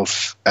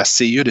myself as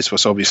CU. This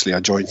was obviously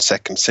a joint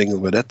second single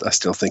with it. I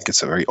still think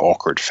it's a very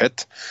awkward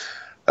fit.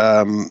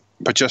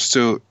 But just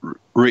to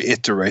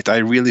reiterate, I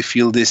really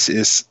feel this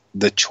is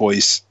the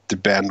choice the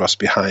band was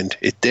behind.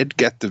 It did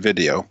get the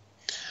video.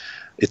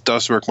 It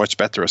does work much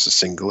better as a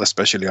single,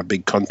 especially a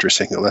Big Country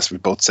single, as we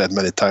both said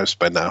many times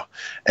by now.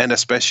 And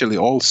especially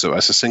also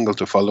as a single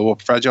to follow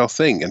up Fragile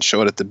Thing and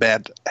show that the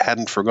band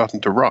hadn't forgotten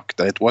to rock,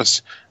 that it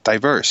was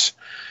diverse.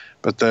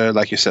 But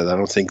like you said, I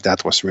don't think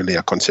that was really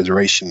a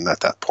consideration at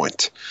that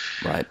point.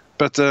 Right.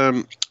 But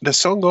the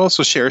song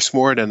also shares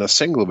more than a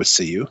single with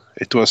CU.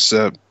 It was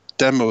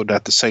demoed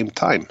at the same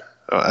time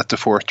at the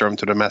Fourth Drum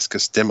to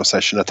Damascus demo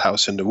session at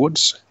House in the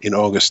Woods in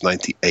August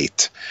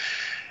 98.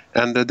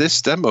 And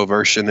this demo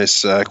version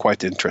is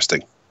quite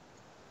interesting.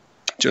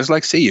 Just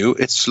like CU,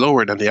 it's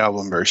slower than the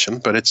album version,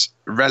 but it's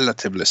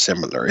relatively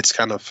similar. It's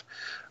kind of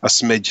a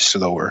smidge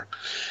slower.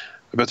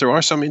 But there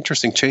are some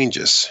interesting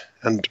changes,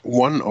 and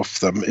one of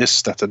them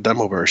is that the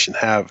demo version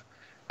have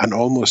an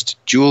almost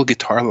dual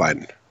guitar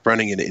line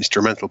running in the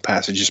instrumental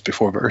passages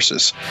before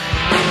verses.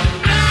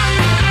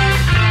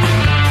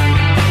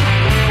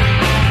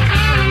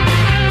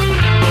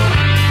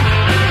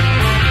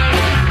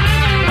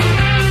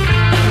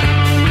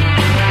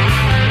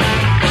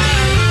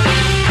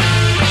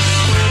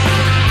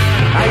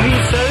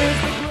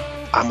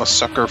 I'm a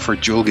sucker for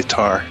dual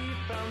guitar,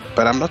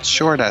 but I'm not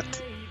sure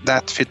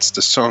that fits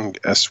the song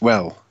as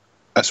well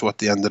as what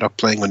they ended up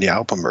playing on the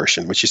album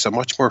version, which is a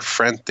much more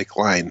frantic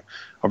line,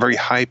 a very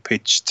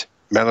high-pitched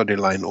melody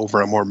line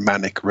over a more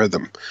manic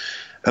rhythm.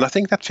 And I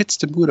think that fits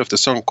the mood of the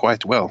song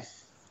quite well.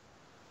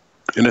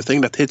 And the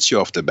thing that hits you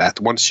off the bat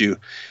once you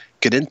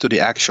get into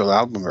the actual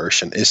album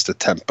version is the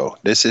tempo.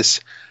 This is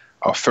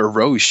a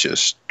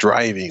ferocious,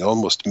 driving,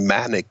 almost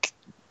manic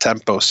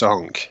tempo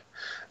song.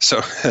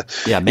 So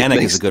yeah,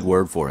 manic is a good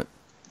word for it.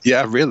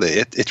 Yeah, really.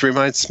 It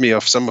reminds me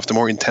of some of the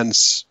more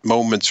intense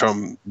moments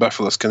from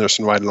Buffalo Skinners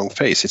and Ride Along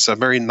Face. It's a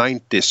very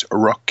 90s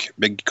rock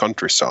Big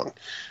Country song.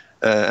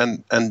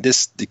 And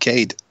this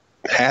decade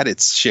had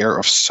its share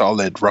of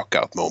solid rock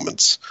out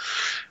moments.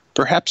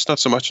 Perhaps not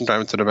so much in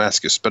Driving to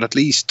Damascus, but at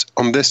least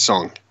on this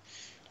song,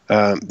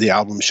 the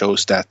album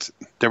shows that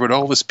there would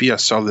always be a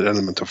solid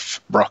element of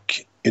rock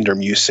in their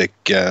music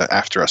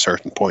after a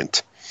certain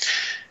point.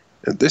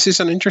 This is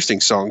an interesting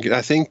song.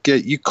 I think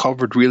you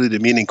covered really the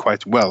meaning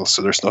quite well,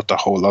 so there's not a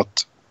whole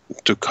lot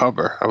to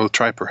cover. I will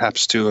try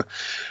perhaps to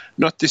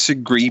not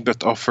disagree,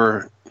 but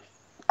offer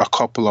a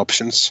couple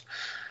options.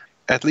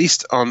 At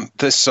least on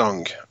this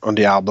song on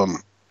the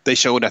album, they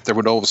show that there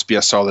would always be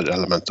a solid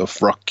element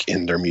of rock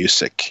in their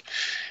music.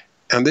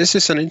 And this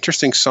is an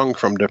interesting song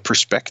from the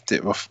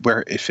perspective of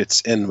where it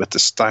fits in with the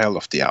style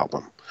of the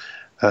album.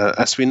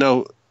 As we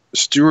know,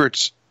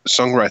 Stewart's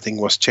songwriting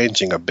was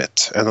changing a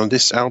bit. And on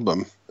this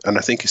album, and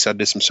I think he said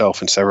this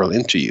himself in several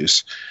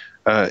interviews,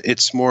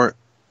 it's more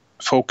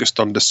focused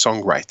on the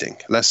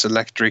songwriting, less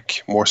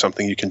electric, more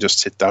something you can just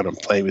sit down and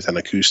play with an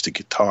acoustic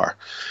guitar.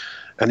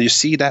 And you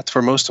see that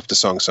for most of the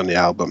songs on the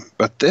album.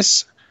 But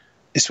this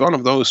is one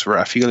of those where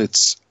I feel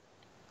it's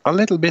a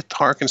little bit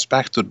harkens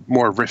back to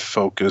more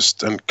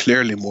riff-focused and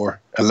clearly more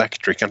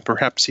electric and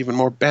perhaps even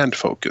more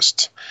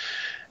band-focused.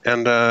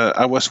 And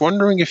I was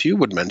wondering if you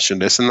would mention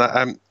this, and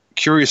I'm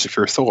curious of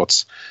your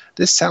thoughts.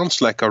 This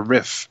sounds like a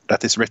riff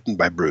that is written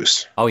by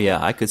Bruce. Oh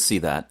yeah, I could see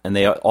that. And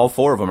all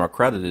four of them are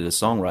credited as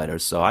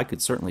songwriters, so I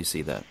could certainly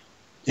see that.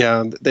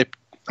 Yeah,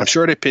 I'm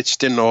sure they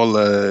pitched in all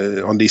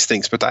on these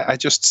things, but I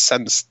just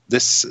sense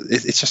this.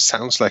 It just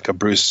sounds like a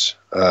Bruce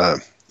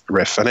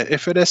riff, and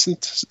if it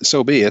isn't,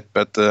 so be it.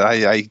 But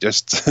I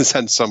just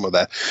sense some of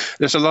that.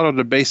 There's a lot of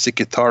the basic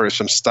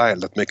guitarism style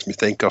that makes me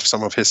think of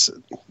some of his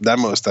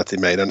demos that he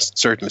made, and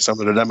certainly some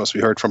of the demos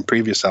we heard from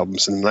previous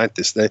albums in the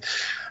 90s.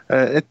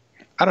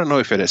 I don't know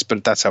if it is,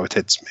 but that's how it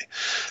hits me.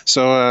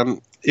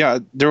 So yeah,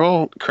 they're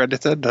all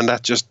credited, and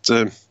that just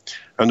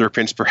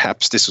underpins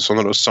perhaps this was one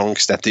of those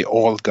songs that they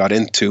all got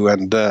into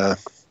and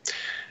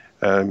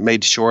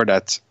made sure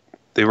that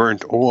they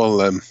weren't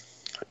all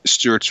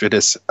Stewart's with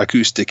his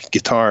acoustic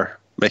guitar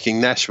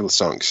making Nashville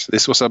songs.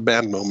 This was a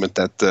band moment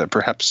that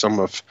perhaps some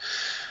of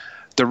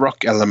the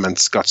rock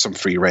elements got some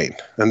free reign,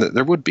 and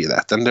there would be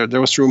that, and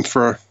there was room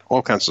for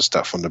all kinds of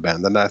stuff on the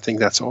band, and I think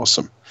that's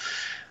awesome.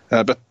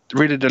 But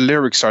really the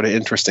lyrics are the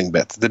interesting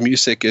bit. The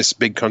music is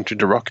big country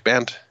the rock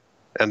band,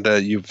 and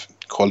you've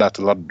called out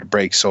a lot of the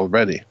breaks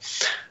already,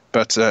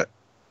 but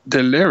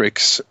the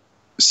lyrics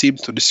seem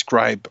to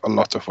describe a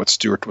lot of what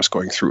Stewart was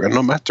going through, and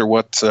no matter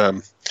what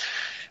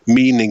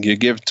meaning you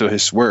give to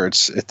his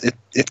words,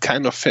 it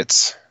kind of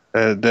fits.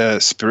 The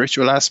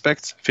spiritual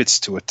aspect fits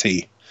to a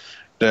T.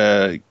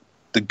 The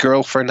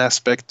girlfriend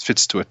aspect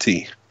fits to a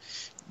T.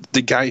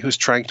 The guy who's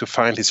trying to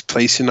find his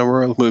place in the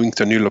world, moving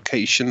to a new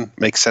location,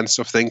 make sense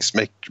of things,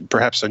 make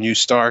perhaps a new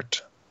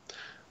start,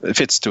 it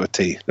fits to a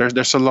T.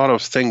 There's a lot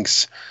of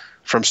things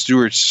from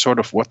Stewart's sort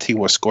of what he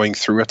was going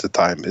through at the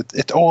time.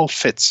 It all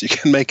fits. You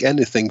can make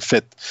anything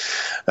fit.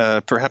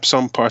 Perhaps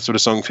some parts of the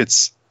song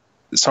fits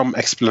some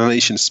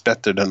explanations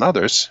better than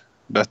others,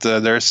 but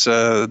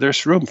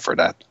there's room for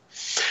that.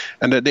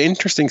 And the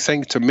interesting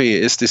thing to me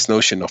is this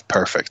notion of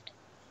perfect.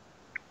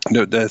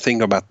 The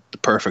thing about the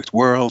perfect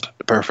world,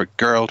 the perfect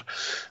girl,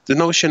 the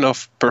notion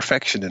of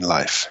perfection in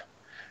life.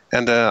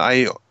 And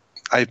I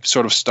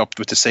sort of stopped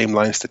with the same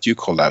lines that you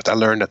called out. I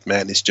learned that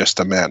man is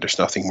just a man. There's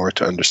nothing more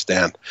to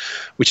understand,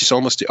 which is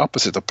almost the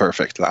opposite of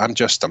perfect. I'm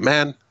just a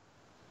man,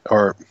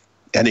 or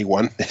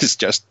anyone is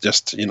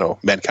just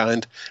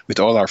mankind with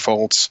all our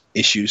faults,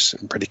 issues,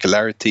 and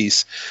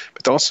particularities,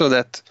 but also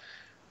that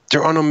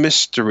there are no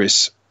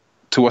mysteries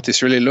to what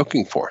he's really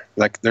looking for.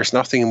 Like there's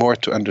nothing more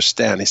to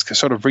understand. He's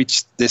sort of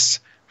reached this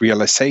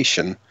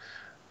realization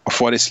of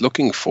what he's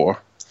looking for,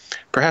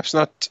 perhaps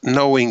not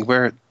knowing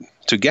where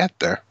to get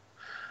there.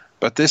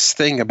 But this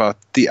thing about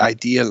the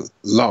ideal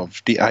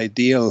love, the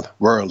ideal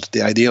world,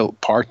 the ideal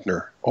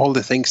partner, all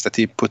the things that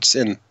he puts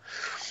in,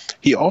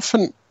 he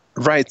often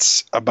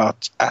writes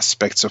about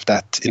aspects of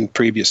that in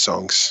previous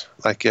songs,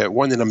 like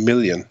One in a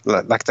Million,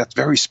 like that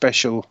very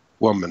special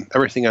woman,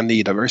 Everything I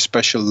Need, a very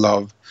special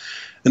love,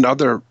 and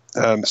other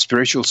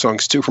spiritual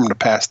songs too from the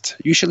past,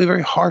 usually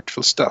very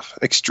heartful stuff,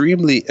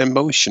 extremely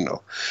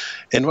emotional.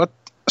 And what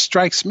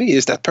strikes me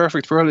is that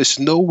Perfect World is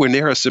nowhere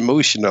near as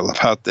emotional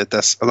about it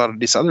as a lot of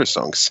these other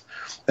songs.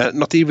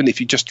 Not even if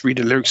you just read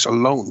the lyrics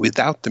alone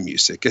without the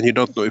music, and you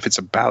don't know if it's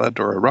a ballad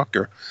or a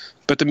rocker,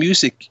 but the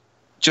music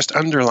just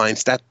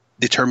underlines that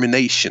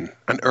determination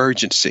and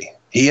urgency.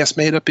 He has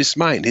made up his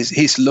mind.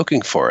 He's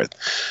looking for it.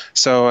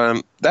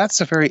 So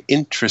that's a very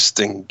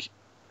interesting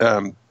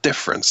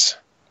difference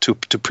to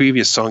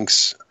previous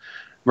songs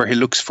where he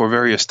looks for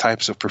various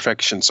types of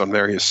perfections on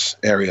various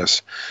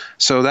areas.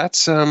 So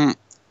that's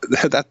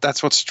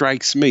what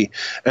strikes me.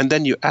 And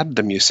then you add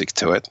the music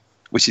to it,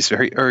 which is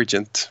very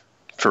urgent,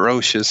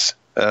 ferocious,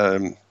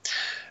 and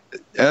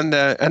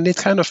it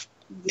kind of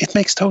it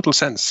makes total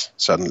sense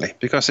suddenly,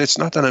 because it's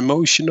not an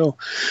emotional,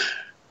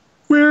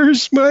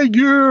 where's my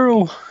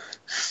girl?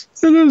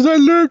 What was I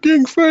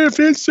looking for? I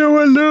feel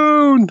so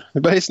alone.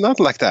 But it's not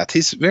like that.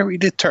 He's very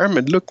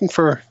determined, looking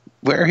for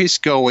where he's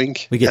going.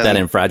 We get that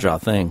in Fragile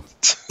Thing.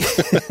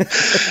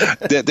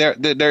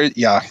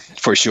 Yeah,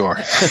 for sure.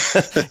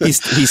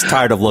 he's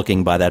tired of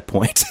looking by that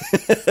point.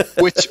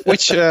 which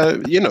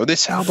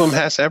this album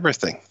has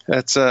everything.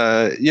 It's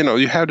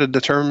you have the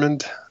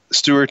determined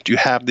Stuart, you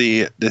have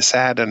the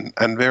sad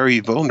and very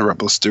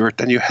vulnerable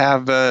Stuart, and you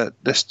have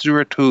the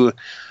Stuart who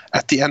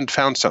at the end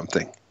found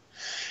something.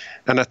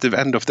 And at the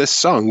end of this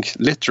song,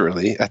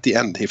 literally at the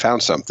end, he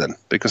found something,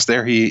 because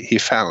there he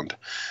found.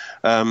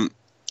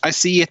 I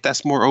see it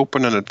as more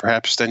open and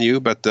perhaps than you,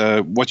 but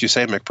what you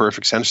say makes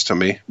perfect sense to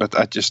me. But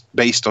I just,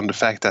 based on the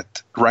fact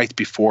that right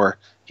before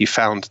he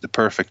found the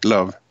perfect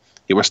love,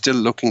 he was still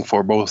looking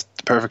for both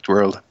the perfect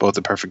world, both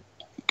the perfect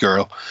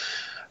girl.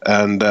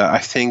 And I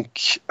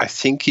think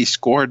he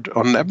scored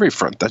on every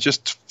front. I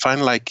just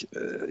find like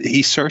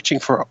he's searching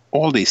for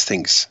all these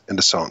things in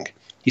the song.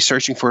 He's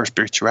searching for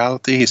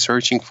spirituality. He's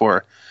searching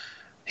for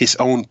his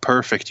own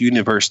perfect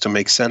universe to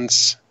make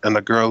sense, and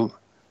a girl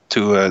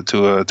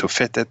to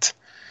fit it.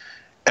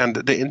 And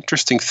the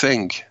interesting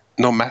thing,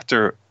 no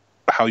matter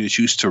how you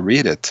choose to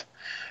read it,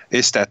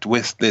 is that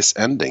with this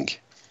ending,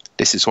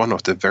 this is one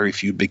of the very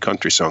few big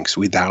country songs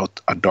without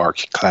a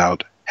dark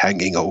cloud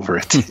hanging over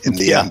it in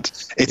the end.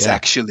 It's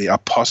actually a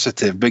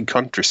positive big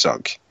country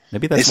song.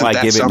 Maybe that's why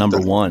I gave it number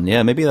one.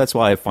 Yeah, maybe that's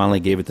why I finally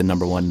gave it the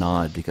number one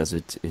nod, because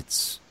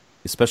it's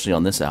especially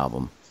on this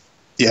album.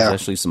 Yeah.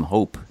 There's actually some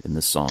hope in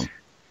this song.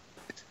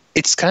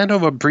 It's kind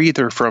of a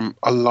breather from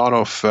a lot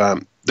of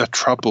the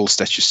troubles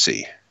that you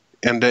see.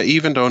 And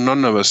even though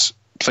none of us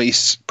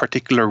place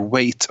particular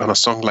weight on a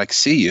song like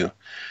See You,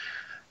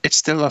 it's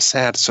still a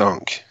sad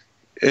song.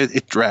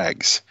 It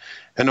drags.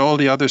 And all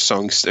the other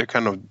songs, they're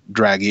kind of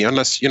draggy,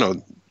 unless,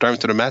 Driving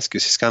to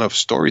Damascus is kind of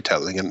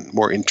storytelling and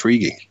more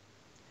intriguing.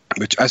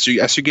 Which, as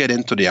you get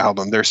into the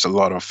album, there's a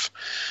lot of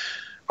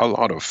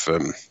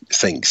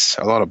things,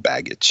 a lot of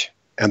baggage.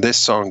 And this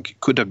song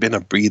could have been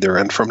a breather,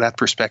 and from that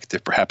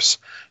perspective, perhaps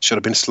should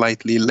have been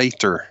slightly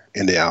later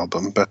in the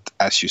album. But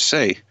as you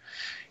say,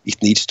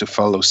 it needs to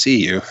follow See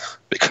You,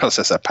 because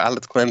as a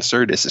palate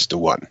cleanser, this is the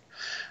one.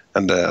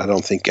 And I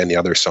don't think any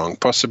other song,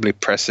 possibly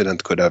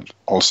President, could have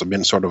also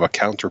been sort of a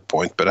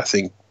counterpoint, but I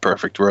think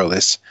Perfect World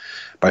is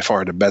by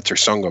far the better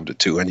song of the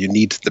two, and you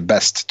need the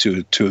best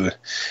to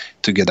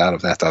get out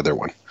of that other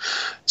one.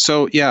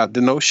 So yeah,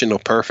 the notion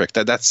of perfect,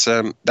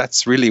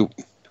 that's really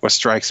what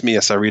strikes me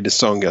as I read the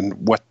song, and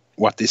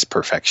what is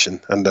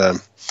perfection. And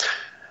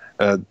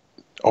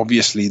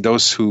obviously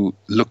those who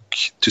look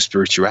to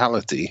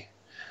spirituality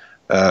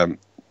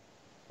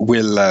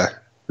will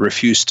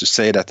refuse to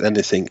say that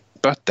anything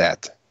but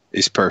that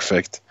is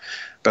perfect.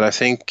 But I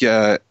think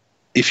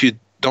if you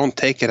don't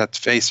take it at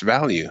face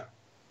value,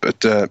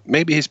 but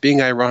maybe he's being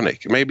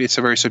ironic, maybe it's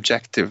a very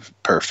subjective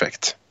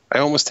perfect. I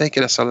almost take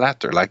it as a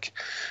latter, like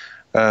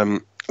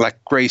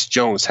Grace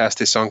Jones has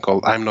this song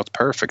called I'm Not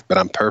Perfect, but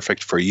I'm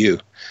Perfect for You.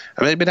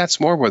 And maybe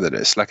that's more what it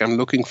is. Like, I'm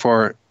looking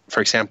for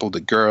example,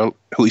 the girl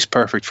who is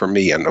perfect for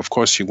me, and of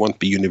course she won't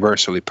be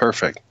universally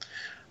perfect.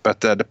 But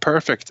the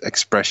perfect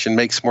expression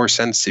makes more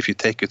sense if you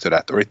take it to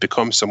that, or it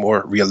becomes a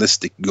more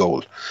realistic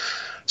goal.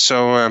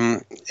 So,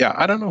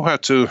 I don't know how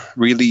to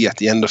really, at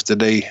the end of the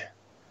day,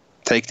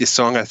 take this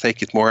song. I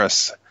take it more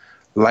as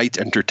light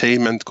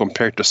entertainment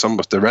compared to some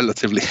of the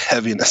relatively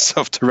heaviness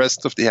of the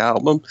rest of the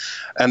album.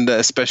 And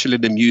especially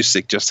the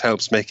music just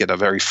helps make it a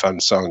very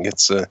fun song.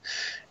 It's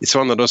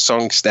one of those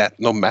songs that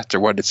no matter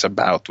what it's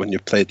about, when you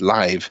play it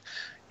live,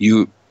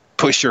 you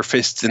push your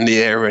fists in the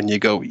air and you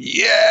go,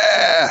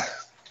 yeah!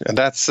 And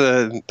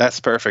that's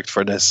perfect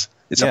for this.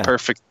 It's a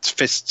perfect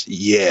fist,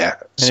 yeah.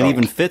 And it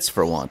even fits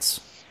for once,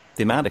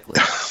 thematically.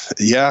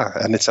 Yeah,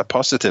 and it's a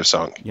positive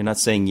song. You're not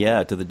saying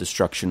yeah to the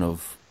destruction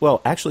of...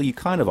 Well, actually, you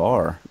kind of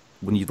are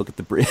when you look at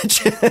the bridge.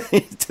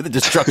 To the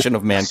destruction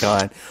of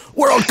mankind.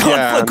 World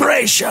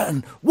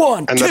conflagration!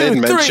 1, 2, 3, 4. And I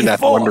didn't mention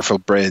that wonderful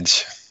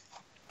bridge.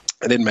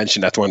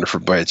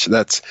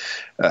 That's...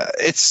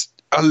 it's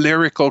a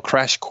lyrical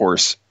crash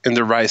course in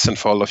the rise and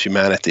fall of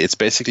humanity. It's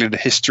basically the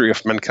history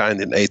of mankind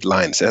in 8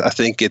 lines. I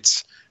think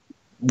it's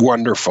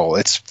wonderful.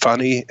 It's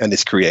funny and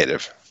it's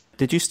creative.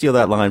 Did you steal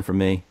that line from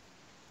me?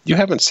 You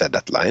haven't said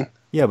that line.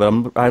 Yeah,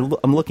 but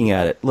I'm looking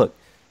at it. Look,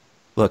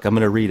 I'm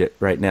going to read it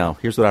right now.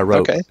 Here's what I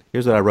wrote. Okay.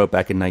 Here's what I wrote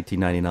back in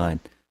 1999.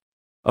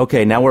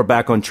 Okay, now we're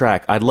back on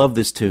track. I love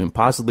this tune,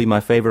 possibly my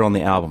favorite on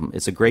the album.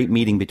 It's a great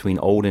meeting between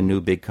old and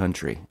new big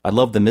country. I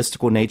love the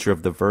mystical nature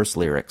of the verse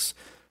lyrics.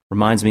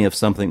 Reminds me of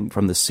something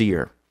from The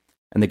Seer.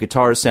 And the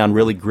guitars sound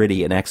really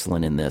gritty and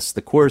excellent in this.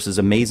 The chorus is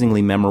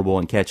amazingly memorable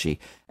and catchy.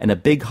 And a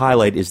big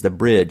highlight is the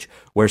bridge,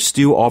 where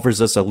Stu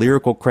offers us a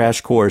lyrical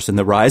crash course in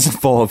the rise and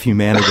fall of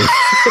humanity.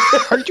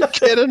 Are you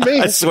kidding me?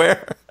 I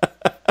swear.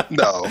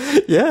 No.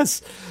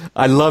 Yes.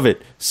 I love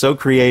it. So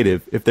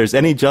creative. If there's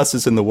any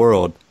justice in the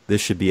world,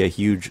 this should be a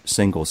huge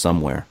single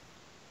somewhere.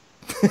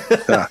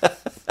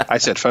 I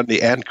said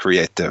funny and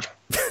creative.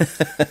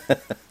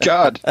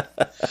 God.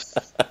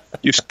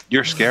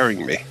 You're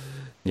scaring me.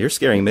 You're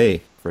scaring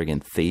me,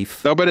 friggin'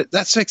 thief. No, but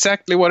that's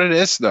exactly what it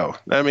is, though.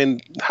 I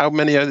mean, how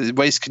many other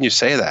ways can you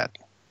say that?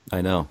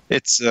 I know.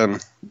 It's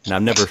and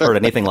I've never heard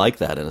anything like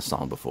that in a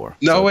song before.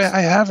 No, I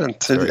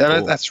haven't. Cool.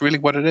 That's really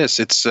what it is.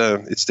 It's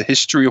the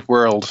history of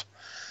world.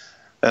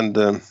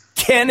 And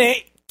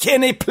Kenny,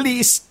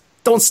 please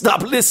don't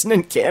stop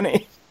listening,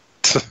 Kenny.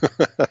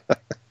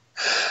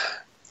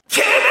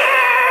 Kenny!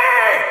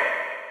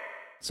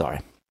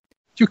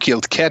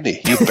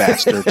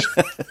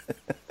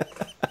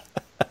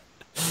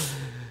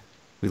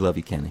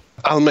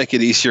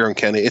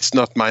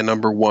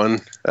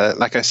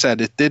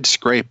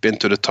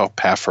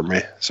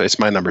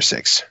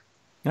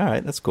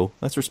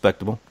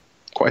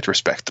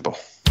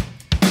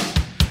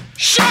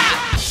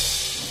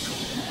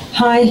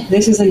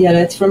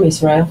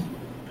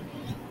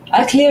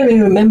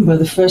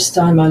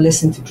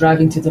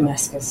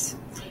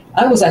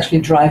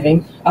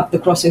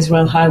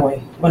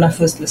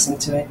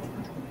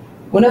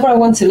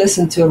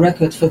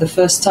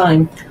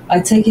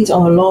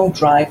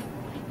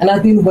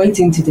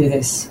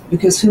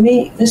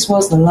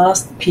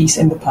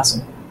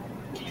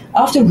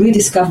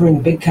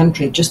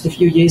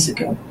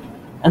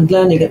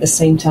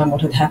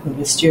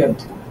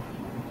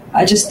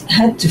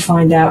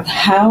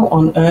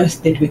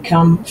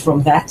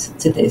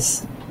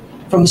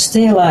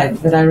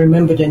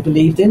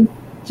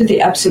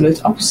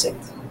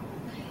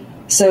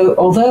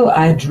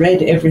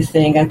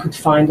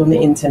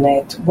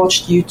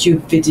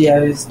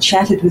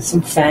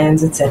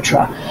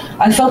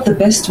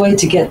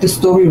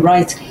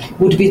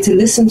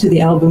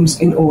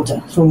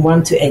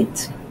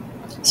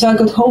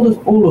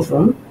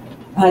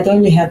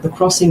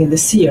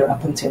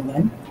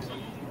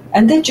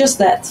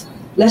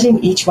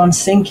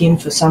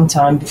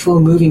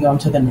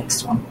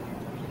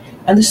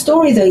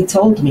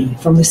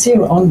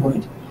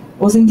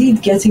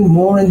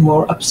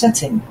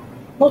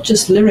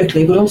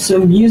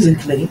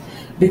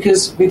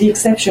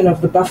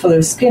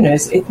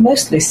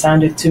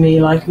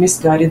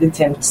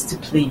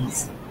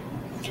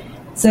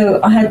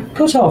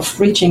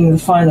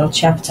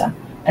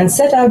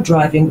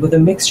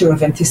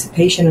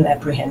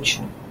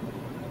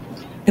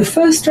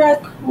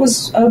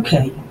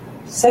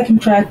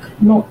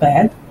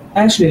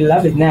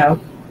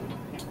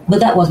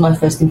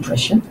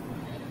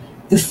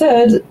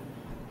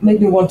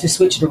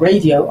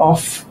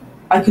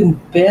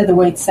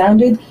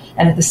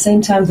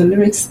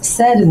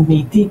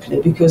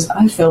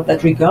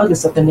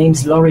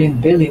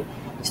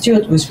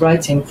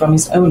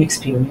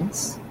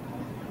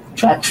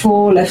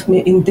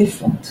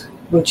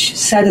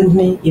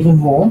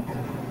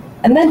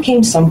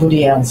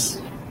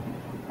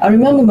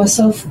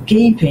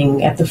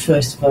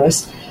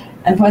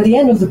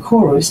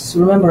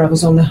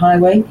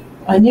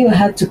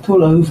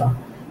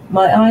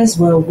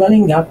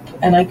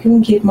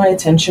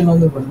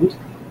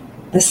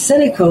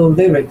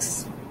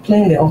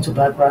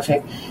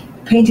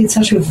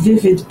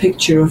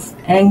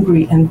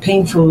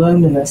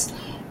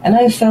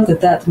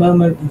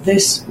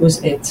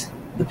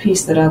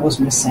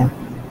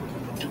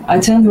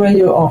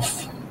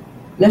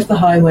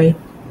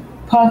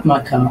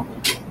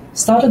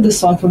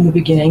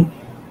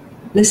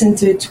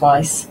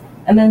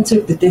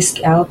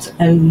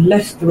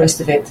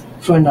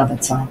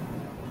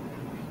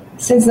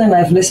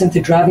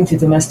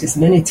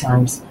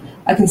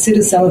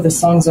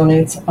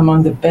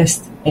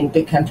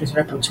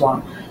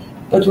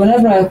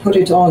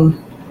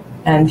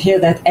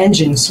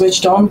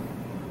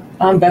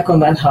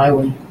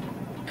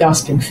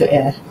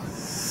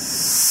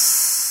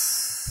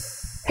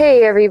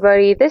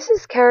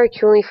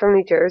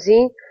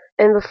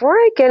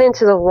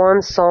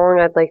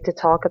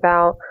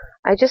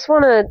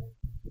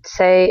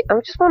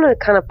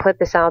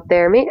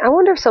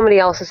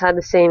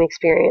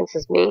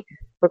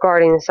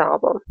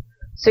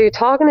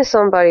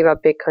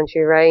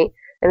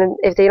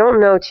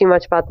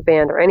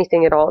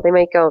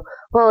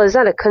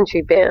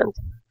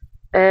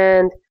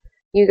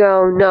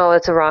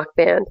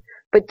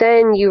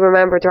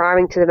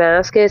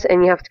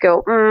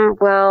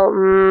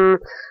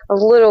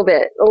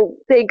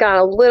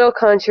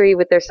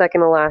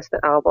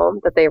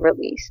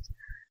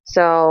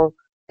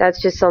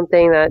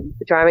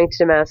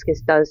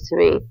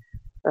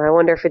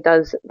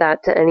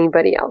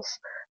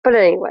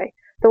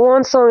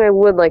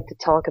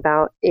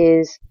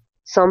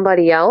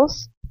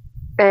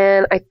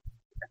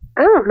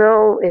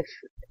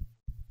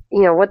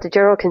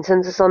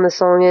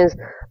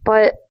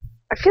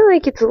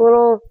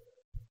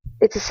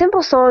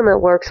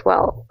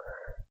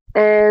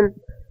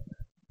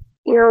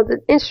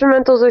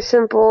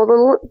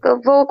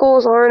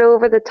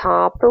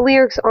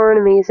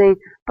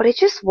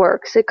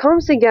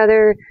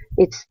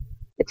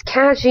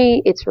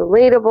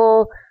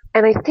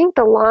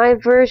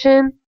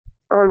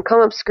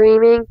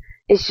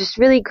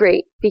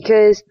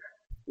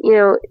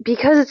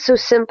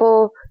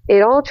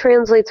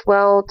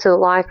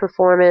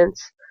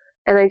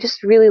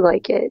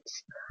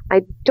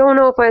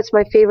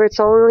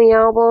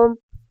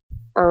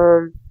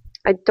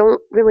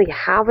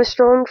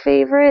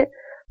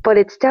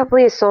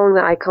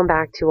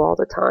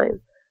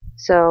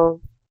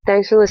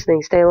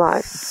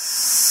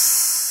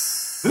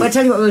 Well, I'll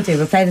tell you what we'll do.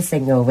 We'll play the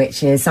single,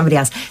 which is somebody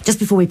else. Just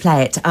before we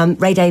play it,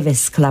 Ray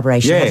Davies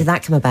collaboration. How did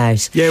that come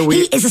about? Yeah,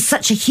 he is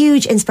such a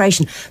huge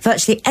inspiration.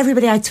 Virtually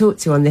everybody I talk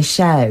to on this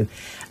show,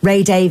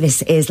 Ray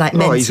Davies is like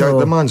mentor.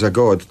 The man's a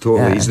god, totally.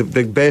 Yeah. He's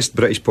the best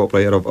British pop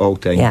writer of all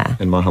time,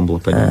 in my humble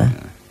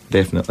opinion.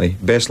 Definitely.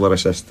 Best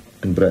lyricist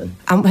in Britain.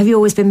 Have you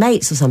always been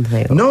mates or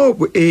something? No,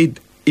 he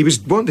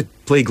was wanting to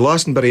play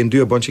Glastonbury and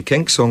do a bunch of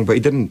Kinks songs, but he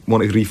didn't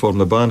want to reform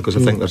the band because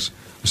I think there's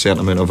a certain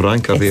amount of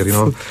rancour there, you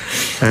know.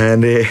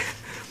 And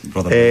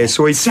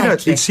so he'd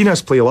seen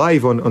us play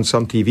live on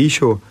some TV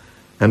show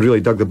and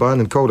really dug the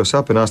band and called us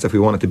up and asked if we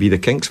wanted to be the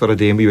Kinks for a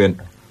day, and we went,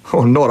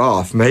 oh, not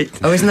off, mate.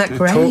 Oh, isn't that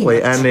great?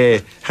 Totally. And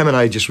him and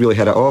I just really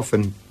hit it off,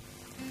 and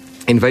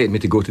invited me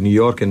to go to New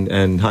York and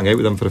hang out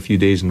with him for a few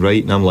days and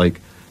write, and I'm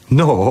like,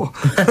 no.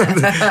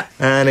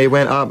 And he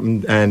went up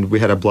and we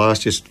had a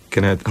blast, just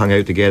kind of hung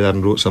out together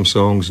and wrote some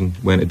songs and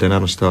went to dinner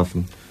and stuff,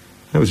 and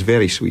it was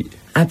very sweet.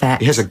 I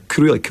bet. He has a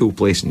really cool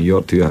place in New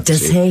York too, I have to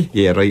say. Does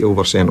he? Yeah, right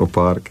over Central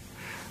Park.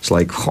 It's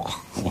like,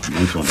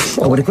 nice one.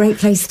 Oh, what a great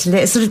place to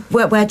live. It's sort of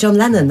where John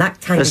Lennon,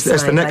 that kind of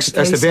side. That's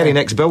the very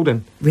next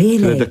building. Really?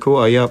 To the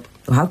Dakota, yep.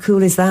 Oh, how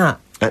cool is that?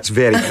 That's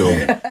very cool.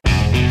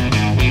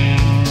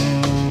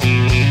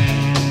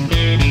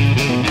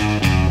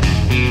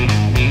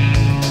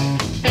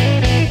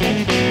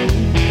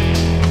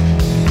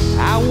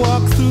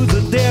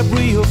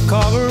 Debris of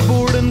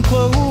cardboard and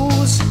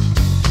clothes,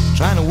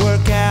 trying to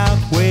work out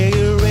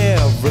where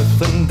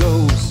everything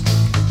goes.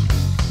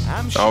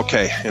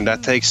 Okay, and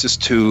that takes us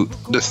to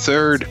the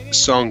third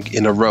song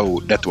in a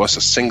row that was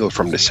a single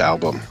from this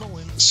album,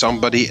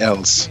 Somebody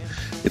Else.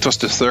 It was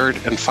the third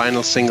and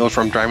final single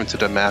from Driving to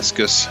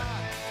Damascus.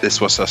 This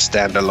was a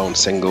standalone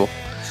single,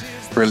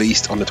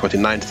 released on the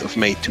 29th of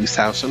May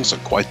 2000, so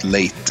quite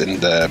late in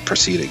the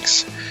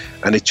proceedings.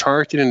 And it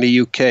charted in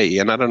the UK,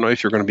 and I don't know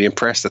if you're going to be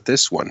impressed at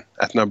this one,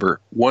 at number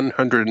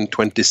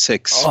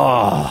 126.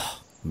 Oh,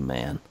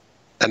 man.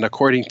 And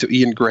according to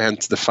Ian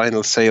Grant, the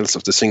final sales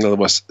of the single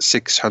was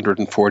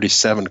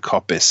 647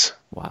 copies.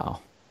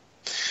 Wow.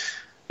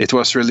 It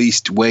was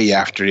released way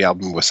after the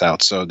album was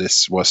out, so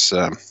this was,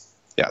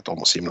 it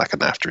almost seemed like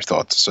an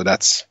afterthought. So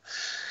that's...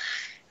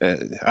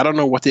 I don't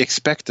know what they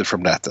expected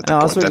from that.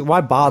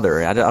 Why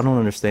bother? I don't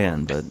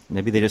understand. But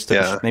maybe they just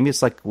maybe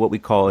it's like what we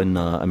call in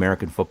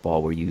American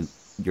football, where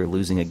you're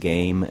losing a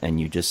game and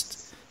you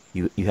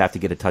have to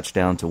get a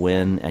touchdown to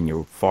win, and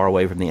you're far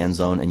away from the end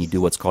zone, and you do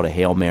what's called a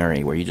Hail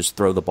Mary, where you just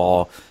throw the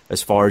ball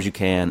as far as you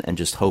can and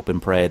just hope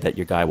and pray that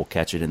your guy will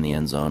catch it in the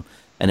end zone.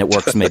 And it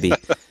works maybe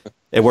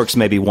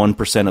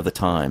 1% of the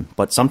time,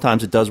 but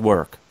sometimes it does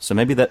work. So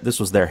maybe this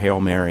was their Hail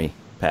Mary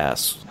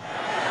pass.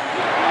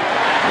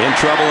 In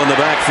trouble in the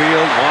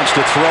backfield, wants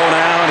to throw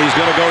now, and he's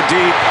going to go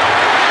deep.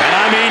 And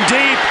I mean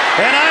deep,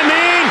 and I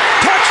mean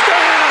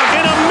touchdown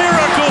in a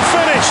miracle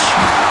finish.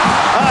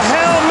 A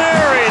Hail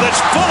Mary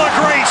that's full of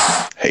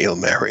grace. Hail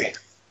Mary.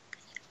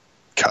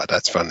 God,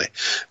 that's funny.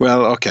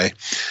 Well, okay.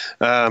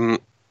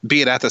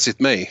 Be that as it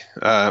may,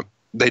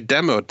 they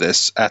demoed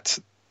this at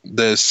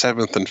the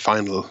 7th and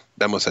final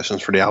demo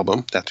sessions for the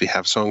album that we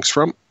have songs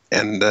from,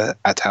 and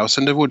at House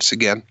in the Woods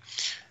again,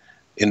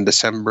 in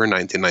December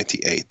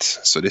 1998.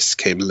 So this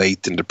came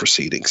late in the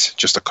proceedings.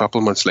 Just a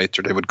couple months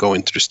later, they would go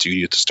into the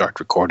studio to start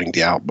recording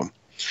the album.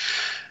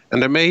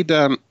 And they made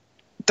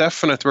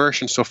definite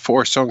versions of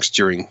 4 songs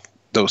during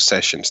those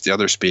sessions, the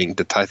others being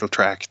the title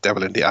track,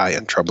 Devil in the Eye,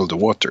 and Trouble the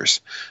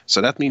Waters.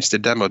 So that means they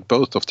demoed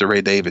both of the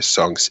Ray Davies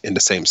songs in the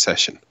same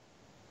session.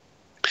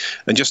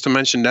 And just to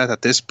mention that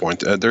at this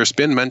point, there's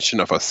been mention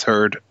of a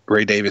third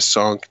Ray Davies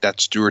song that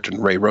Stewart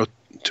and Ray wrote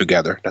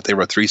together, that they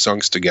wrote 3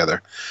 songs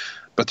together.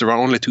 But there are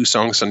only 2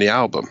 songs on the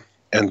album,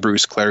 and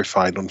Bruce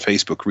clarified on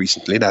Facebook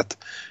recently that,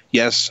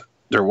 yes,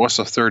 there was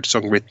a third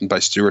song written by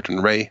Stewart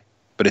and Ray,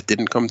 but it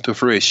didn't come to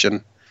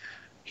fruition.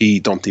 He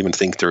don't even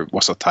think there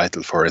was a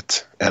title for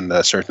it, and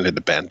certainly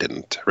the band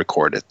didn't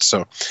record it.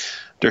 So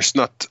there's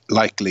not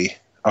likely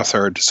a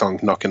third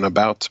song knocking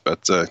about,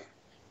 but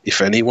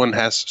if anyone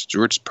has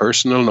Stewart's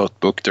personal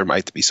notebook, there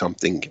might be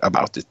something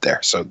about it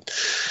there. So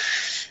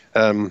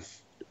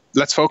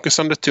let's focus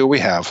on the 2 we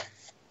have.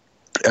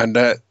 And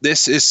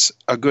this is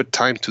a good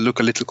time to look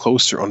a little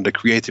closer on the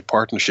creative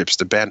partnerships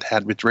the band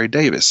had with Ray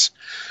Davies.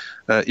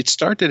 It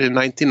started in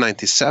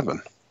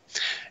 1997.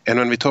 And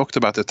when we talked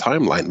about the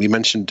timeline, we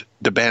mentioned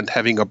the band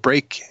having a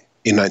break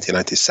in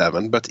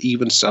 1997. But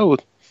even so,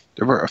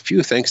 there were a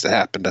few things that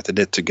happened that they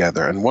did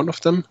together. And one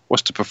of them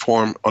was to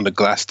perform on the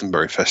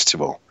Glastonbury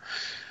Festival.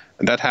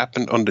 And that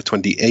happened on the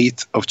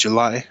 28th of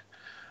July,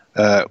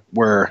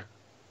 where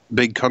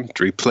Big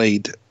Country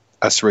played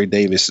as Ray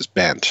Davies'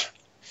 band.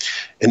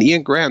 And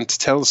Ian Grant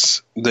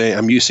tells the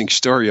amusing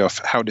story of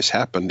how this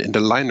happened in the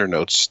liner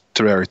notes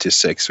to Rarity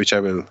 6, which I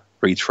will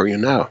read for you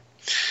now.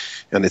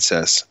 And it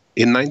says,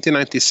 in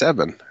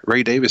 1997,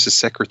 Ray Davies'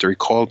 secretary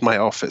called my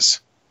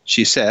office.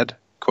 She said,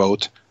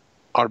 quote,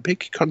 "Are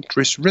Big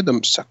Country's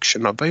rhythm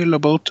section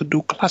available to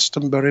do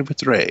Glastonbury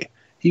with Ray?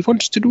 He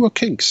wants to do a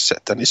Kinks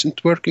set and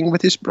isn't working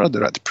with his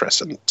brother at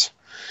present."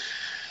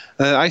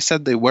 I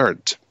said they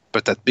weren't.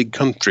 but that Big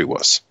Country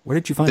was. Where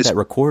did you find that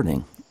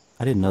recording?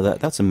 I didn't know that.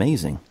 That's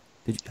amazing.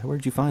 Where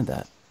did you find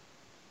that?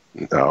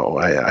 No,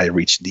 I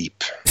reached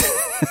deep.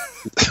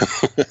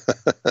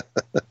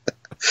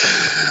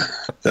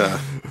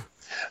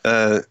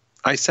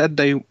 I said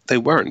they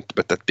weren't,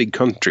 but that Big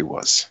Country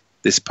was.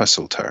 This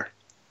puzzled her.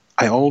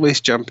 I always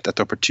jumped at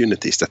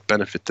opportunities that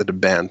benefited the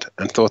band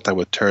and thought I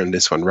would turn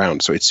this one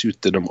round so it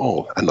suited them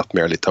all and not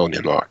merely Tony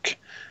and Mark.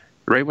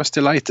 Ray was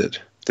delighted.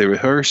 They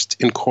rehearsed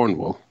in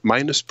Cornwall,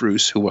 minus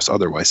Bruce, who was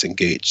otherwise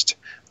engaged.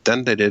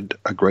 Then they did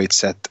a great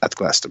set at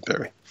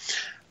Glastonbury.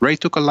 Ray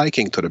took a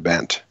liking to the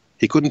band.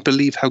 He couldn't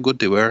believe how good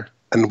they were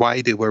and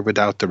why they were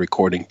without the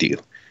recording deal.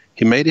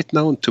 He made it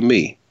known to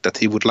me that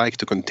he would like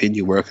to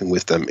continue working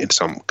with them in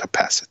some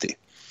capacity.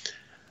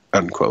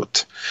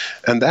 Unquote.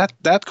 And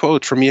that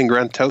quote from Ian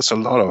Grant tells a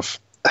lot of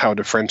how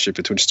the friendship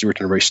between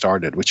Stewart and Ray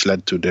started, which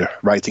led to the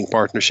writing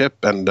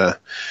partnership. And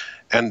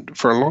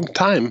for a long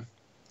time,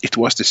 it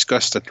was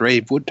discussed that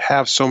Ray would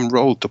have some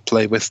role to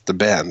play with the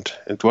band.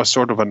 It was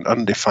sort of an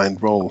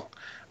undefined role.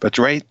 But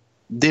Ray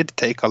did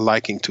take a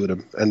liking to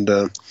them.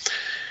 And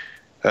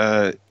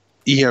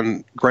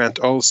Ian Grant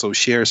also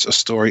shares a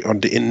story on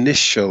the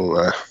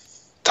initial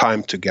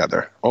time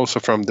together, also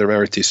from the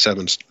Rarity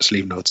 7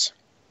 sleeve notes.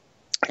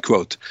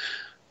 Quote,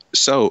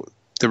 so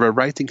there were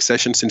writing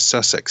sessions in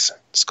Sussex,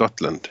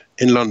 Scotland,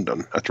 in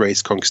London at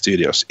Ray's Kong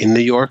Studios, in New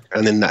York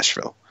and in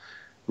Nashville.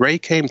 Ray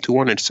came to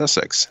one in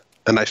Sussex,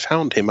 and I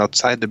found him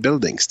outside the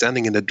building,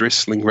 standing in the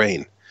drizzling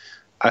rain.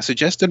 I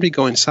suggested we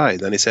go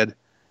inside, and he said,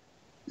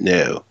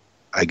 no,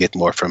 I get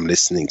more from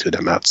listening to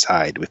them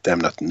outside with them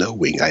not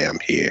knowing I am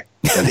here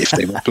than if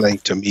they were playing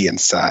to me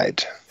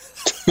inside.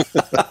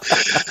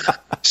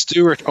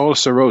 Stewart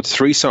also wrote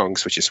 3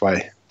 songs, which is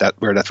where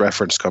that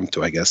reference come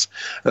to, I guess,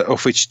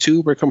 of which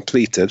 2 were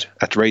completed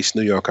at Ray's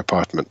New York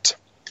apartment.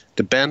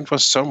 The band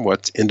was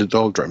somewhat in the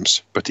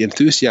doldrums, but the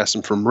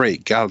enthusiasm from Ray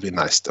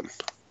galvanized them.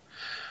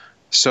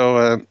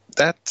 So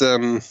that's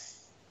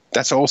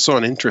also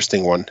an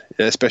interesting one,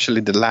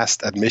 especially the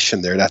last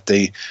admission there, that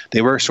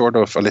they were sort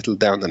of a little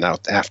down and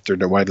out after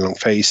the Wide Long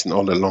Face and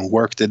all the long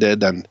work they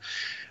did, and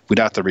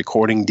without the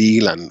recording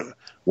deal, and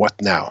what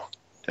now?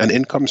 And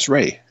in comes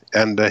Ray,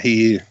 and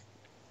he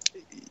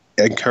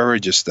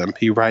encourages them,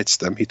 he writes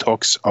them, he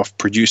talks of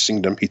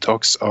producing them, he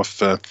talks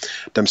of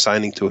them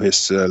signing to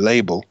his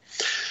label,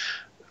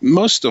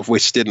 most of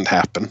which didn't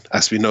happen,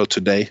 as we know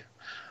today.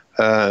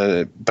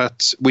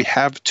 But we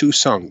have 2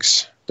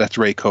 songs that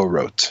Ray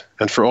co-wrote,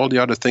 and for all the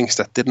other things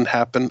that didn't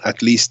happen,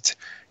 at least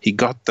he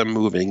got them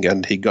moving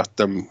and he got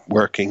them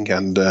working,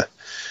 and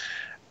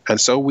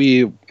so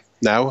we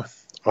now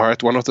are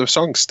at one of the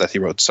songs that he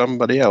wrote,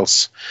 Somebody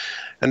Else.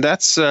 And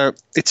that's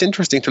it's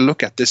interesting to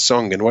look at this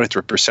song and what it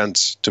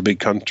represents to Big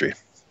Country,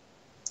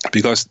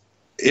 because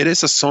it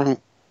is a song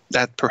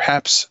that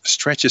perhaps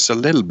stretches a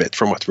little bit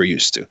from what we're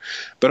used to.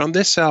 But on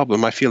this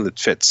album, I feel it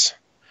fits.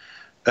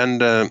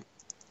 And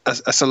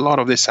as a lot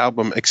of this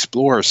album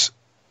explores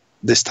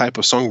this type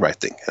of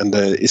songwriting, and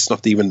it's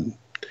not even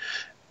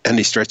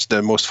any stretch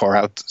the most far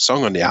out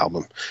song on the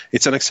album.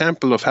 It's an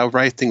example of how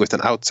writing with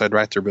an outside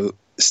writer will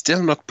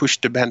still not push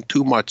the band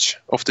too much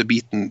off the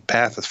beaten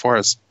path as far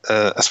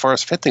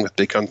as fitting with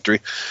Big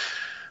Country.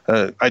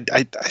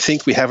 I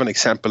think we have an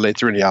example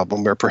later in the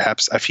album where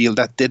perhaps I feel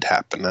that did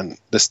happen, and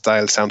the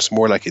style sounds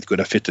more like it could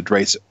have fitted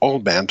Ray's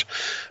old band.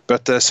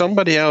 But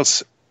Somebody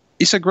Else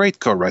is a great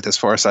co-write as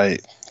far as I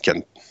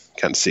can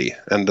see,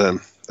 and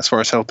as far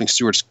as helping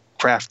Stewart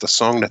craft a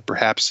song that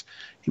perhaps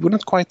he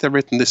wouldn't quite have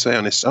written this way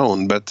on his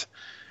own, but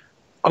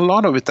a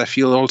lot of it I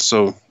feel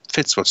also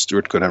fits what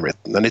Stewart could have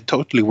written, and it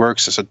totally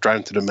works as a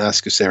Drive to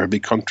Damascus era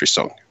Big Country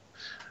song,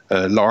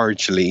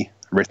 largely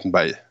written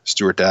by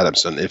Stuart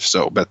Adamson, if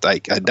so, but I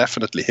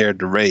definitely hear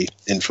the Ray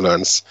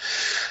influence.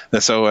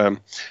 So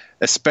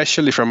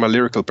especially from a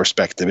lyrical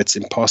perspective, it's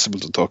impossible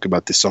to talk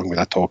about this song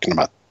without talking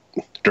about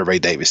the Ray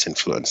Davies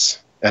influence.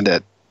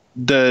 And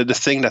the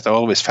thing that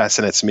always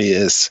fascinates me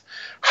is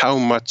how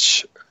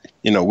much,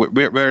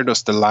 where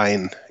does the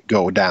line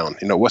go down?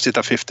 Was it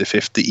a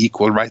 50-50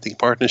 equal writing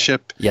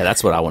partnership? Yeah,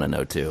 that's what I want to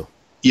know too.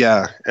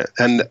 Yeah,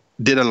 and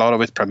did a lot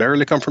of it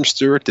primarily come from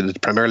Stewart? Did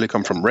it primarily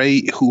come from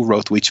Ray? Who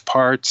wrote which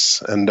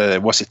parts? And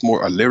was it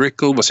more a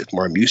lyrical? Was it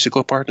more a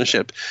musical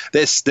partnership?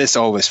 This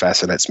always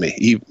fascinates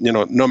me.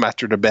 No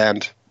matter the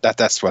band,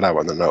 that's what I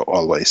want to know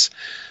always.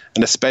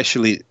 And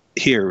especially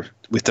here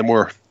with the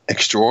more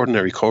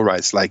extraordinary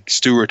co-writes like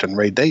Stewart and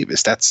Ray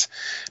Davies, that's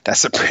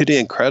a pretty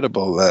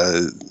incredible,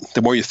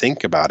 the more you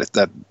think about it,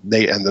 that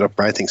they ended up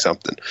writing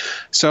something.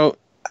 So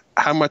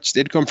how much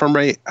did come from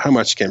Ray? How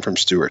much came from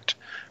Stewart?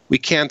 We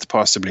can't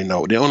possibly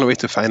know. The only way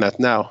to find out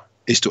now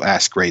is to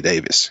ask Ray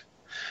Davies.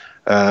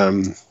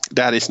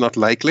 That is not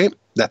likely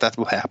that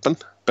will happen,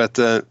 but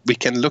we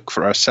can look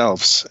for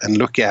ourselves and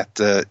look at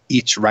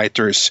each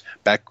writer's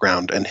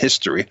background and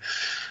history,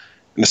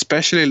 and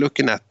especially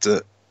looking at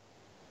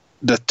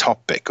the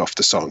topic of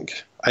the song.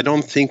 I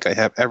don't think I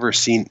have ever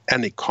seen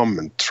any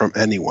comment from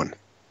anyone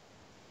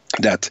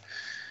that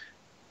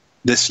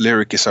this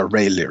lyric is a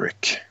Ray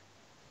lyric.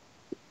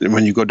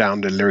 when you go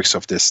down the lyrics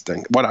of this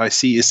thing. What I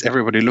see is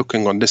everybody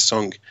looking on this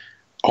song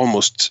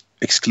almost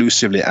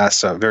exclusively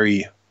as a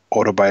very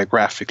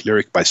autobiographic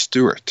lyric by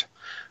Stewart,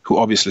 who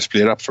obviously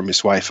split up from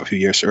his wife a few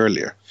years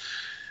earlier.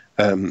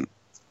 And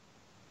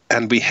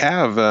we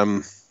have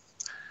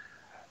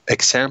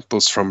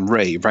examples from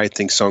Ray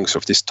writing songs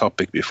of this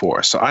topic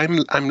before. So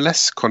I'm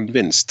less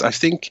convinced. I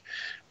think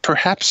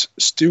perhaps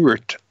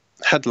Stewart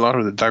had a lot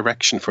of the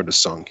direction for the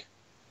song,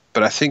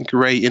 but I think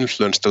Ray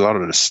influenced a lot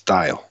of the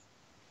style.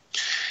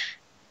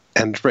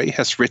 And Ray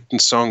has written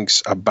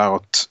songs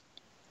about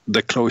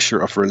the closure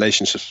of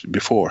relationships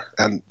before.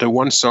 And the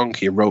one song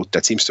he wrote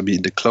that seems to be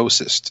the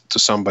closest to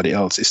somebody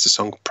else is the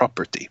song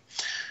Property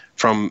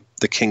from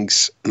the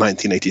Kings'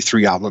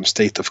 1983 album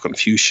State of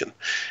Confusion.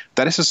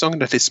 That is a song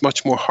that is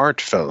much more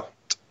heartfelt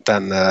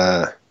than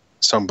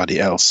Somebody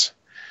Else.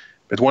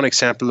 But one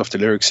example of the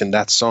lyrics in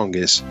that song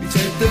is, we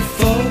take the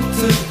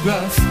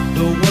photographs,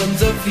 the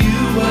ones of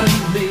you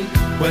and me,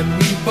 when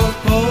we both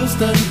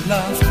posed and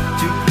laughed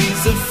to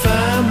please the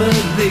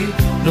family.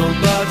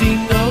 Nobody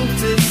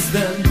noticed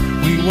then,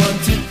 we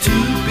wanted to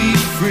be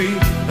free,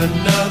 and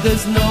now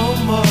there's no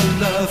more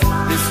love,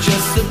 it's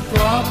just a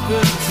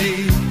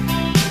property.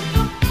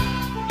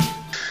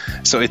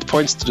 So it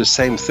points to the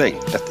same thing,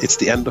 that it's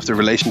the end of the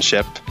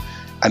relationship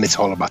and it's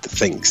all about the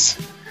things.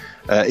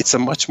 It's a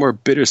much more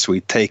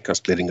bittersweet take on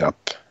splitting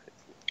up.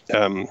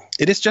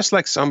 It is just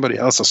like Somebody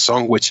Else's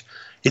song, which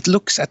it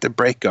looks at the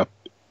breakup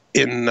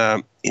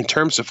in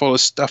terms of all the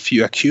stuff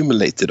you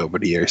accumulated over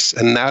the years.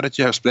 And now that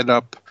you have split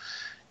up,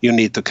 you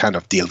need to kind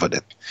of deal with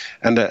it.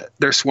 And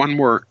there's one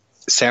more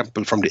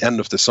sample from the end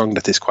of the song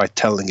that is quite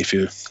telling if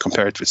you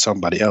compare it with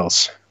Somebody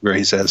Else, where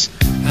he says,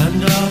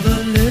 and all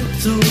the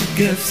little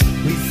gifts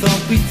we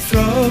thought we'd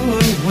throw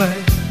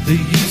away, the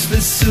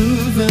useless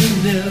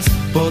souvenirs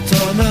bought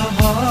on a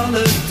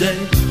holiday,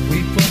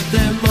 we put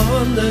them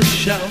on the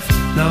shelf,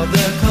 now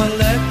they're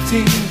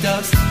collecting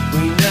dust,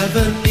 we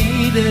never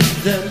needed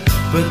them,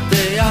 but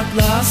they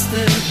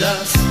outlasted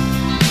us.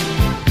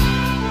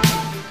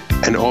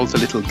 And all the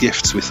little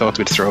gifts we thought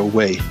we'd throw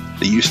away,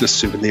 the useless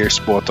souvenirs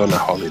bought on a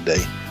holiday,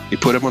 we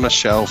put them on a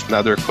shelf,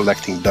 now they're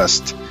collecting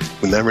dust,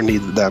 we never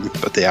needed them,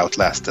 but they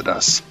outlasted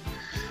us.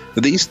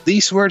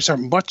 These words are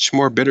much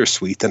more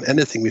bittersweet than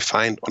anything we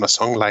find on a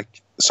song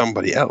like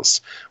Somebody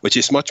Else, which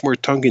is much more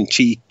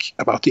tongue-in-cheek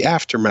about the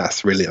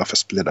aftermath, really, of a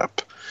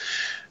split-up.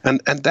 And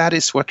that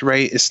is what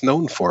Ray is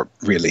known for,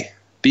 really,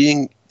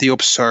 being the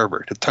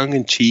observer, the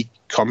tongue-in-cheek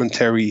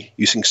commentary,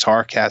 using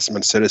sarcasm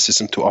and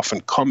cynicism to often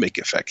comic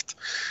effect.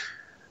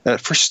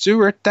 For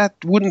Stewart, that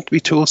wouldn't be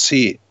tools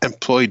he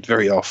employed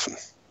very often.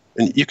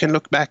 And you can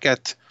look back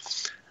at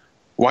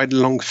Wide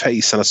Long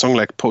Face and a song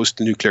like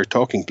Post-Nuclear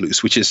Talking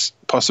Blues, which is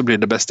possibly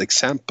the best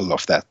example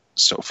of that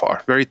so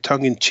far. Very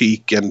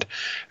tongue-in-cheek and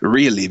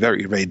really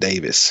very Ray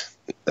Davis.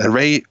 And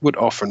Ray would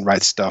often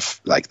write stuff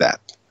like that,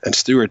 and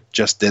Stewart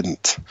just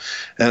didn't.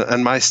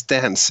 And my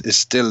stance is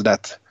still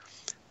that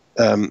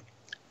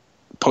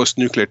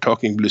Post-Nuclear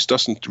Talking Blues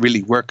doesn't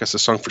really work as a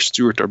song for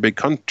Stewart or Big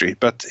Country,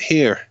 but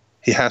here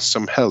he has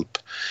some help,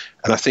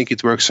 and I think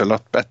it works a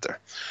lot better.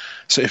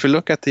 So if you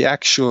look at the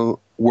actual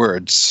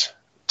words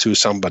to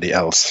Somebody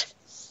Else,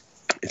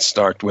 it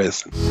starts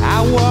with,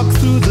 I walk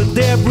through the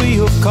debris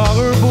of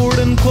cardboard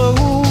and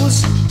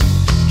clothes,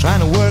 trying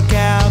to work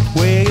out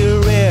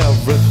where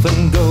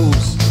everything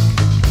goes.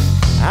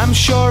 I'm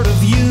short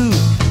of you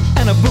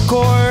and a book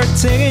or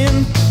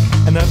 10,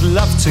 and I'd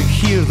love to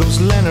hear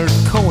those Leonard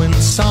Cohen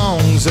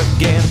songs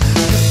again.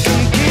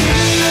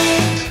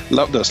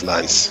 Love those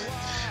lines.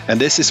 And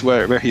this is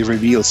where he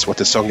reveals what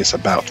the song is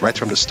about right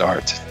from the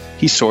start.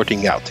 He's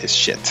sorting out his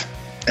shit.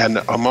 And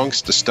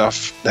amongst the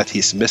stuff that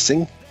he's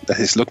missing, that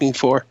he's looking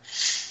for,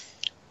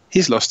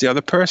 he's lost the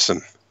other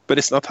person. But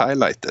it's not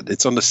highlighted.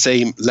 It's on the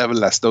same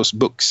level as those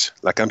books.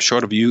 Like I'm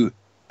short of you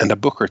and a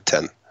book or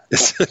 10.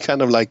 It's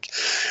kind of like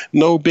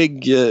no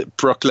big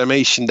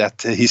proclamation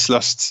that he's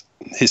lost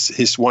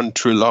his one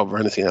true love or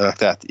anything like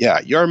that. Yeah,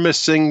 you're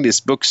missing,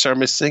 these books are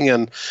missing,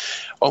 and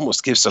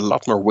almost gives a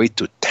lot more weight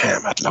to,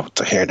 damn, I'd love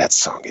to hear that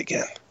song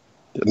again.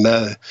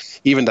 And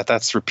even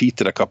that's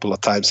repeated a couple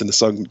of times in the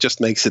song just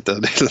makes it a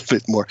little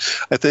bit more.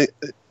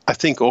 I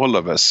think all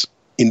of us,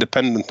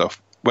 independent of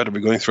whether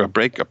we're going through a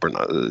breakup or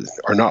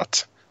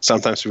not,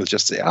 sometimes we'll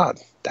just say,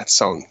 that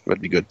song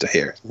would be good to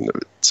hear.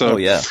 So, oh,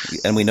 yeah.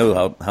 And we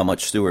know how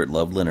much Stewart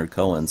loved Leonard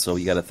Cohen, so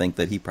you got to think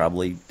that he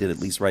probably did at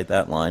least write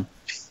that line.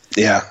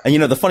 Yeah.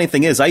 And, the funny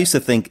thing is, I used to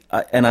think,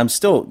 and I'm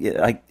still,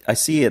 I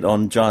see it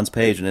on John's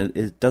page, and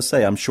it does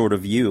say, I'm short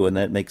of you, and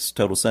that makes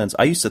total sense.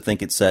 I used to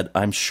think it said,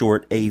 I'm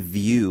short a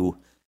view,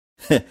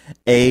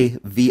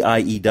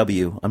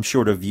 A-V-I-E-W. I'm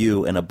short of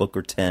you and a book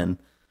or 10,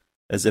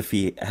 as if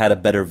he had a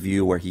better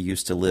view where he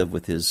used to live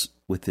with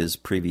his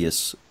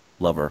previous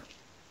lover.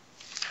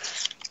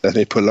 Let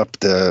me pull up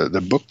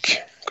the book,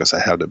 because I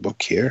have the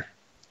book here.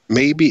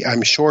 Maybe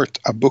I'm short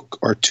a book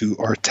or 2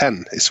 or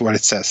 10 is what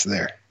it says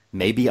there.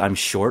 Maybe I'm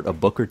short a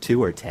book or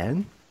 2 or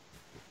 10?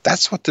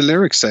 That's what the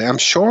lyrics say. I'm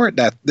sure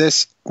that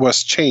this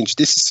was changed.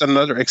 This is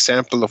another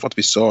example of what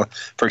we saw,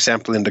 for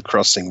example, in The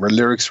Crossing, where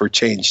lyrics were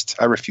changed.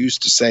 I refuse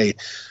to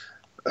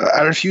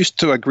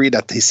agree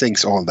that he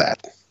sings all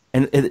that.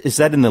 And is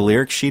that in the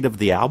lyric sheet of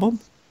the album?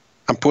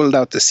 I pulled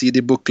out the CD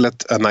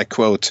booklet and I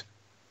quote,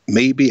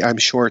 "Maybe I'm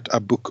short a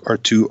book or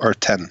 2 or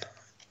 10.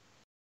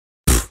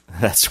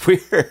 That's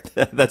weird.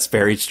 That's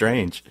very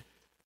strange.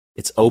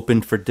 It's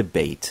open for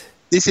debate.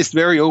 This is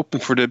very open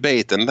for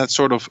debate, and that's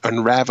sort of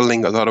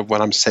unraveling a lot of what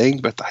I'm saying,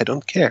 but I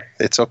don't care.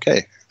 It's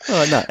okay.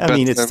 Well, no, I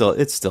mean, it's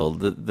still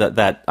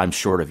that I'm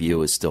short of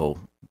you is still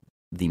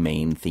the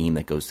main theme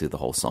that goes through the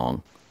whole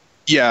song.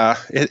 Yeah,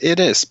 it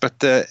is.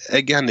 But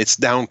again, it's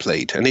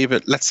downplayed, and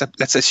even let's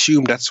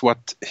assume that's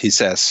what he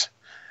says.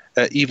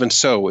 Even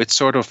so, it's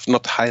sort of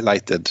not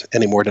highlighted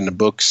any more than the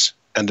books,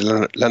 and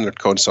the Leonard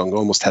Cohen song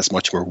almost has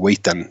much more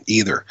weight than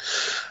either.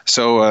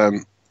 So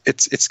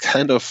it's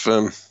kind of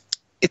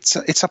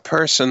it's a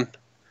person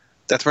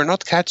that we're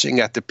not catching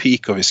at the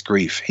peak of his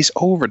grief. He's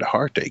over the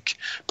heartache.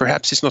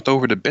 Perhaps he's not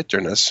over the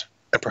bitterness,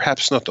 and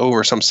perhaps not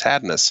over some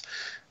sadness,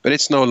 but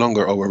it's no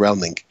longer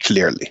overwhelming,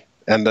 clearly.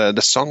 And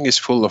the song is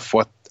full of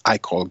what I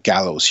call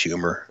gallows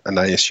humor, and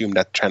I assume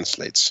that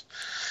translates.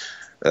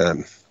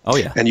 Oh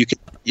yeah, and you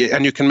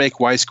can make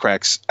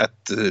wisecracks at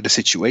the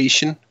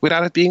situation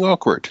without it being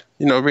awkward.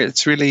 You know,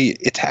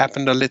 it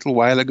happened a little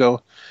while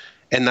ago,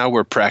 and now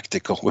we're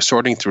practical. We're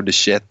sorting through the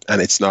shit,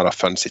 and it's not a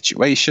fun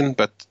situation,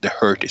 but the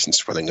hurt isn't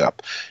swelling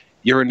up.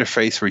 You're in the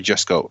phase where you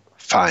just go,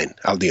 "Fine,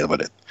 I'll deal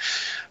with it."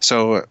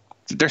 So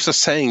there's a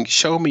saying,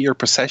 "Show me your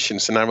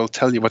possessions and I will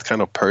tell you what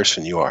kind of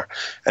person you are."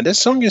 And this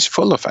song is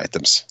full of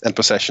items and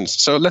possessions.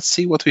 So let's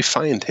see what we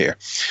find here.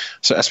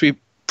 So as we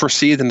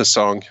proceed in the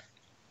song,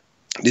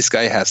 this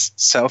guy has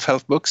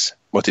self-help books,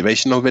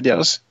 motivational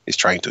videos. He's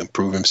trying to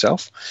improve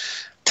himself.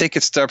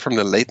 Ticket stub from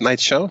the late night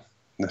show.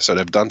 So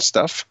they've done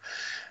stuff.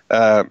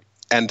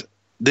 And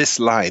this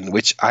line,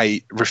 which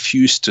I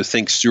refuse to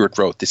think Stewart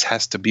wrote, this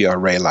has to be our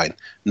Ray line.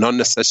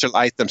 Non-essential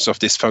items of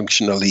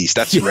dysfunctional ease.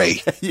 That's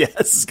Ray. Yes,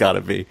 it's got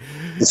to be.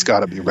 It's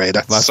got to be Ray.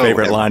 That's my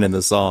favorite line in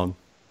the song.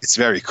 It's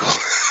very cool.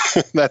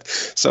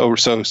 so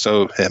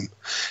him.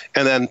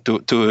 And then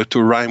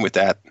to rhyme with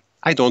that,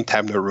 I don't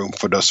have no room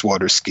for those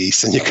water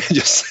skis, and you can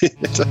just see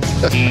it.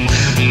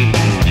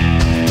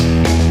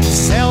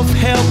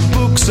 Self-help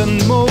books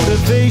and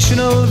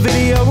motivational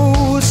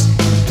videos.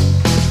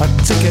 A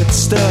ticket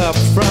stub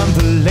from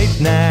the late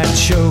night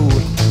show.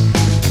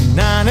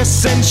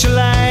 Non-essential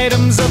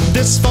items of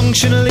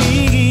dysfunctional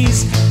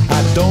ease.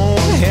 I don't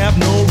have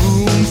no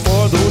room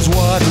for those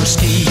water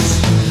skis.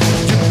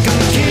 You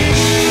can keep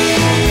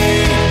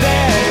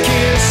that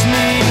kiss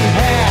me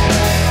hat,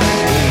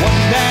 the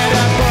one that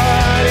I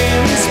bought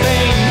in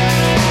Spain.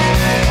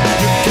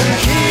 You can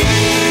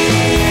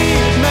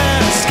keep my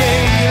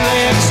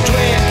Scalex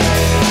trick,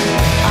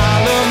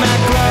 all of my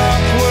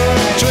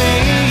clockwork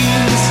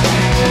dreams.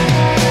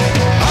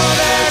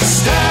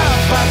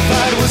 I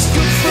thought it was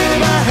good for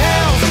my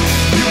health.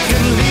 You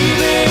can leave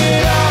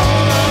it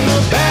all on the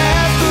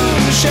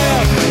bathroom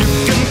shelf. You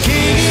can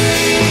keep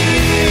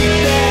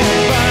that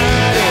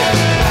body.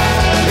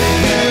 It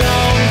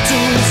belonged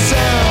to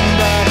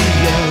somebody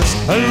else.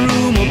 A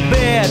room, a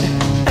bed,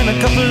 and a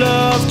couple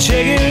of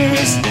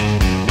chairs.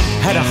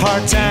 Had a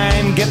hard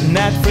time getting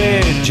that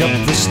fridge up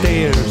the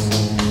stairs.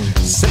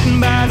 Sitting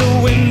by the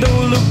window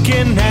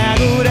looking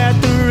out at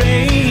the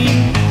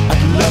rain.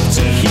 I'd love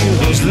to hear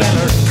those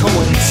Leonard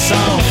Cohen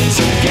songs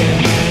again.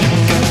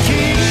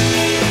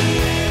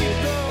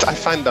 I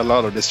find a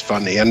lot of this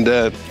funny, and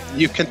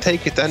you can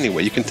take it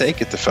anyway. You can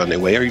take it the funny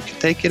way, or you can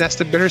take it as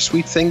the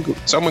bittersweet thing,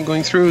 someone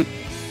going through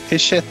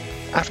his shit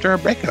after a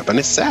breakup, and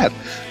it's sad.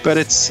 But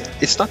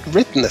it's not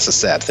written as a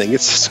sad thing.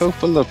 It's so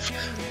full of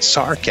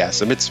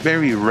sarcasm. It's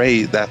very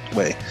Ray that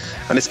way.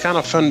 And it's kind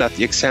of fun that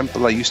the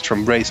example I used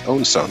from Ray's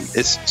own song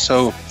is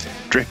so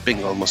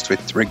dripping almost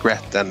with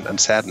regret and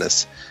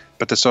sadness.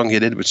 But the song he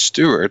did with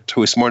Stewart,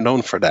 who is more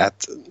known for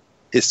that,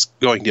 is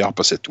going the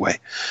opposite way.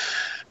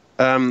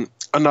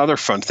 Another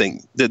fun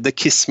thing, the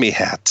Kiss Me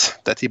hat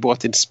that he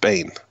bought in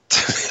Spain.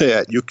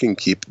 Yeah, you can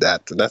keep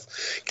that.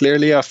 That's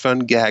clearly a fun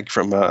gag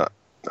from a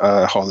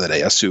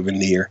holiday, a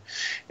souvenir.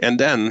 And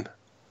then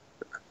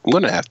I'm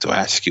going to have to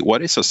ask you,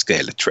 what is a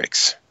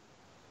Scalatrix?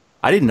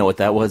 I didn't know what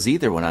that was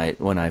either when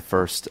I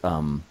first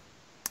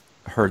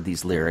heard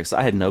these lyrics.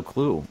 I had no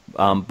clue.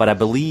 But I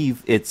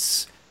believe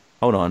it's...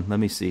 Hold on, let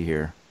me see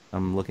here.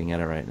 I'm looking at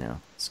it right now.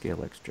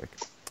 Scalex Trek.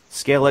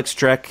 Scalex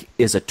Trek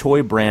is a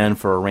toy brand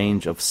for a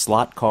range of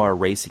slot car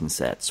racing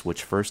sets,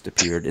 which first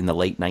appeared in the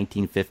late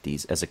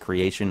 1950s as a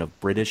creation of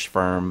British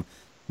firm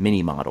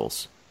Mini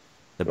Models.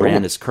 The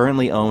brand is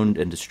currently owned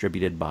and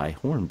distributed by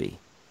Hornby.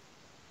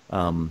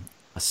 A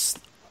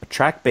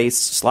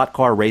track-based slot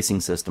car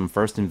racing system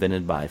first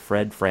invented by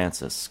Fred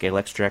Francis.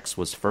 Scalex Trek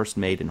was first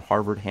made in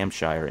Harvard,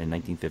 Hampshire in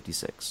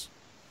 1956.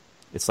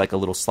 It's like a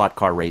little slot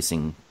car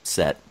racing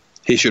set.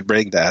 He should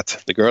bring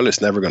that. The girl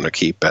is never going to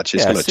keep that.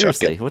 She's going to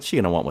chuck it. What's she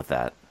going to want with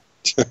that?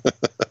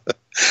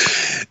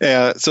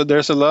 Yeah, so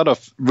there's a lot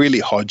of really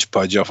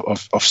hodgepodge of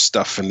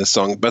stuff in the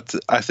song, but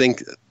I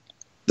think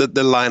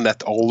the line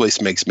that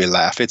always makes me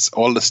laugh. It's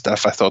all the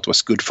stuff I thought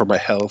was good for my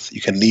health.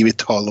 You can leave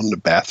it all on the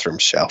bathroom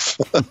shelf.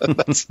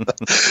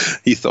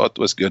 He thought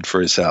was good for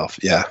himself.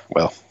 Yeah,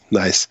 well,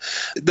 nice.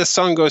 The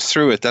song goes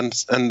through it,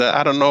 and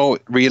I don't know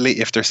really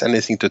if there's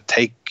anything to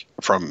take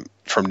from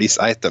these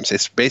items.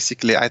 It's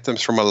basically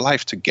items from a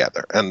life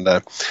together, and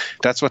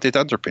that's what it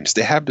underpins.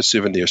 They have the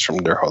souvenirs from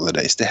their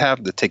holidays. They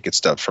have the ticket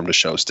stubs from the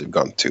shows they've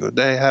gone to.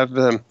 They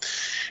have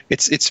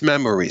it's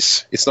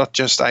memories. It's not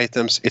just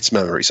items, it's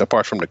memories,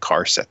 apart from the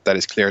car set. That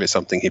is clearly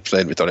something he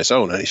played with on his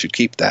own, and he should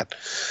keep that.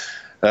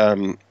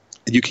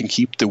 You can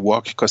keep the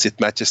wok because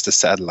it matches the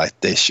satellite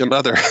dish.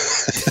 Another.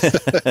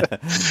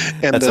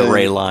 That's a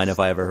Ray line if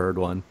I ever heard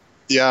one.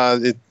 Yeah,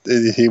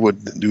 he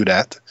would do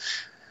that.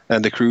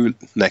 And the crew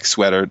neck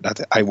sweater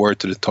that I wore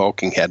to the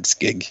Talking Heads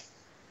gig.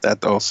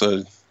 That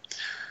also a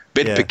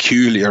bit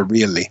peculiar,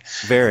 really.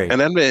 Very.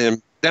 And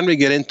then we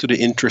get into the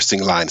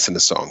interesting lines in the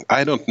song.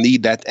 I don't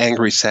need that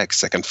angry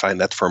sex. I can find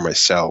that for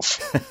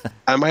myself.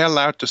 Am I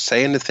allowed to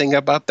say anything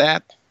about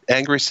that?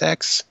 Angry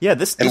sex? Yeah,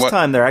 this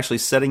time they're actually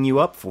setting you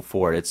up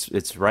for it.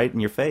 It's right in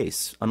your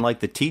face, unlike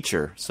the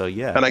teacher. So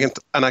yeah.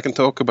 And I can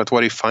talk about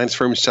what he finds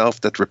for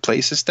himself that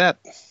replaces that.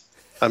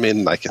 I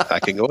mean, I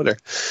can go there.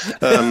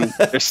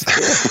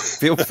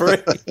 Feel free.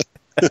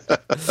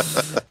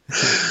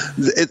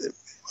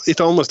 It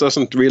almost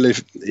doesn't really,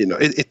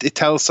 it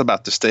tells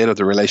about the state of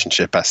the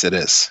relationship as it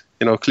is.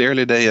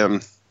 Clearly they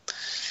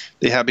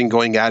have been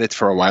going at it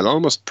for a while,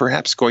 almost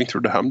perhaps going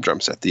through the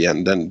humdrums at the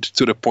end, and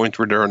to the point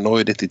where they're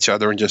annoyed at each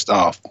other and just,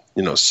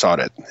 sod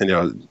it.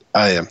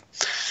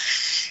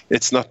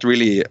 It's not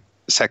really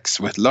sex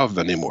with love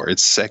anymore.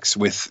 It's sex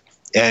with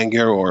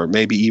anger, or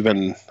maybe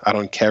even I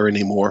don't care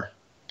anymore.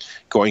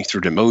 Going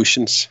through the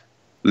motions,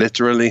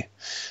 literally,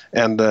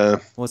 and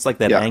it's like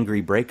that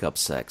angry breakup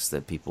sex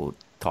that people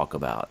talk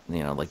about.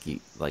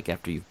 Like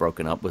after you've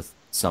broken up with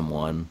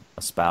someone,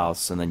 a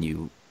spouse, and then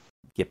you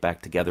get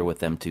back together with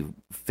them to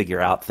figure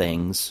out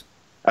things.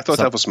 I thought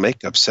that was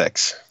makeup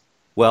sex.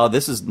 Well,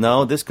 this is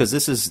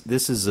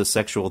a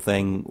sexual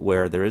thing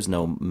where there is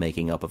no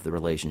making up of the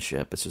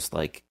relationship. It's just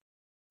like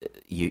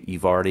you're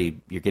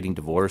getting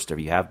divorced, or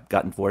you have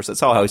gotten divorced. That's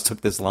how I always took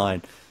this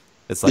line.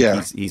 It's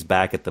like he's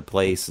back at the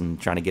place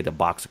and trying to get a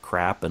box of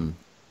crap, and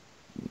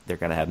they're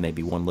going to have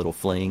maybe one little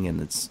fling,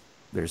 and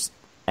there's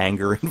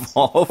anger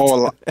involved.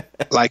 Or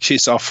like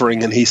she's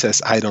offering, and he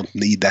says, "I don't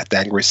need that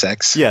angry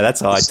sex." Yeah, that's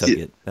how I took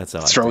it. That's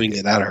how throwing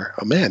it at her.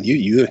 Oh man,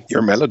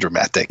 you're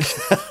melodramatic.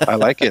 I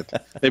like it.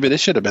 Maybe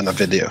this should have been a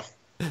video.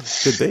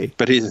 Could be.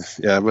 But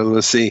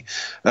we'll see.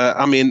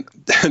 I mean,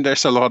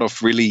 there's a lot of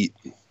really,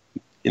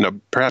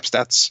 perhaps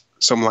that's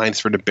some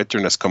lines where the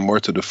bitterness come more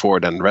to the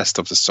fore than the rest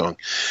of the song,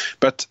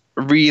 but.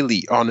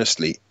 Really,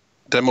 honestly,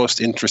 the most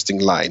interesting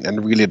line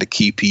and really the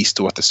key piece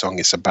to what the song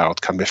is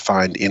about can be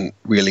found in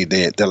really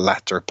the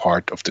latter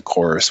part of the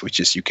chorus, which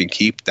is you can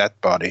keep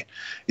that body,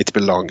 it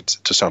belonged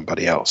to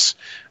somebody else.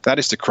 That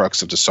is the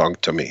crux of the song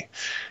to me.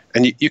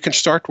 And you can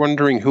start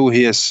wondering who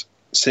he is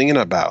singing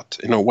about.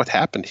 What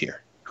happened here?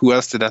 Who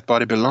else did that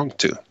body belong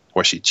to?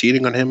 Was she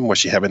cheating on him? Was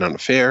she having an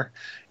affair?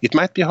 It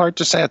might be hard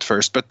to say at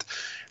first, but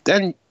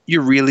then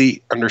you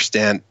really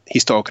understand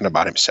he's talking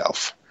about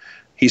himself.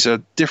 He's a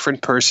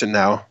different person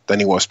now than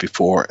he was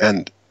before,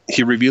 and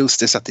he reveals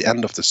this at the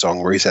end of the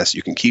song where he says,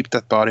 you can keep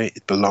that body,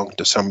 it belonged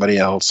to somebody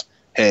else.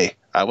 Hey,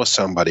 I was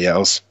somebody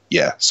else.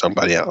 Yeah,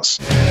 somebody else.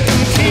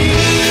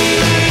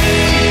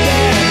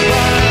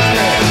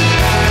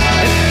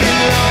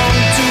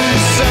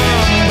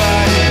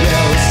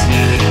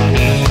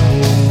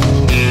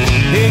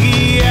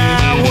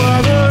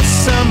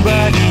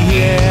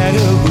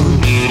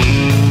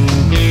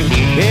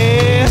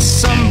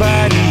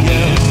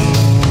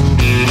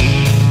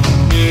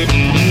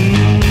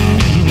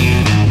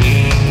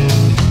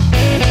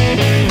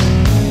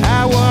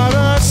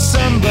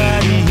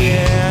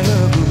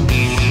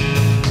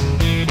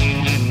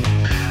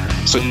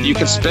 So you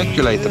can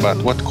speculate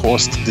about what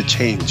caused the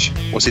change.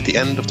 Was it the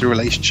end of the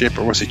relationship,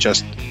 or was it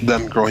just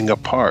them growing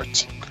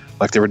apart?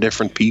 Like they were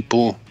different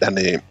people than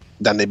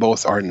they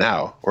both are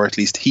now, or at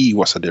least he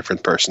was a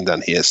different person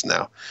than he is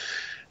now.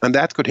 And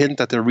that could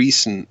hint at the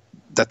reason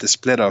that the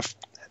split of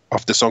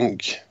the song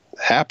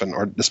happened,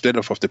 or the split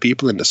of the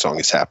people in the song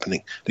is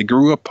happening. They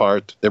grew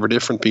apart, they were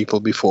different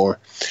people before,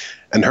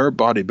 and her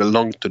body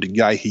belonged to the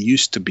guy he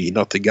used to be,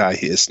 not the guy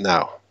he is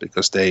now,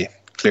 because they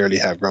clearly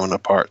have grown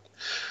apart.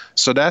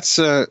 So that's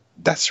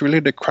really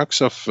the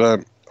crux of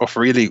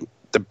really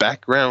the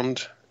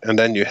background, and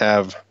then you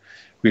have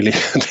really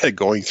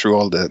going through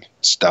all the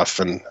stuff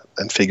and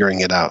figuring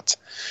it out.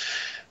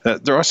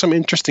 There are some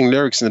interesting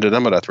lyrics in the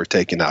demo that were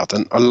taken out,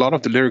 and a lot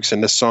of the lyrics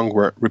in this song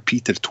were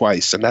repeated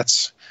twice, and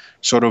that's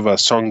sort of a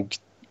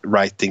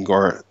songwriting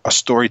or a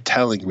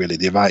storytelling really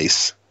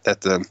device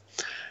that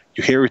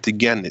you hear it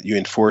again, you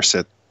enforce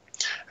it.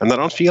 And I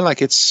don't feel like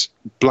it's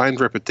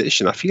blind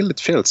repetition. I feel it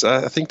feels.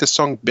 I think the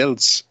song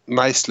builds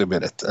nicely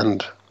with it,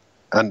 and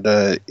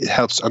it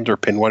helps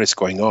underpin what is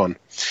going on.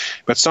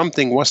 But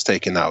something was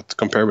taken out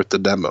compared with the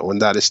demo,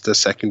 and that is the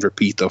second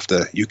repeat of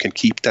the "You Can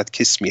Keep That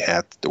Kiss Me"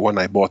 hat, the one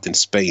I bought in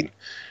Spain.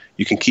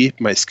 You can keep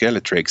my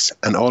Skeletrix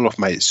and all of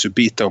my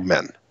Subito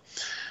men.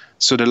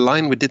 So the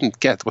line we didn't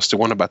get was the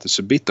one about the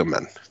Subito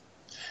men.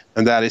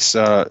 And that is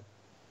a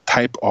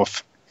type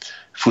of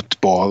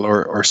football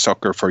or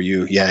soccer for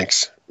you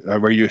Yanks,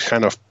 where you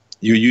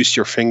you use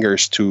your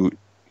fingers to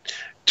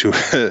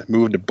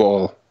move the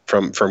ball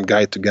from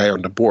guy to guy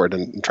on the board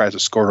and try to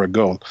score a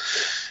goal.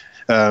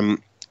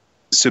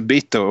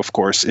 Subito, of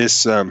course,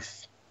 is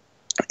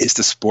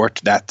the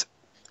sport that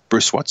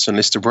Bruce Watson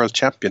is the world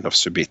champion of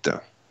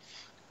Subito.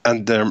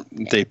 And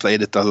they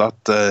played it a lot,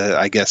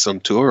 I guess,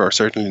 on tour or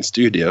certainly in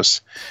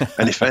studios.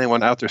 And if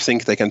anyone out there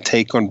thinks they can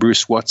take on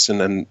Bruce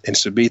Watson in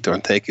Subito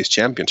and take his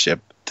championship,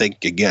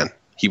 think again.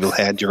 He will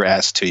hand your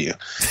ass to you.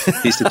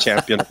 He's the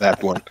champion of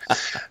that one.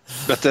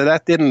 But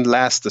that didn't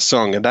last the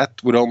song, and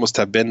that would almost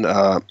have been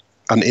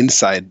an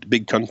inside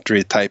Big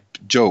Country type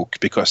joke,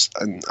 because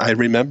I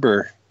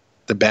remember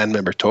the band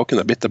member talking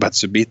a bit about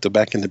Subito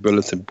back in the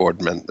bulletin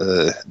board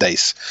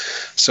days.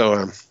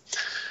 So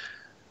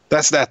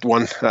that's that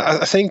one.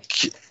 I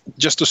think,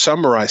 just to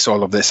summarize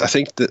all of this, I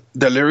think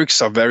the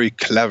lyrics are very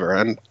clever,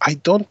 and I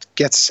don't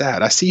get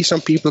sad. I see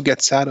some people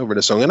get sad over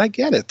the song, and I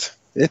get it.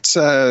 It's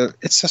a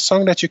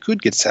song that you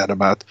could get sad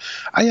about.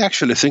 I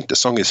actually think the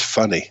song is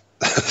funny.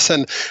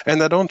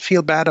 and I don't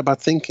feel bad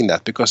about thinking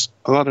that, because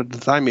a lot of the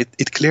time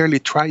it clearly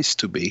tries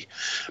to be.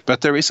 But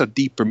there is a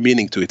deeper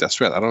meaning to it as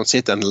well. I don't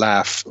sit and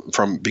laugh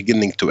from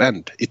beginning to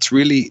end. It's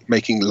really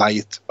making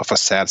light of a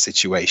sad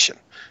situation.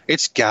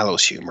 It's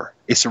gallows humor.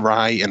 It's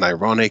wry and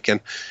ironic, and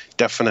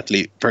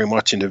definitely very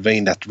much in the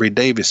vein that Ray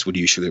Davies would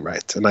usually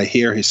write. And I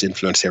hear his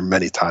influence here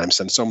many times,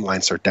 and some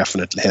lines are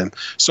definitely him.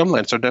 Some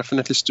lines are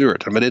definitely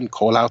Stewart. I didn't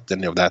call out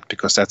any of that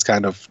because that's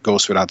kind of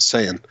goes without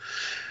saying.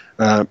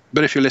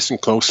 But if you listen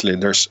closely,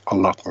 there's a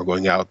lot more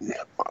going out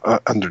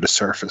under the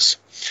surface.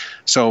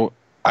 So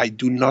I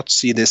do not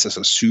see this as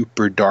a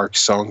super dark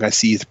song. I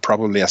see it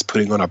probably as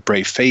putting on a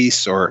brave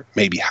face, or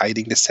maybe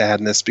hiding the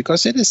sadness,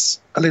 because it is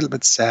a little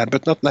bit sad,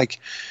 but not like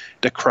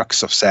the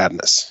crux of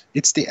sadness.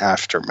 It's the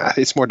aftermath.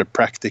 It's more the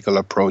practical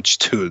approach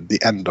to the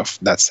end of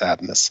that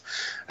sadness.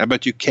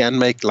 But you can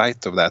make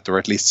light of that, or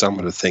at least some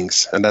of the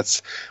things. And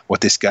that's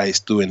what this guy is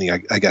doing,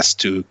 I guess,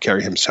 to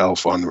carry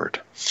himself onward.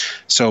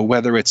 So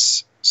whether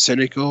it's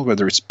cynical,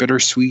 whether it's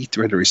bittersweet,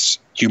 whether it's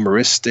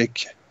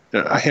humoristic,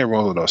 I hear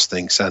all of those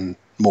things and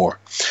more.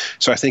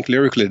 So I think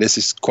lyrically this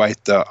is quite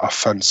a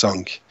fun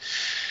song.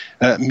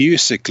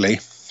 Musically,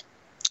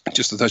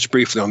 just to touch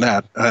briefly on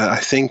that, I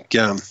think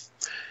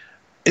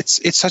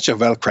it's such a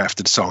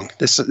well-crafted song.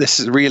 This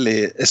is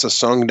really is a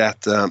song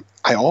that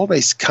I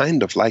always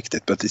kind of liked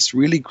it, but it's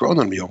really grown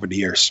on me over the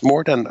years,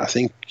 more than I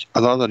think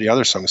a lot of the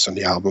other songs on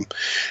the album.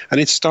 And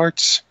it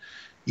starts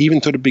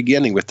even to the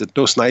beginning with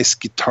those nice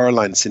guitar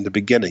lines in the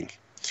beginning.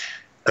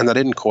 And I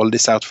didn't call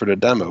this out for the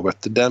demo,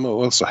 but the demo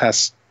also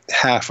has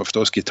half of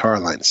those guitar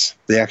lines.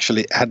 They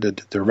actually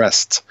added the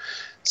rest.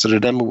 So the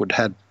demo would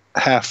have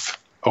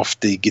half of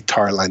the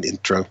guitar line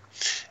intro,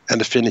 and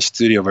the finished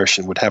studio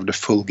version would have the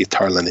full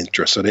guitar line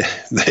intro. So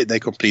they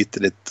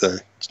completed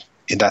it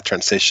in that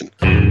transition.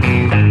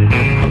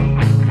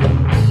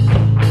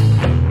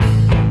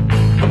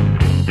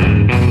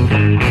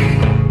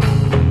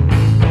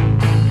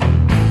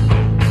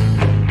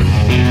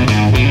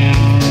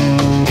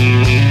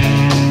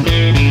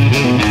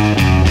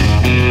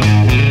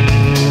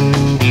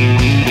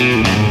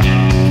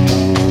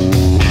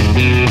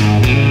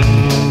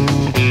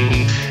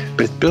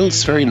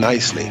 Builds very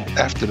nicely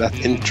after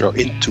that intro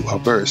into a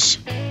verse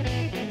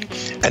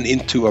and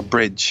into a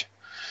bridge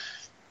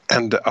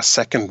and a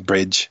second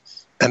bridge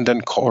and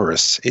then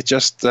chorus. It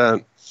just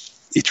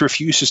it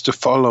refuses to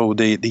follow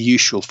the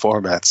usual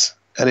formats,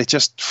 and it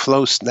just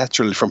flows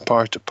naturally from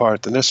part to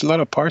part. And there's a lot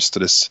of parts to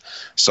this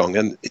song,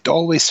 and it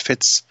always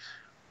fits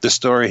the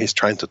story he's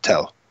trying to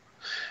tell,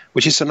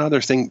 which is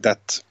another thing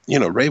that,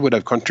 Ray would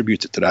have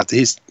contributed to that.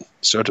 He's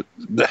sort of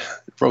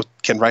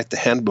can write the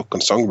handbook on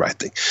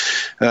songwriting.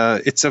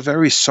 It's a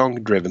very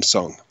song-driven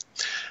song.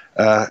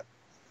 I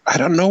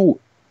don't know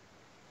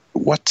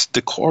what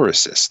the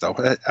chorus is, though.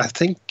 I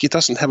think it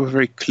doesn't have a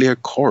very clear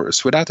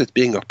chorus without it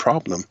being a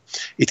problem.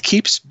 It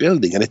keeps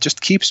building, and it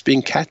just keeps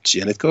being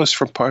catchy, and it goes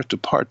from part to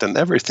part, and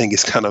everything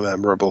is kind of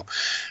memorable.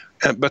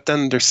 But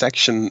then there's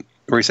section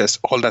where he says,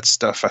 all that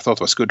stuff I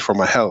thought was good for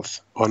my health,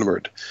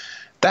 onward.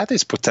 That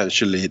is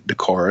potentially the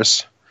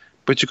chorus,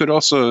 but you could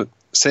also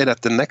say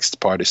that the next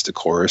part is the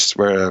chorus,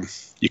 where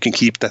you can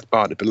keep that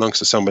part, it belongs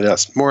to somebody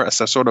else, more as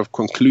a sort of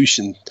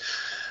conclusion,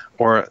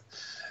 or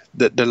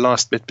the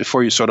last bit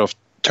before you sort of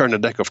turn the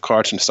deck of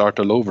cards and start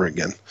all over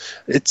again.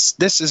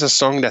 This is a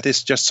song that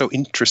is just so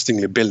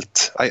interestingly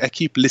built. I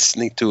keep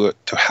listening to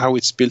how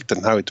it's built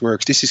and how it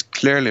works. This is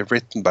clearly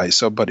written by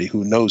somebody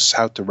who knows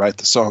how to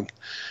write a song.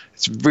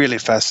 It's really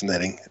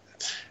fascinating.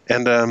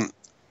 And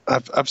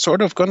I've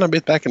sort of gone a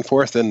bit back and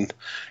forth, and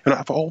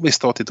I've always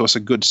thought it was a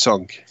good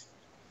song.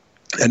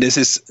 And this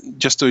is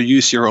just to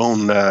use your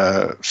own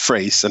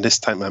phrase, and this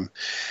time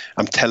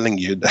I'm telling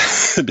you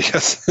that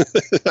because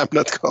I'm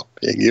not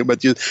copying you,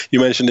 but you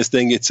mentioned this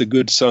thing. It's a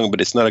good song,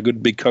 but it's not a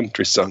good Big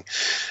Country song.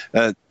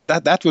 That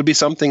that would be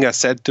something I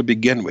said to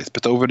begin with.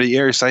 But over the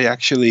years, I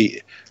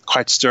actually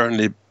quite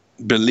sternly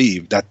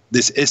believe that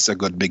this is a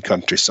good big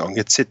country song.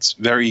 It sits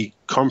very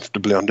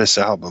comfortably on this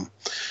album.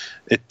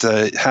 It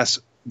has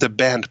the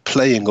band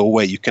playing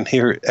away. You can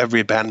hear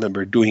every band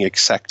member doing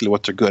exactly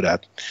what they're good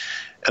at.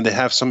 And they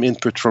have some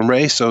input from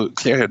Ray, so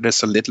clearly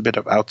there's a little bit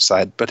of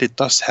outside, but it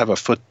does have a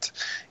foot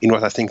in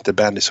what I think the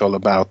band is all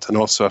about, and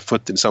also a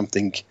foot in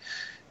something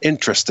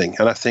interesting.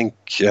 And I think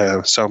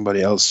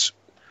Somebody Else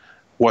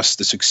was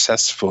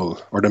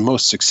the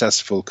most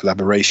successful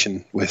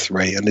collaboration with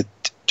Ray, and it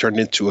turned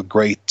into a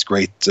great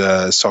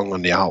song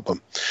on the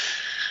album.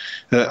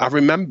 I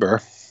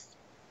remember,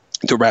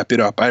 to wrap it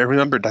up, I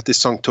remember that this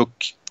song took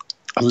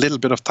a little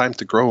bit of time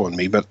to grow on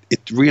me, but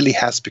it really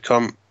has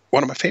become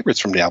one of my favorites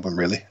from the album,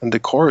 really. And the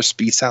chorus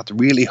beats out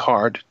really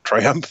hard,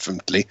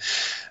 triumphantly,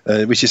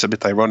 which is a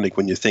bit ironic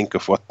when you think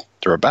of what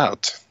they're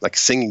about. Like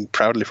singing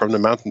proudly from the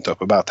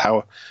mountaintop about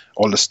how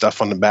all the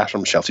stuff on the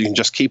bathroom shelf, you can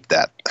just keep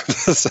that.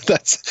 So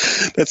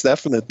that's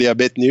definitely a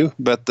bit new.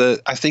 But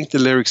I think the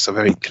lyrics are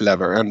very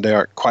clever, and they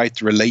are quite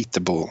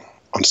relatable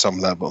on some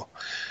level.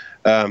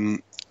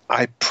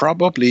 I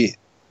probably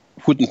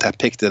wouldn't have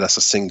picked it as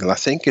a single. I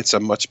think it's a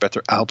much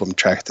better album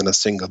track than a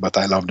single, but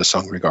I love the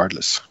song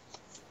regardless.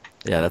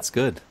 Yeah, that's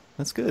good.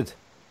 That's good.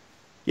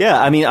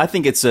 Yeah, I mean, I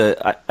think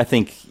I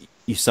think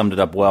you summed it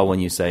up well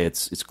when you say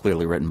it's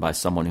clearly written by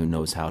someone who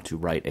knows how to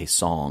write a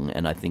song,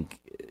 and I think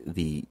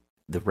the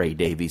Ray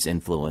Davies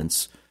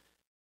influence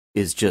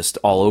is just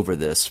all over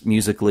this,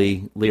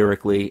 musically,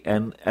 lyrically,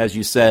 and as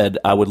you said,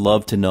 I would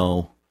love to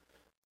know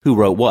who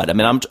wrote what. I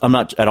mean, I'm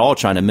not at all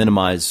trying to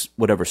minimize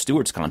whatever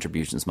Stewart's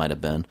contributions might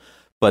have been,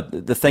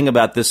 but the thing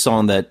about this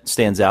song that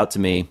stands out to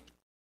me,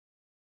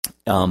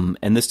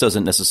 and this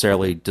doesn't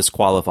necessarily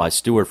disqualify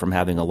Stewart from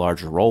having a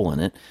larger role in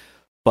it,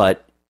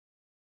 but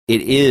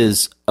it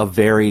is a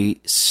very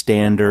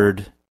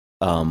standard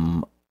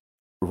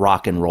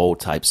rock and roll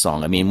type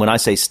song. I mean, when I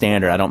say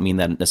standard, I don't mean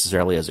that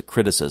necessarily as a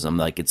criticism,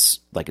 like it's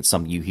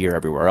something you hear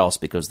everywhere else,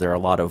 because there are a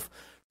lot of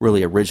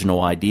really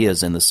original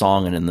ideas in the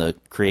song and in the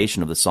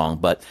creation of the song.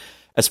 But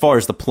as far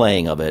as the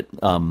playing of it,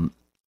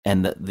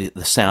 and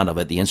the sound of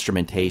it, the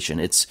instrumentation,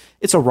 it's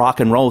a rock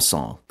and roll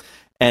song.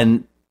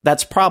 And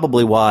that's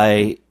probably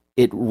why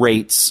it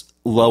rates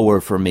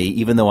lower for me,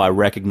 even though I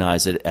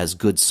recognize it as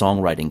good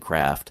songwriting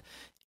craft.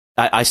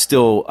 I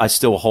still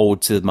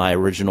hold to my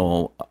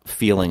original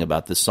feeling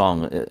about this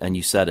song, and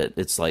you said it.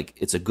 It's like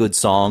it's a good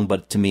song,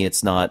 but to me,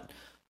 it's not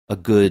a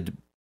good.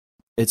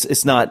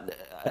 It's not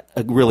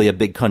really a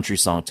big country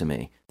song to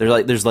me.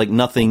 There's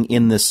nothing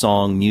in this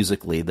song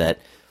musically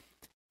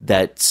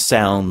that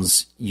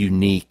sounds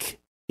unique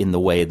in the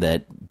way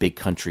that big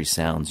country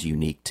sounds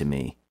unique to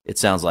me. It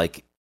sounds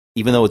like,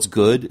 even though it's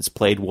good, it's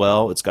played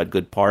well, it's got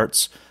good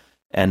parts,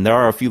 and there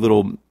are a few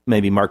little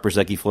maybe Mark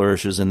Brzezicki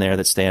flourishes in there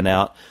that stand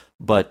out,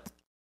 but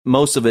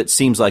most of it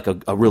seems like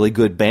a really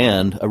good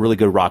band, a really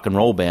good rock and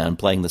roll band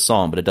playing the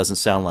song, but it doesn't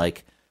sound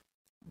like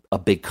a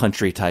big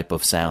country type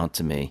of sound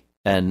to me.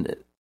 And,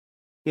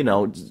 you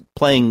know,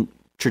 playing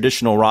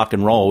traditional rock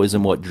and roll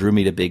isn't what drew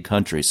me to big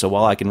country. So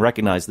while I can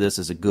recognize this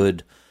as a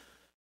good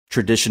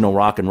traditional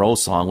rock and roll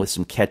song with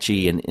some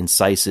catchy and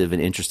incisive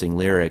and interesting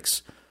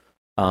lyrics,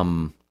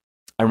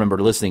 I remember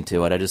listening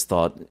to it. I just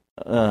thought,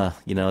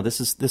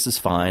 this is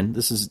fine.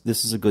 This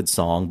is a good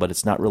song, but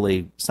it's not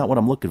what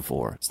I'm looking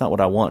for. It's not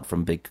what I want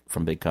from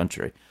big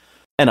country.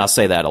 And I'll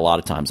say that a lot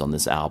of times on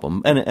this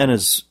album.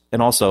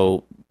 And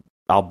also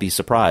I'll be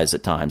surprised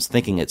at times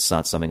thinking it's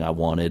not something I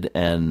wanted,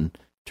 and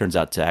turns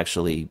out to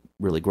actually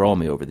really grow on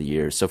me over the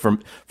years. So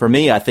for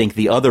me, I think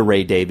the other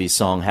Ray Davies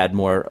song had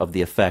more of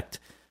the effect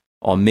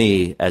on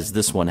me as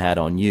this one had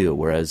on you,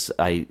 whereas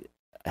I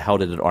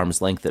held it at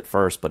arm's length at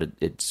first, but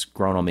it's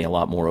grown on me a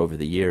lot more over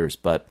the years.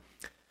 But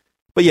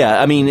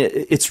yeah, I mean,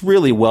 it's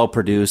really well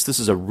produced. This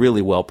is a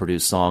really well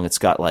produced song. It's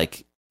got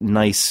like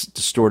nice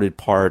distorted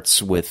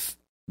parts with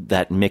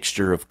that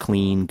mixture of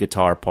clean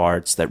guitar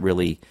parts that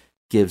really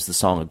gives the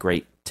song a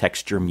great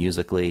texture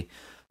musically.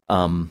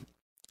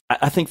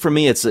 I think for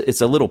me, it's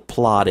a little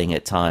plodding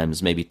at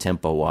times, maybe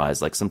tempo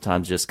wise. Like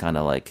sometimes just kind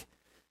of like.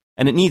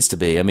 And it needs to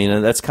be. I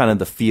mean, that's kind of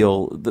the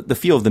feel. The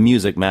feel of the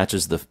music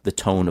matches the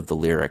tone of the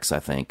lyrics, I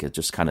think. It's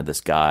just kind of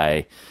this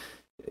guy,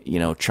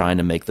 trying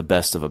to make the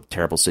best of a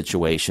terrible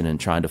situation and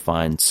trying to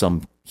find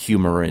some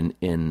humor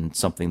in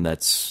something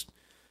that's,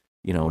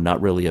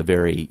 not really a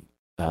very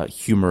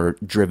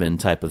humor-driven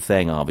type of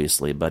thing,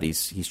 obviously. But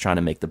he's trying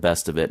to make the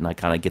best of it. And I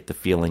kind of get the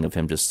feeling of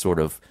him just sort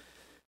of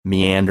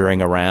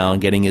meandering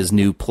around, getting his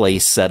new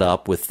place set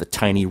up with the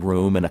tiny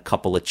room and a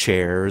couple of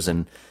chairs,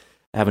 and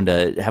having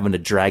to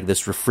drag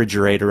this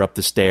refrigerator up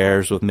the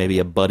stairs with maybe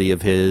a buddy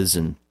of his,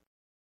 and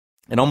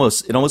it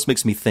almost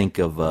makes me think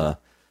of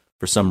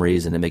for some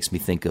reason it makes me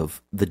think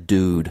of the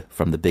dude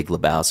from The Big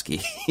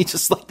Lebowski. He's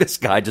just like this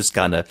guy, just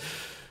kind of,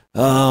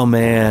 oh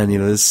man,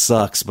 this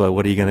sucks, but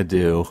what are you gonna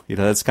do?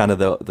 That's kind of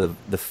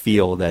the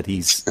feel that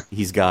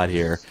he's got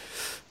here.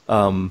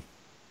 But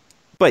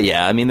But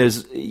yeah, I mean,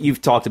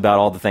 you've talked about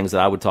all the things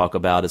that I would talk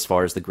about as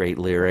far as the great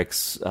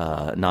lyrics,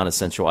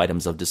 non-essential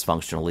items of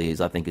dysfunctional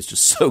leads. I think it's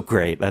just so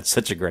great. That's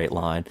such a great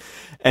line.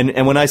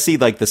 And when I see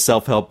like the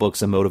self-help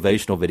books and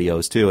motivational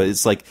videos too,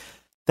 it's like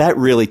that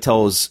really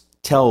tells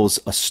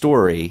a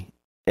story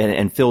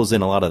and fills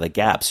in a lot of the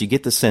gaps. You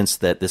get the sense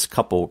that this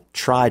couple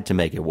tried to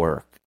make it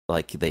work.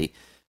 Like I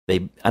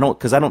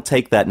don't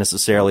take that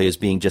necessarily as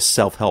being just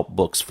self-help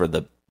books for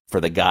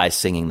the guy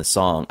singing the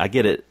song. I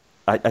get it.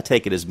 I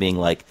take it as being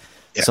like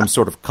some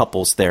sort of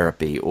couples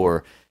therapy,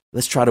 or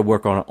let's try to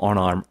work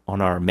on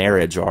our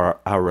marriage or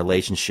our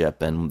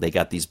relationship. And they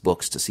got these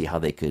books to see how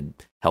they could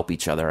help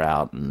each other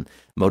out, and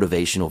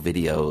motivational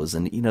videos.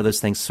 And, those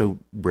things so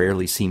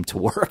rarely seem to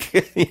work.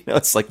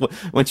 It's like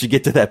once you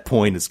get to that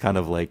point, it's kind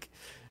of like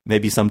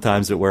maybe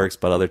sometimes it works,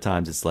 but other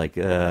times it's like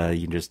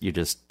you're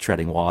just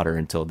treading water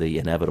until the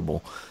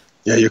inevitable.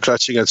 Yeah, you're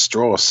clutching at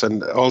straws.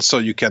 And also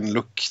you can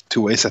look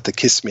 2 ways at the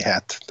Kiss Me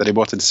hat that I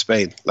bought in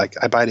Spain. Like,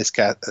 I buy this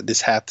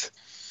hat,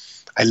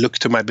 I look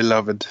to my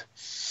beloved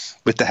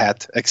with the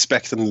hat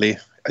expectantly,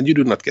 and you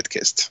do not get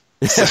kissed.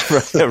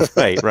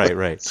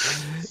 Right.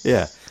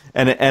 Yeah.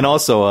 And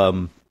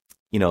also,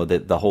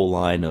 the whole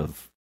line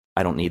of,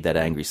 I don't need that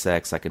angry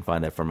sex, I can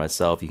find that for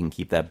myself. You can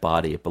keep that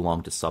body, it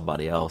belonged to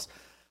somebody else.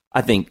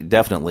 I think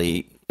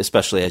definitely,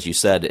 especially as you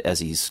said, as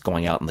he's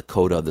going out in the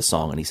coda of the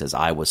song and he says,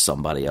 I was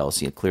somebody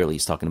else, clearly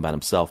he's talking about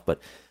himself. But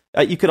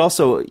you could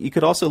also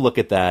look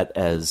at that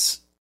as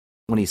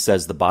when he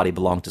says the body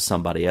belonged to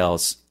somebody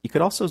else. You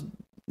could also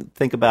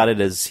think about it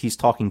as he's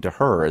talking to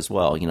her as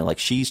well. Like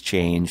she's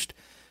changed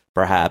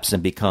perhaps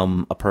and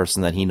become a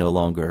person that he no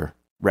longer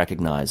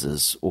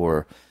recognizes,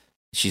 or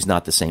she's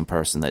not the same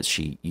person that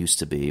she used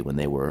to be when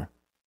they were,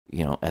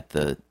 at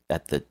the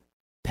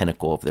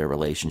pinnacle of their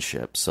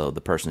relationship. So the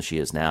person she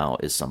is now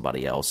is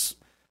somebody else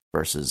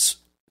versus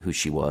who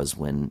she was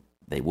when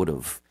they would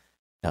have,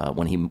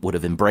 when he would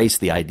have embraced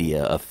the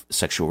idea of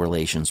sexual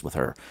relations with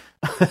her.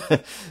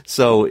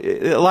 So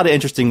a lot of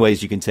interesting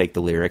ways you can take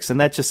the lyrics,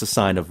 and that's just a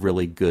sign of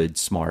really good,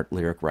 smart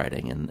lyric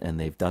writing, and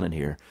they've done it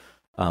here.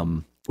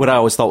 What I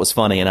always thought was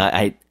funny,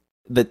 and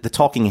the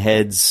Talking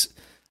Heads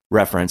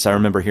reference, I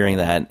remember hearing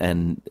that,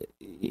 and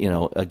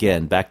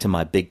again, back to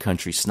my big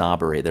country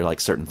snobbery, there are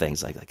like certain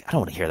things like I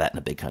don't want to hear that in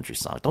a big country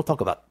song. Don't talk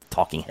about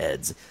Talking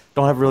Heads.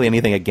 Don't have really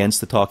anything against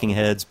the Talking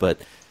Heads,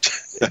 but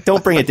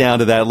don't bring it down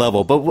to that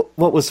level. But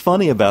what was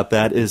funny about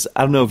that is,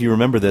 I don't know if you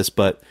remember this,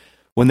 but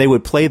when they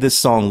would play this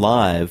song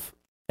live,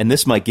 and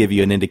this might give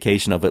you an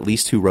indication of at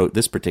least who wrote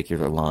this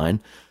particular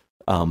line,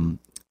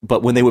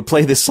 but when they would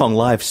play this song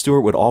live,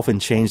 Stewart would often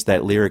change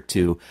that lyric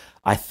to,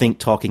 I think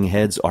Talking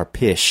Heads are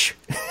pish.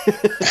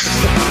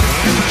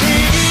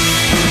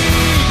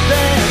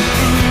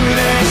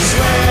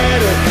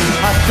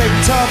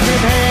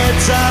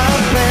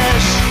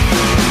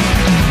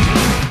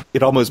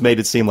 It almost made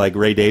it seem like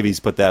Ray Davies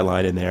put that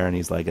line in there, and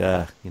he's like,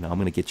 I'm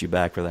going to get you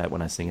back for that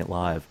when I sing it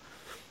live.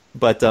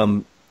 But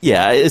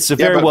it's a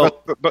very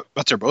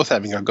but they're both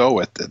having a go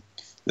at it.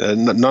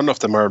 None of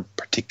them are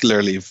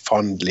particularly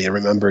fondly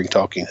remembering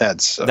Talking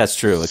Heads. So. That's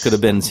true. It could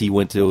have been he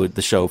went to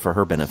the show for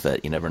her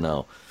benefit. You never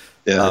know.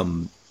 Yeah.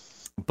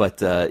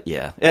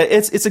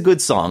 It's a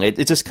good song.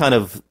 It just kind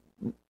of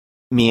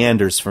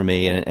meanders for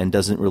me and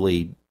doesn't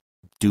really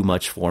do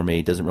much for me.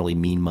 It doesn't really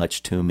mean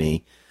much to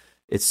me.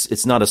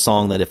 It's not a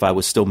song that if I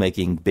was still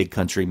making big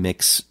country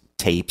mix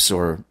tapes,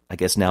 or I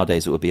guess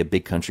nowadays it would be a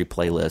big country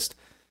playlist,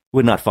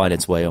 would not find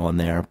its way on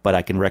there. But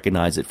I can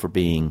recognize it for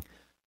being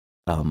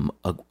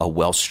a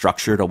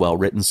well-structured, a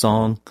well-written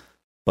song.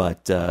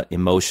 But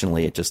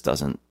emotionally, it just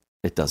doesn't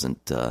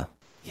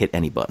hit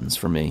any buttons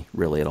for me,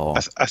 really, at all.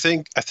 I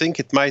think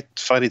it might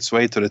find its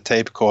way to the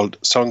tape called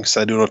Songs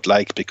I Do Not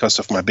Like Because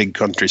of My Big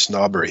Country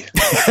Snobbery.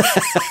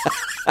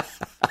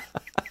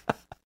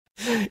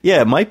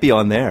 Yeah, it might be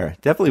on there.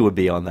 Definitely would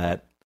be on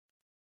that.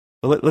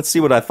 But let's see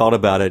what I thought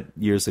about it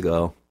years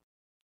ago.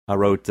 I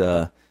wrote,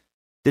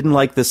 didn't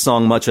like this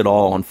song much at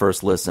all on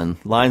first listen.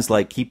 Lines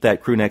like, keep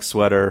that crew neck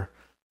sweater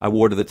I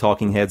wore to the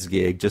Talking Heads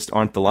gig just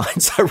aren't the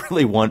lines I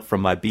really want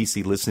from my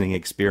BC listening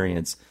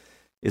experience.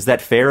 Is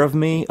that fair of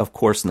me? Of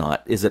course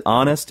not. Is it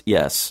honest?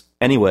 Yes.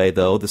 Anyway,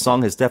 though, the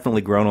song has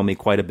definitely grown on me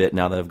quite a bit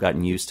now that I've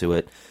gotten used to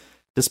it.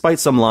 Despite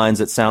some lines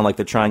that sound like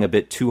they're trying a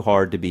bit too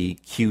hard to be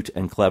cute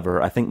and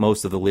clever, I think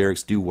most of the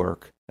lyrics do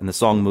work, and the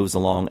song moves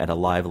along at a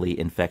lively,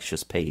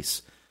 infectious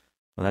pace.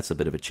 Well, that's a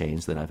bit of a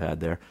change that I've had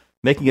there.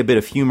 Making a bit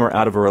of humor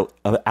out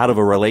of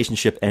a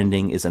relationship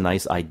ending is a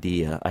nice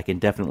idea. I can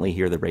definitely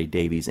hear the Ray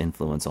Davies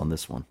influence on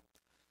this one.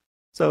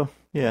 So,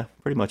 yeah,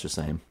 pretty much the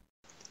same.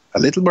 A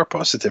little more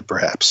positive,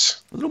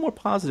 perhaps. A little more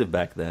positive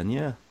back then,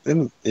 yeah.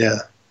 Yeah.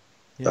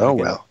 Oh,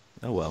 well.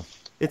 Oh, well.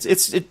 It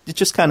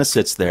just kind of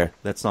sits there.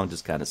 That song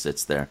just kind of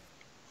sits there.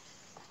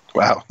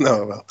 Wow.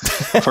 No, well.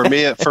 For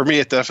me,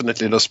 it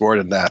definitely does more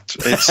than that.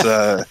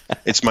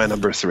 It's my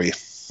number 3.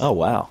 Oh,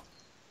 wow.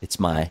 It's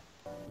my...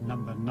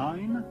 Number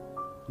 9.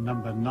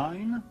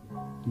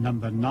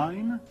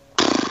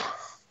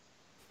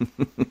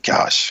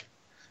 Gosh.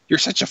 You're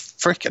such a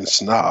freaking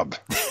snob.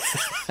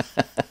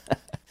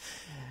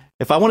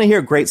 If I want to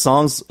hear great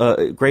songs,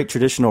 great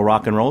traditional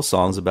rock and roll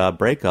songs about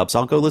breakups,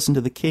 I'll go listen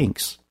to the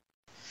Kinks.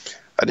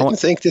 I didn't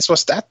think this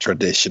was that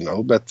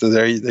traditional, but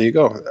there you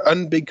go.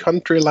 Unbig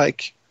country,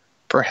 like,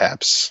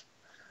 perhaps.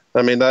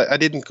 I mean, I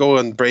didn't go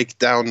and break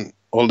down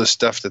all the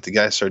stuff that the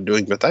guys are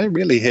doing, but I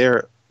really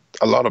hear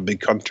a lot of big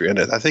country in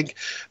it. I think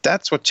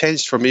that's what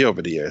changed for me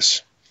over the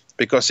years,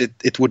 because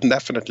it would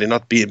definitely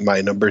not be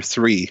my number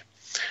 3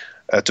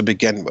 to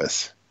begin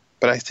with.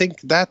 But I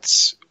think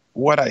that's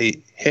what I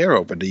hear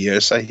over the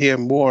years. I hear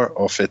more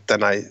of it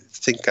than I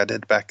think I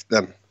did back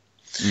then.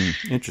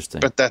 Interesting.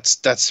 But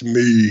that's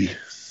me.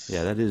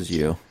 Yeah, that is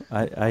you.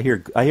 I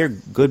hear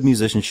good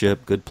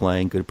musicianship, good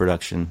playing, good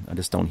production. I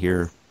just don't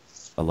hear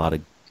a lot of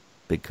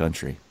big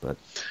country. But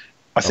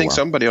I think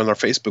somebody on our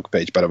Facebook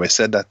page, by the way,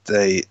 said that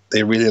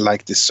they really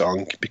liked this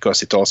song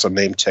because it also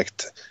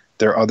name-checked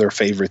their other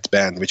favorite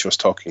band, which was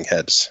Talking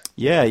Heads.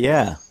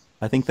 Yeah.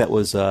 I think that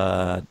was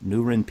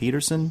Nurin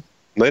Peterson.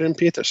 Nurin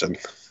Peterson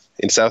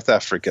in South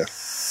Africa.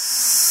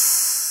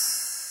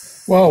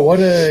 Wow, what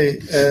a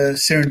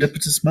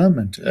serendipitous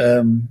moment.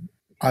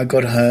 I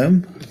got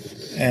home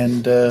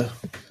and I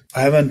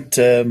haven't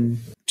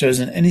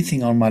chosen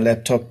anything on my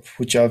laptop,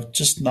 which I've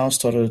just now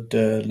started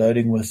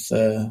loading with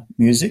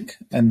music.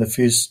 And the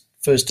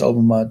first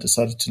album I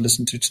decided to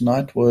listen to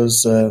tonight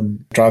was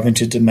Driving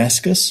to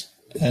Damascus,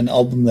 an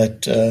album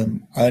that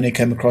I only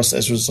came across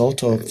as a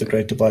result of the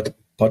Great Divide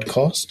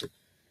podcast.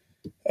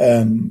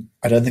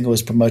 I don't think it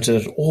was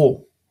promoted at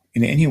all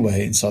in any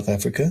way in South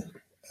Africa.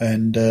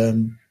 And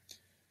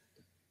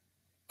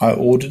I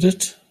ordered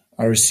it.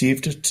 I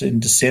received it in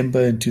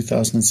December in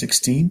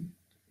 2016.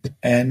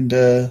 And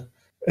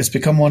it's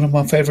become one of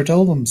my favorite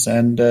albums.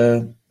 And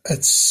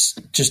it's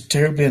just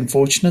terribly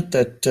unfortunate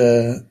that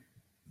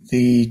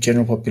the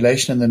general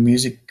population and the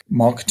music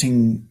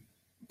marketing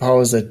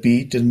powers that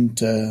be didn't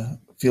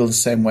feel the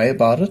same way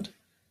about it.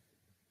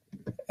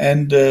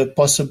 And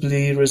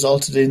possibly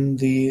resulted in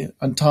the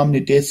untimely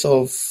death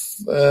of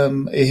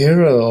a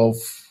hero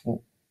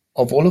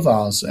of all of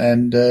ours.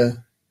 And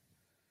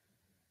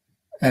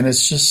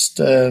it's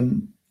just a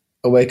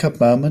wake-up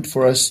moment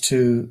for us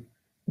to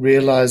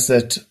realize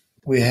that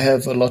we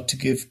have a lot to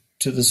give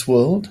to this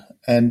world.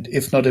 And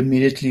if not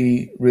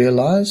immediately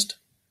realized,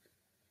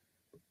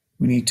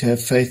 we need to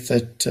have faith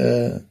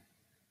that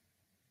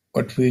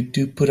what we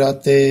do put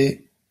out there,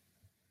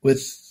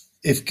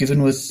 if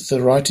given with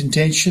the right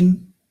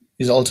intention,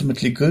 is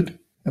ultimately good.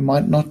 It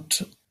might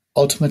not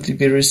ultimately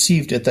be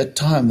received at that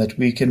time that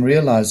we can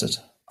realize it.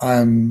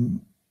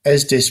 I'm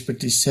as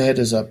desperately sad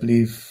as I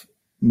believe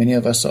many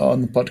of us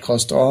on the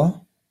podcast are,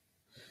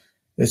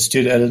 that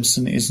Stuart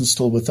Adamson isn't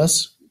still with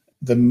us.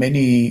 The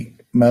many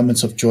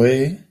moments of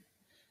joy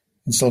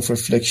and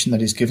self-reflection that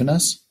he's given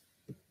us.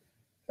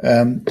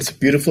 It's a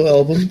beautiful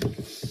album.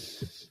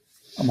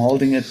 I'm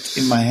holding it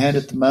in my hand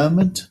at the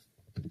moment.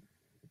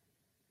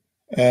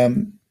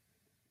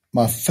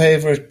 My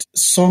favorite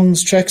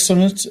tracks on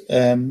it,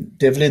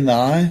 Devil in the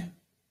Eye,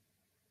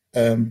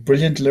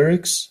 brilliant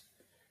lyrics.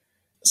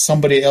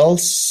 Somebody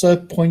Else, so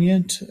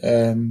poignant.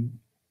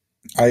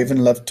 I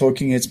even love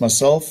Talking Heads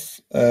myself.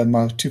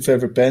 My 2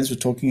 favorite bands were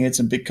Talking Heads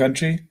and Big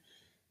Country.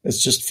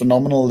 It's just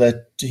phenomenal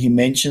that he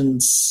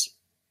mentions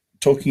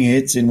Talking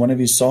Heads in one of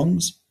his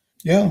songs.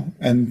 Yeah,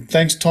 and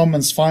thanks Tom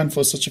and Svein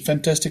for such a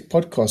fantastic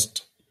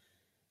podcast.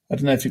 I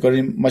don't know if you got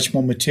any much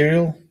more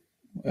material,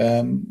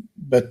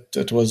 but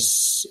it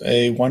was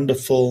a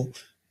wonderful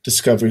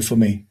discovery for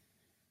me.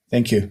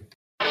 Thank you.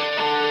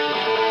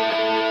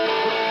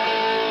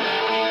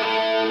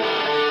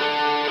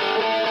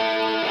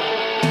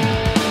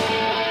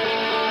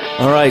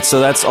 All right, so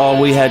that's all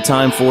we had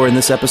time for in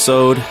this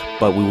episode,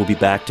 but we will be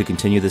back to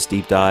continue this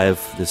deep dive,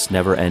 this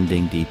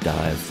never-ending deep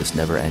dive, this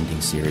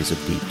never-ending series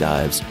of deep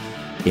dives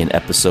in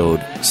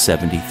episode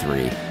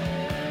 73.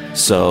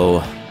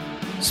 So,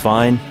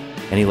 Svein,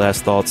 any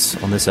last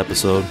thoughts on this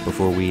episode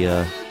before we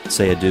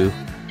say adieu?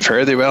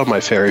 Fare thee well, my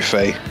fairy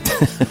fae.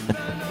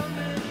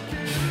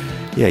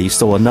 Yeah, you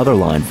stole another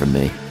line from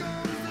me.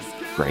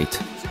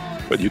 Great.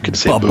 But you can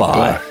say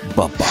bye-bye.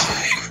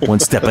 Bye-bye. One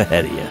step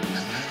ahead of you.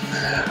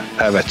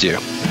 How about you?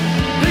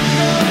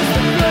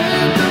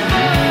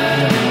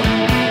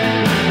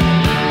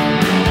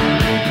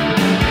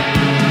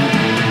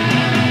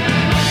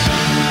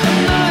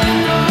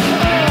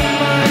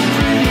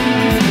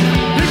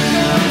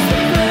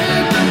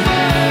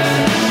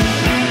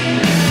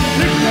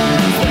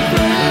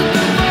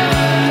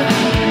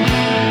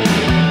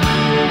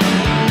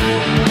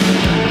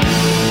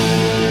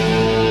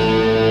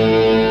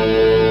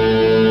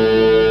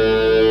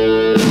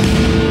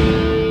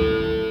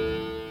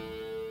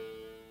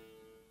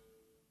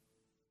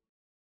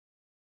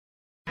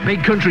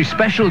 Big Country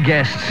special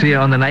guests here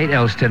on the Night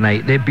Owls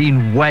tonight. They've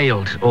been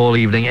wailed all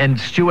evening, and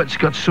Stuart's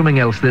got something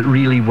else that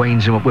really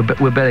winds him up.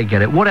 We better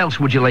get it. What else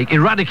would you like?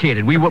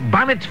 Eradicated. We will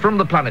ban it from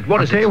the planet.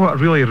 What is it? I'll tell you what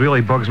really,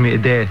 really bugs me to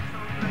death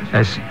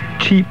is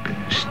cheap,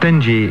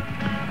 stingy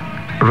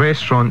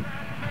restaurant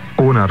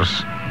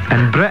owners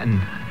in Britain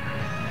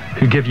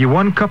who give you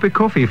one cup of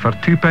coffee for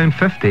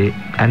 £2.50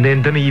 and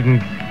then didn't even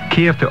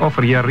care to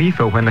offer you a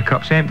refill when the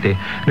cup's empty.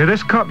 Now,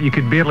 this cup you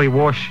could barely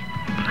wash,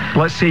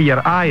 let's say,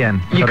 your eye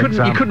in. You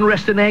couldn't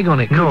rest an egg on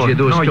it, could you?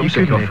 Those cups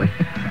of coffee.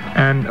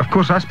 And of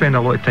course, I spend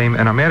a lot of time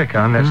in America,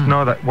 and it's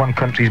not that one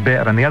country's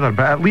better than the other,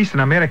 but at least in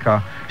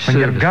America, when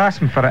you're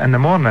gasping for it in the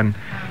morning,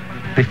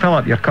 they fill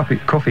up your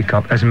coffee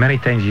cup as many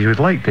times as you would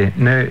like to.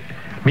 Now,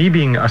 me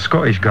being a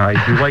Scottish guy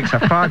who likes a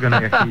fag on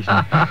the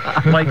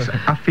occasion, likes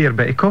a fair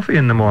bit of coffee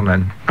in the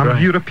morning. I'm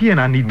European,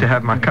 I need to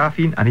have my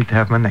caffeine, I need to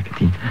have my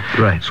nicotine.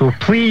 Right. So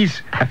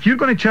please, if you're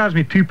going to charge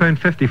me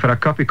 £2.50 for a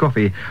cup of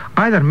coffee,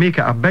 either make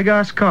it a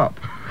big-ass cup,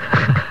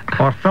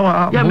 or fill it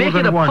up more than once. Yeah, make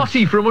it a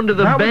potty from under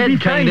the bed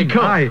kind of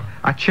cup. Aye,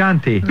 a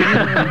chanty.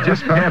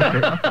 Just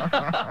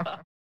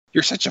perfect.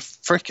 You're such a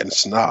frickin'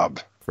 snob.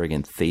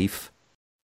 Friggin' thief.